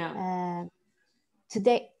 Yeah.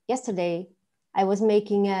 Yesterday I was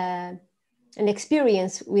making an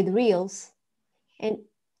experience with Reels, and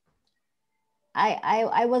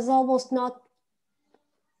I was almost not,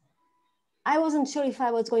 I wasn't sure if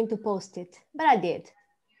I was going to post it, but I did.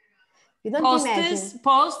 You don't imagine.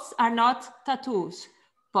 Posts are not tattoos.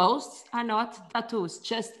 Posts are not tattoos.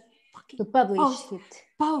 Just to publish it.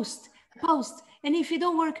 Post. And if it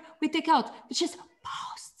don't work, we take out. But just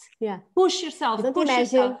post. Yeah. Push yourself. You don't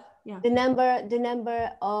imagine. Yeah. The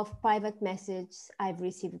number of private messages I've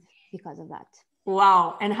received because of that.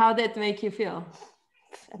 Wow. And how did that make you feel?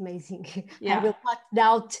 Amazing. Yeah. I will not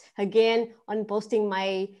doubt again on posting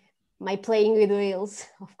my playing with Reels,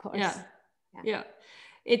 of course. Yeah.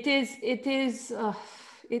 It is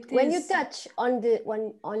when you touch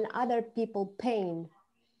on other people's pain,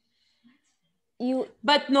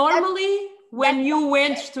 but normally when you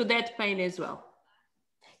went through that pain as well.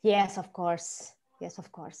 Yes, of course.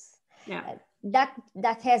 Yeah.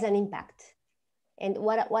 That has an impact. And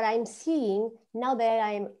what I'm seeing now that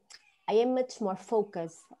I am much more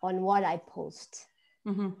focused on what I post,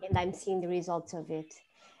 mm-hmm. and I'm seeing the results of it.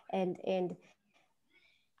 And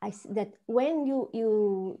I see that when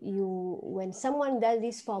when someone that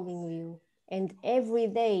is following you and every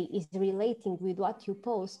day is relating with what you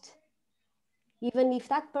post, even if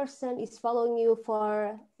that person is following you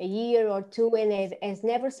for a year or two and has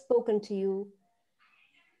never spoken to you,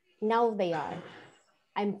 now they are.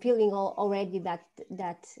 I'm feeling already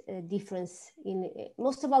that difference in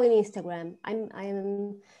most of all in Instagram.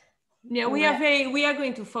 We are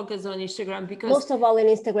going to focus on Instagram because most of all in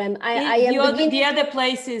Instagram. The other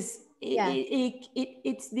places.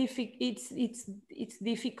 It's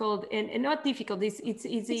difficult and not difficult. It's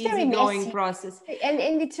easy going process. And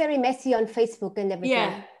it's very messy on Facebook and everything.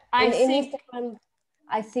 Yeah, in Instagram,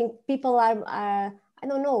 I think people are I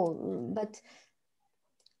don't know, but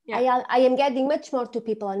yeah. I am getting much more to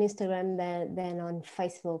people on Instagram than on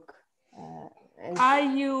Facebook. Are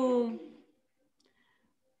you?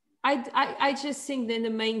 I just think that the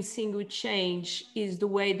main thing we change is the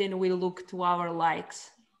way then we look to our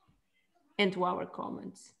likes and to our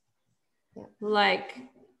comments. Yeah. Like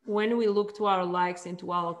when we look to our likes and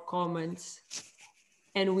to our comments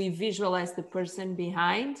and we visualize the person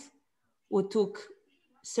behind who took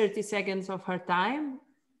 30 seconds of her time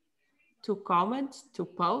to comment, to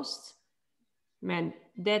post, man,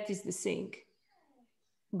 that is the thing.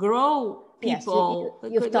 Grow people.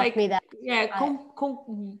 Yes, you've taught me that. Yeah,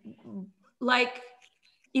 like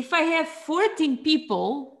if I have 14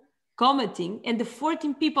 people commenting and the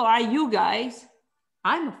 14 people are you guys,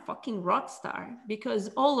 I'm a fucking rock star because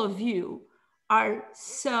all of you are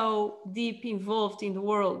so deep involved in the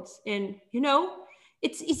world. And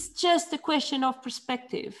it's just a question of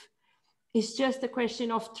perspective. It's just a question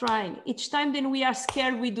of trying. Each time then we are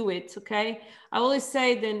scared, we do it, okay? I always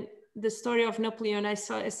say then the story of Napoleon. I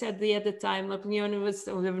said the at the time, Napoleon was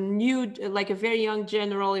a new, like a very young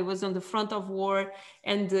general. He was on the front of war,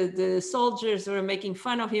 and the soldiers were making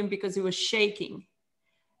fun of him because he was shaking.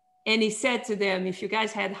 And he said to them, if you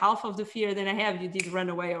guys had half of the fear that I have, you did run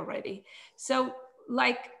away already. So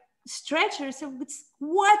like Stretcher said,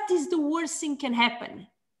 what is the worst thing can happen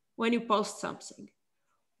when you post something?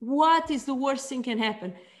 What is the worst thing can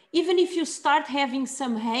happen? Even if you start having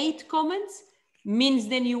some hate comments, means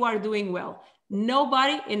then you are doing well.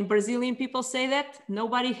 Nobody, and Brazilian people say that,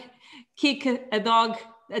 nobody kick a dog,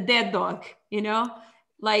 a dead dog, you know?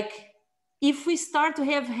 Like if we start to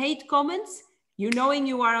have hate comments, you knowing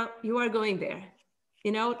you are going there,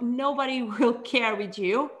 you know, nobody will care with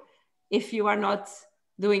you if you are not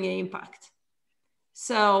doing an impact.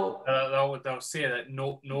 So they'll say that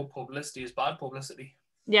no publicity is bad publicity.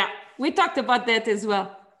 Yeah, we talked about that as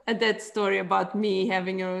well. That story about me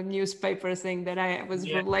having a newspaper saying that I was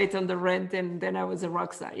late on the rent and then I was a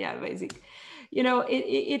rock star. Yeah, basically, you know,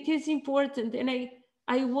 it is important. And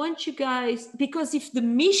I want you guys, because if the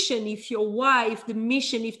mission, if your why, if the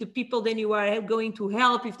mission, if the people then you are going to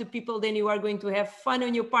help, if the people then you are going to have fun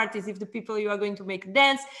on your parties, if the people you are going to make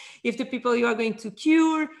dance, if the people you are going to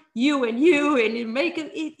cure, you and you make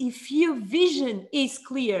it, if your vision is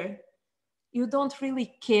clear, you don't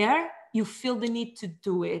really care. You feel the need to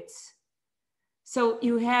do it. So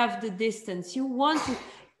you have the distance. You want to,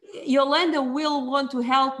 Yolanda will want to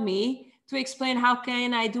help me to explain how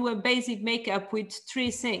can I do a basic makeup with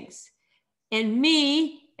 3 things. And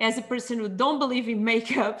me, as a person who don't believe in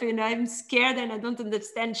makeup and I'm scared and I don't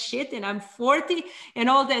understand shit and I'm 40 and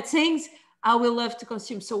all that things, I will love to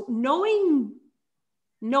consume. So knowing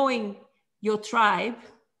your tribe,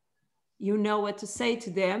 you know what to say to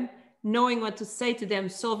them. Knowing what to say to them,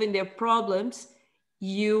 solving their problems,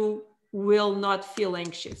 you will not feel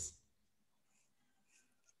anxious.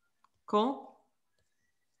 Cool?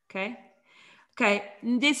 Okay. Okay,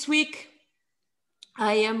 this week,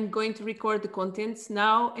 I am going to record the contents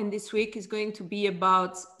now, and this week is going to be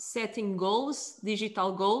about setting goals,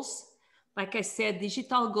 digital goals. Like I said,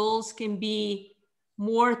 digital goals can be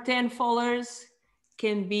more 10 followers,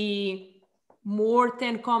 can be more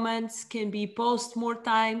 10 comments, can be post more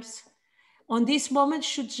times. On this moment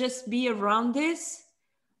should just be around this.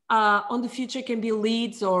 On the future can be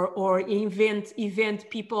leads or event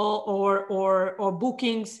people or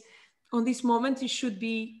bookings. On this moment, it should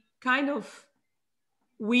be kind of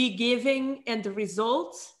we giving and the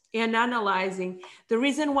results and analyzing. The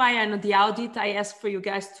reason why on the audit, I ask for you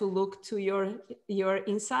guys to look to your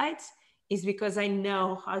insights is because I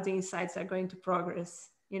know how the insights are going to progress,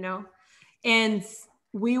 you know, and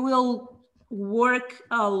we will work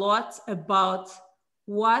a lot about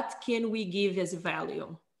what can we give as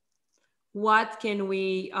value. What can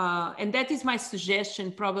we, and that is my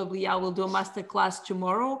suggestion. Probably I will do a masterclass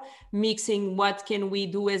tomorrow, mixing what can we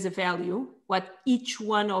do as a value, what each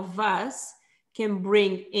one of us can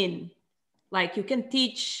bring in. Like you can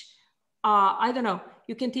teach, I don't know,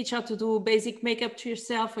 you can teach how to do basic makeup to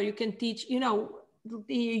yourself, or you can teach, you know,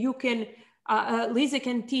 you can, Lisa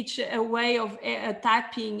can teach a way of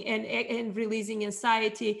typing and releasing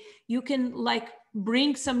anxiety. You can like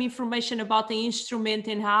bring some information about the instrument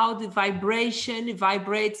and how the vibration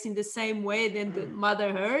vibrates in the same way than the Mother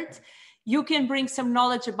Earth. You can bring some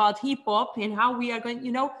knowledge about hip hop and how we are going,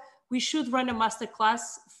 you know, we should run a masterclass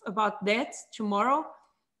about that tomorrow.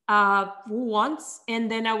 Who wants?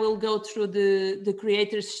 And then I will go through the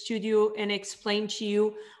Creator Studio and explain to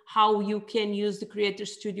you how you can use the Creator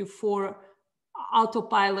Studio for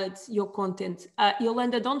autopilot your content.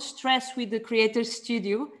 Yolanda, don't stress with the Creator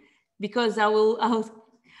Studio because I will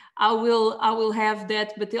have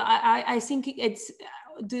that. But I think it's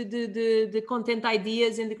the content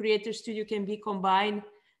ideas in the Creator Studio can be combined,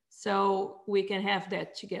 so we can have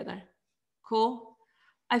that together. Cool.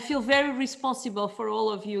 I feel very responsible for all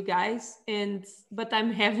of you guys, but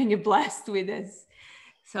I'm having a blast with this.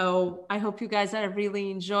 So I hope you guys are really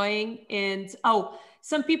enjoying. And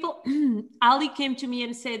some people, Ali came to me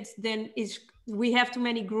and said, we have too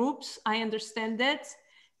many groups. I understand that.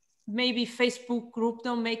 Maybe Facebook group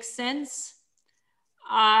don't make sense.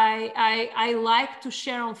 I like to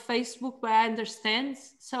share on Facebook, but I understand.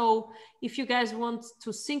 So if you guys want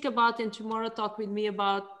to think about and tomorrow talk with me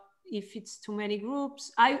about if it's too many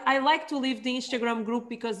groups. I like to leave the Instagram group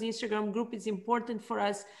because the Instagram group is important for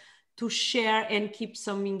us to share and keep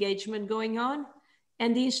some engagement going on.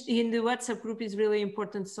 And in the WhatsApp group is really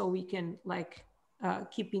important so we can like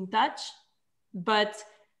keep in touch. But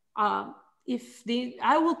I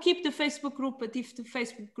will keep the Facebook group, but if the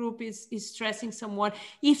Facebook group is stressing someone,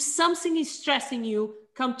 if something is stressing you,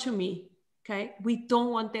 come to me, Okay, we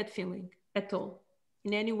don't want that feeling at all,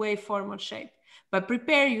 in any way, form, or shape. But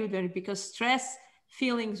prepare you then, because stress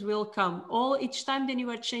feelings will come. Each time that you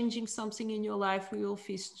are changing something in your life, we will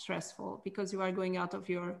feel stressful because you are going out of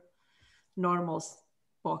your normal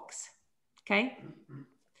box. Okay.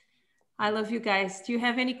 I love you guys. Do you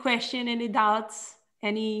have any question, any doubts?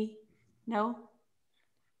 No? No?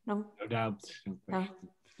 No doubts. No.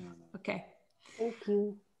 Okay. Thank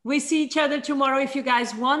you. We see each other tomorrow if you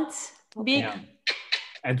guys want. Big. Yeah.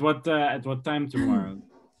 At what time tomorrow?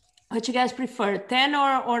 What you guys prefer, 10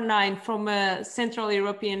 or 9 from Central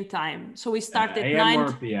European time? So we start at 9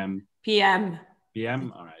 or PM? PM.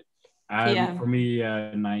 PM, all right. PM. For me,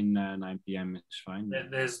 9 PM is fine.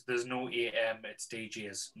 There's no AM. It's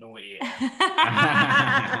DJs. No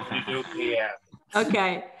AM. We do PM.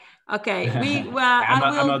 Okay. Okay.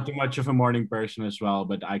 I'm not too much of a morning person as well,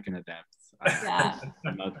 but I can adapt. Yeah.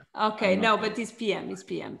 Okay. No, but it's PM. It's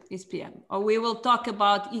PM. It's PM. Or we will talk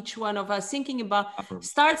about each one of us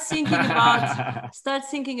start thinking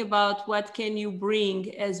about what can you bring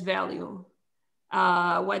as value.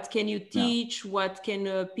 What can you teach? Yeah. What can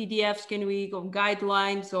PDFs can we or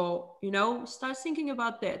guidelines, or start thinking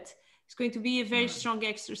about that. It's going to be a very strong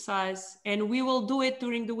exercise, and we will do it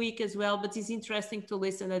during the week as well. But it's interesting to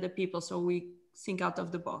listen to other people, so we think out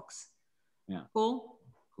of the box. Yeah. Cool.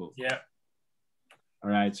 Yeah. All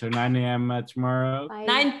right. So 9 a.m. Tomorrow.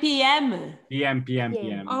 9 p.m. PM.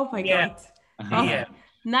 Oh my God. Yeah.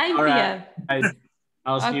 9 All p.m. Right.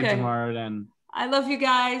 I'll see you tomorrow then. I love you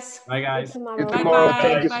guys. Bye, guys. See you tomorrow.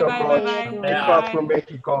 Thank you so much. Bye. Bye. From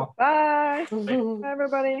Mexico. Bye. Bye,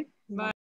 everybody. Bye.